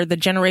 where the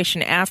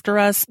generation after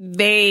us,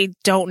 they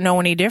don't know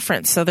any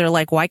difference. So they're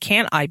like, why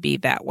can't I be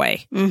that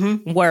way?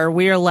 Mm-hmm. Where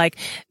we're like,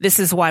 this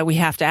is why we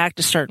have to act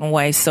a certain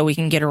way so we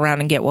can get around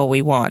and get what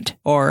we want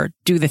or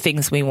do the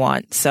things we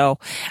want. So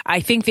I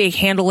think they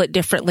handle it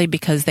differently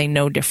because they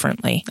know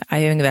differently.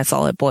 I think that's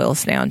all it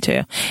boils down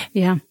to.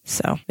 Yeah.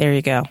 So there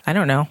you go. I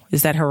don't know.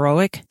 Is that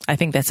heroic? I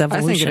think that's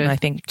evolution. I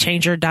think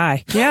change or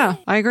die. Yeah,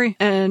 I agree.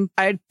 And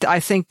I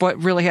think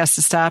what really has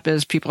to stop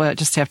is people that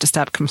just have to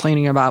stop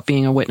complaining about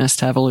being a witness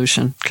to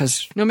evolution,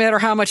 because no matter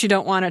how much you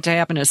don't want it to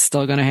happen, it's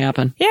still going to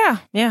happen. Yeah.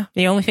 Yeah.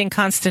 The only thing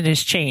constant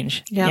is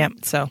change. Yeah.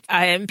 So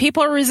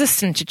people are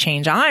resistant to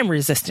change. I'm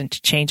resistant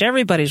to change.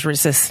 Everybody's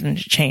resistant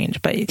to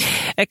change. But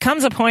it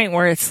comes a point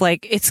where it's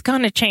like, it's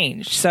going to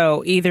change.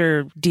 So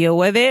either deal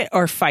with it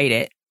or fight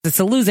it. It's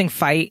a losing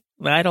fight.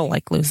 I don't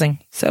like losing.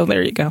 So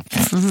there you go.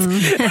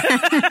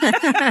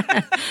 Mm-hmm.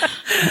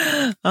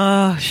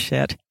 Oh,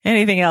 shit.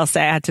 Anything else to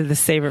add to the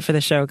Save It for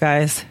the Show,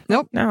 guys?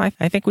 Nope. No,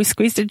 I think we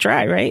squeezed it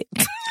dry, right?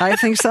 I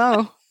think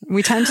so.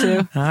 We tend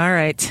to. All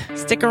right.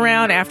 Stick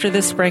around. After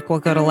this break, we'll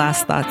go to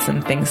last thoughts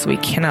and things we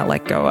cannot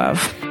let go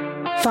of.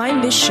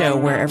 Find this show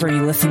wherever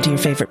you listen to your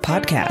favorite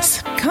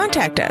podcasts.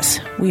 Contact us.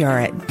 We are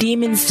at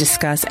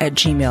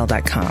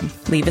demonsdiscuss@gmail.com.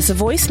 Leave us a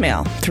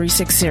voicemail,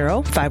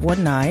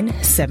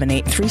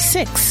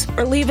 360-519-7836.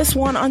 Or leave us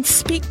one on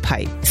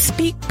SpeakPipe,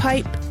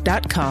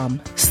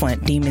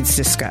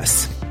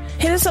 speakpipe.com/demonsdiscuss.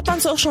 Hit us up on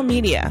social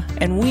media,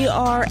 and we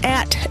are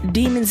at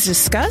Demons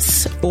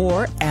Discuss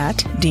or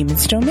at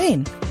Demons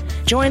Domain.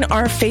 Join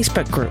our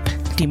Facebook group,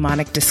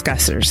 Demonic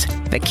Discussers.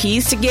 The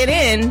keys to get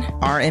in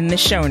are in the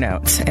show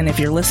notes. And if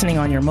you're listening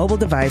on your mobile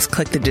device,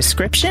 click the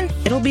description.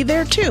 It'll be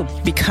there too.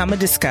 Become a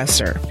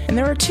discusser. And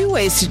there are 2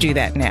 ways to do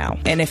that now.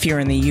 And if you're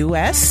in the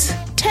U.S.,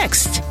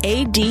 text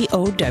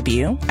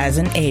ADOW as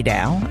in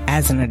ADOW,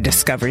 as in a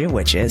discovery of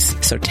witches.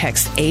 So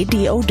text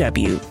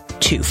ADOW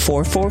to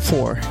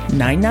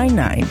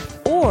 444-999.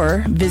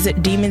 or visit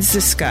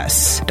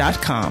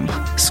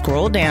demonsdiscuss.com.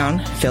 Scroll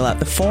down, fill out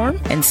the form,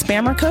 and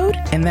spammer code,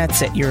 and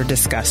that's it, you're a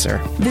discusser.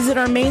 Visit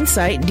our main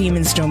site,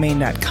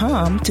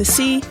 demonsdomain.com, to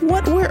see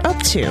what we're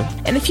up to.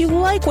 And if you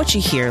like what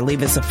you hear,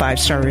 leave us a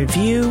 5-star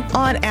review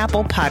on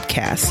Apple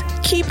Podcasts.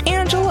 Keep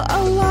Angela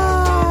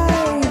alive!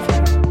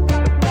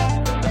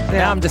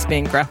 Now I'm just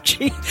being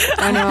grouchy.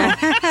 I know.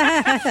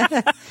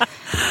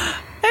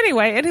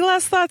 Anyway, any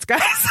last thoughts,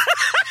 guys?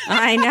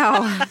 I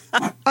know.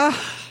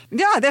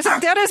 Yeah,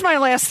 that is my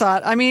last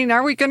thought. I mean,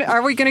 are we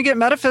gonna get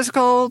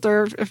metaphysical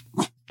or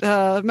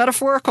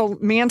metaphorical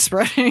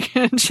manspreading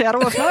in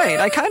Shadow of Night?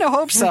 I kind of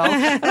hope so,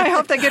 and I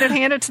hope they get it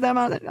handed to them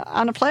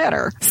on a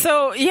platter.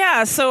 So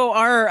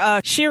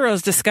our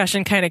Shiro's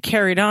discussion kind of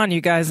carried on, you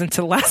guys,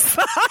 into last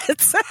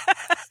thoughts.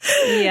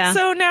 Yeah.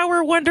 So now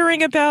we're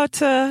wondering about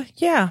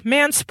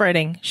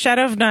manspreading,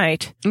 Shadow of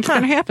Night. It's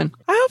gonna happen.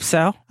 I hope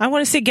so. I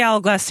want to see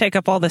Galaglass take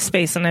up all the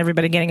space and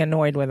everybody getting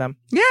annoyed with him.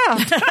 Yeah.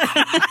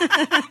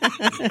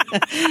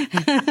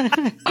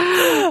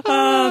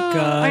 Oh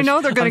God! I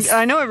know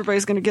I know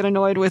everybody's gonna get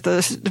annoyed with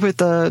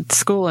the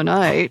School of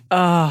Night.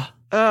 Well,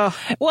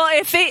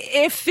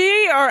 if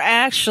they are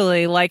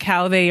actually like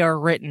how they are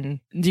written,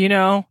 do you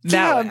know? But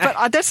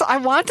I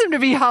want them to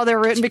be how they're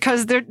written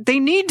because they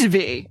need to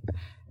be.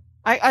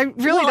 I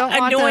really don't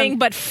want annoying them.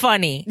 but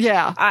funny.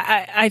 Yeah.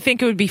 I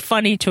think it would be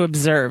funny to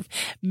observe.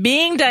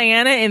 Being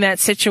Diana in that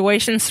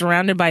situation,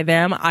 surrounded by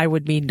them, I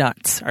would be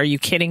nuts. Are you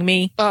kidding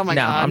me? Oh my God.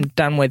 No, I'm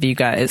done with you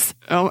guys.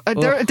 Oh,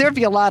 there'd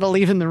be a lot of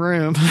leaving the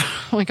room.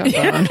 Like I'm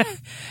done.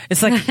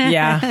 It's like,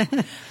 yeah,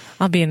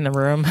 I'll be in the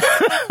room.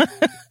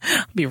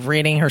 I'll be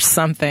reading her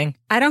something.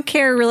 I don't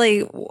care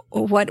really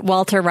what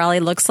Walter Raleigh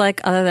looks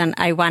like, other than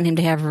I want him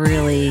to have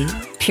really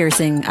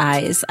piercing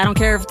eyes. I don't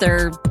care if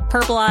they're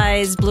purple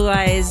eyes, blue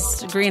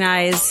eyes, green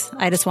eyes.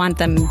 I just want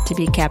them to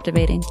be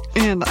captivating.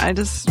 And I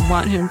just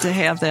want him to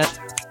have that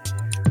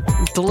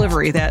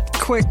delivery, that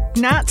quick,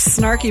 not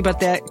snarky, but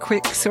that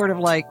quick sort of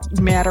like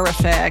matter of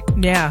fact.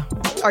 Yeah.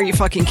 Are you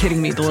fucking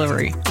kidding me?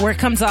 Delivery. Where it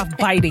comes off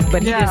biting,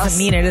 but he doesn't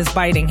mean it as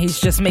biting.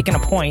 He's just making a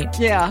point.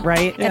 Yeah.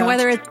 Right? And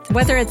whether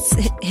it's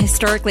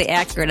historically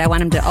accurate, I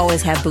want him to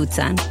always have boots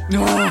on.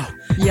 Oh,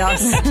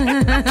 yes.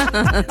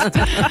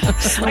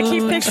 I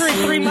keep picturing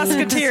Three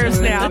Musketeers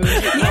now.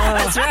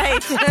 Yeah, that's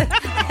right.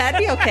 That'd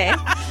be okay.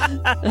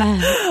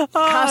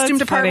 Costume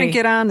department, funny.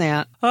 get on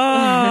that.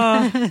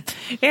 Oh.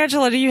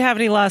 Angela, do you have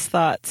any last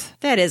thoughts?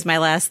 That is my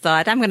last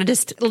thought. I'm going to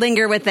just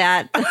linger with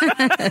that.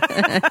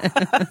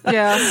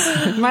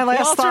 Yeah. My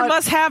last Walter thought.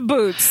 must have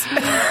boots.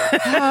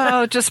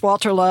 Oh, just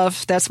Walter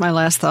Love. That's my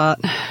last thought.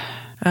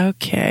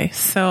 Okay,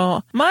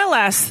 so my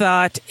last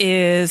thought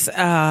is, so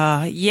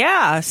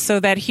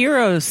that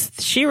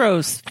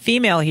Shiro's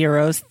female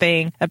heroes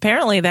thing,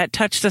 apparently that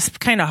touched us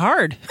kind of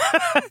hard.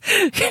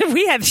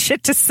 We had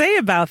shit to say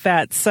about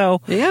that. So,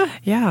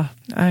 yeah,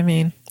 I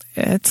mean,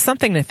 it's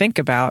something to think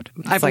about.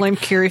 I blame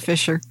Carrie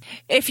Fisher.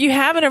 If you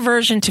have an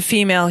aversion to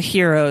female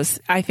heroes,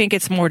 I think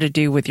it's more to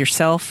do with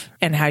yourself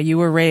and how you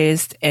were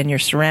raised and your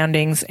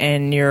surroundings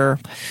and your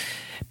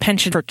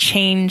penchant for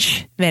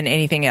change than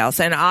anything else.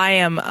 And I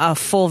am a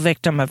full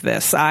victim of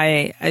this.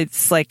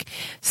 It's like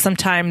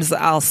sometimes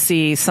I'll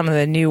see some of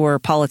the newer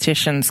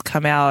politicians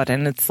come out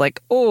and it's like,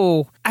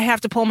 oh, I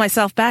have to pull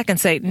myself back and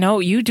say,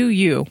 no, you do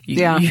you.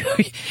 Yeah.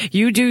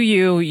 You do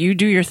you. You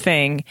do your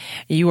thing.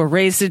 You were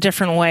raised a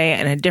different way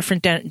in a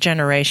different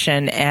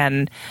generation.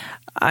 And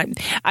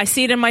I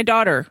see it in my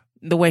daughter,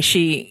 the way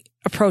she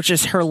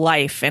approaches her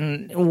life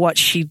and what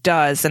she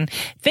does and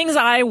things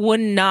I would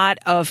not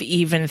have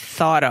even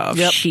thought of.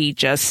 Yep. She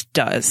just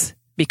does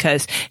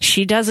because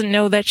she doesn't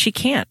know that she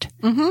can't,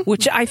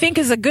 which I think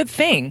is a good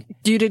thing.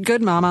 You did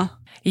good, Mama.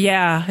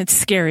 Yeah, it's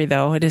scary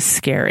though. It is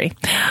scary.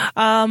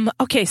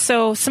 Okay,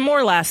 so some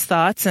more last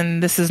thoughts,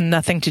 and this is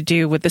nothing to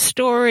do with the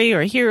story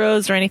or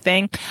heroes or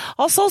anything.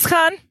 All Souls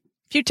Con,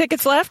 few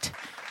tickets left.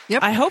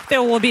 Yep. I hope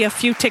there will be a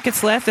few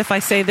tickets left if I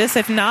say this.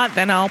 If not,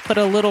 then I'll put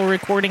a little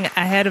recording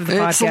ahead of the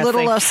podcast. It's a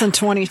little less than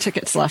 20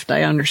 tickets left,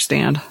 I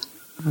understand.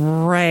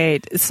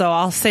 Right. So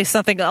I'll say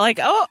something like,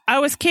 oh, I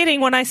was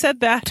kidding when I said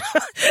that.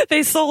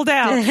 They sold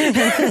out.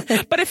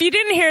 But if you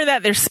didn't hear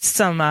that, there's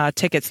some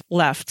tickets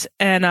left.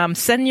 And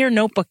send your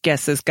notebook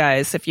guesses,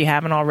 guys, if you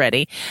haven't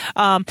already. You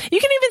can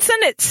even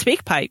send it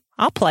SpeakPipe.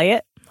 I'll play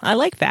it. I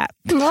like that.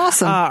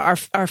 Awesome. Our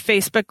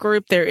Facebook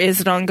group, there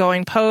is an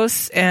ongoing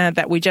post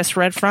that we just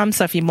read from.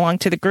 So if you belong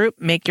to the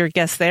group, make your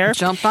guess there.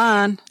 Jump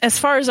on. As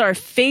far as our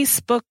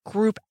Facebook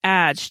group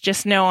ads,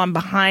 just know I'm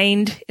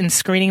behind in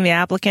screening the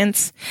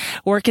applicants.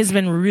 Work has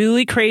been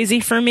really crazy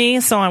for me,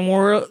 so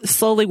I'm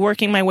slowly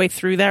working my way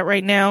through that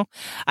right now.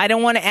 I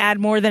don't want to add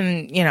more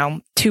than,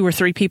 2 or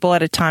 3 people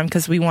at a time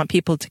because we want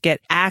people to get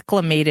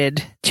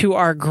acclimated to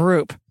our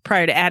group.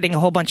 Prior to adding a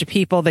whole bunch of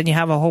people, then you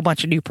have a whole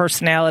bunch of new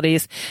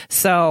personalities.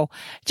 So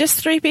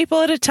just 3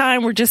 people at a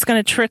time. We're just going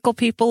to trickle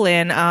people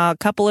in. A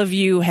couple of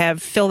you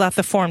have filled out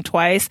the form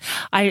twice.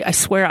 I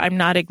swear I'm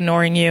not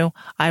ignoring you.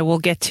 I will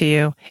get to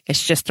you.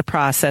 It's just a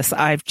process.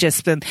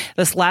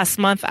 This last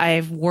month,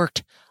 I've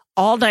worked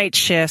all night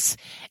shifts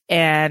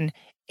and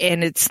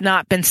And it's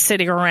not been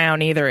sitting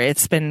around either.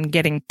 It's been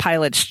getting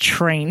pilots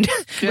trained.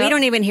 We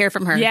don't even hear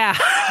from her. Yeah.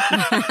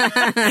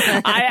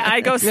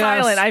 I go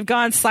silent. I've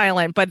gone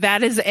silent, but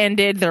that has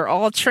ended. They're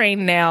all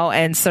trained now.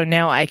 And so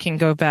now I can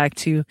go back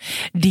to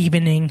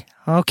demoning.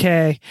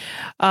 Okay.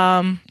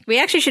 We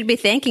actually should be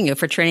thanking you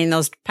for training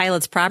those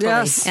pilots properly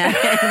and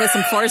with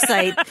some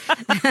foresight.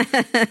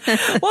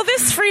 Well,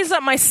 this frees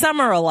up my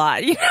summer a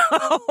lot,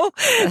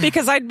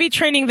 because I'd be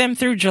training them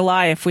through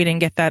July if we didn't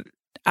get that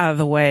out of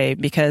the way,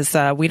 because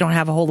we don't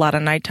have a whole lot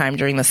of nighttime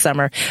during the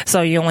summer.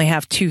 So you only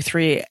have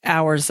 2-3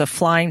 hours of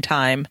flying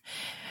time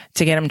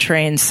to get them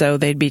trained. So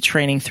they'd be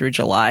training through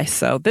July.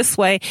 So this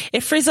way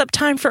it frees up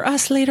time for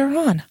us later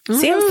on. Mm-hmm.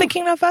 See, I was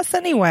thinking of us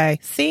anyway.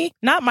 See,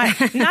 not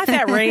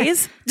that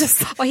raise.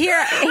 Just well, here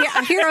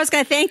I was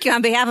going to thank you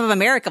on behalf of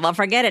America. Well,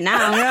 forget it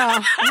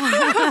now.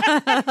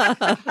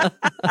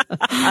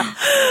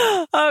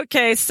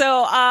 Okay.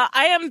 So,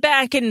 I am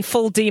back in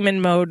full demon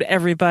mode,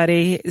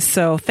 everybody.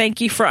 So thank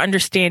you for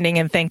understanding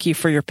and thank you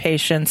for your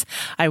patience.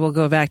 I will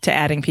go back to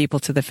adding people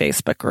to the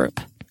Facebook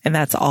group. And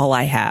that's all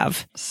I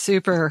have.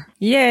 Super.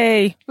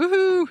 Yay.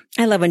 Woohoo.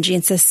 I love when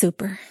Jean says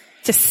super.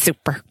 Just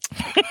super.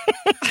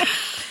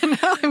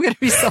 Now I'm going to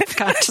be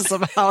self-conscious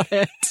about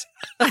it.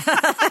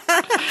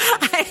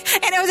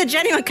 And it was a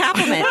genuine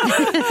compliment.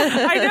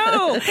 I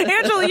know.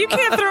 Angela, you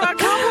can't throw out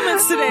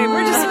compliments today.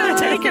 We're just not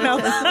taking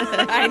them.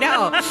 I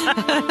know.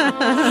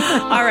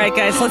 All right,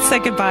 guys, let's say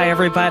goodbye,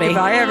 everybody.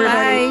 Goodbye,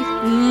 everybody.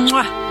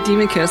 Bye. Mwah.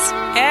 Demon kiss.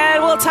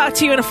 And we'll talk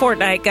to you in a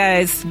fortnight,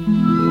 guys.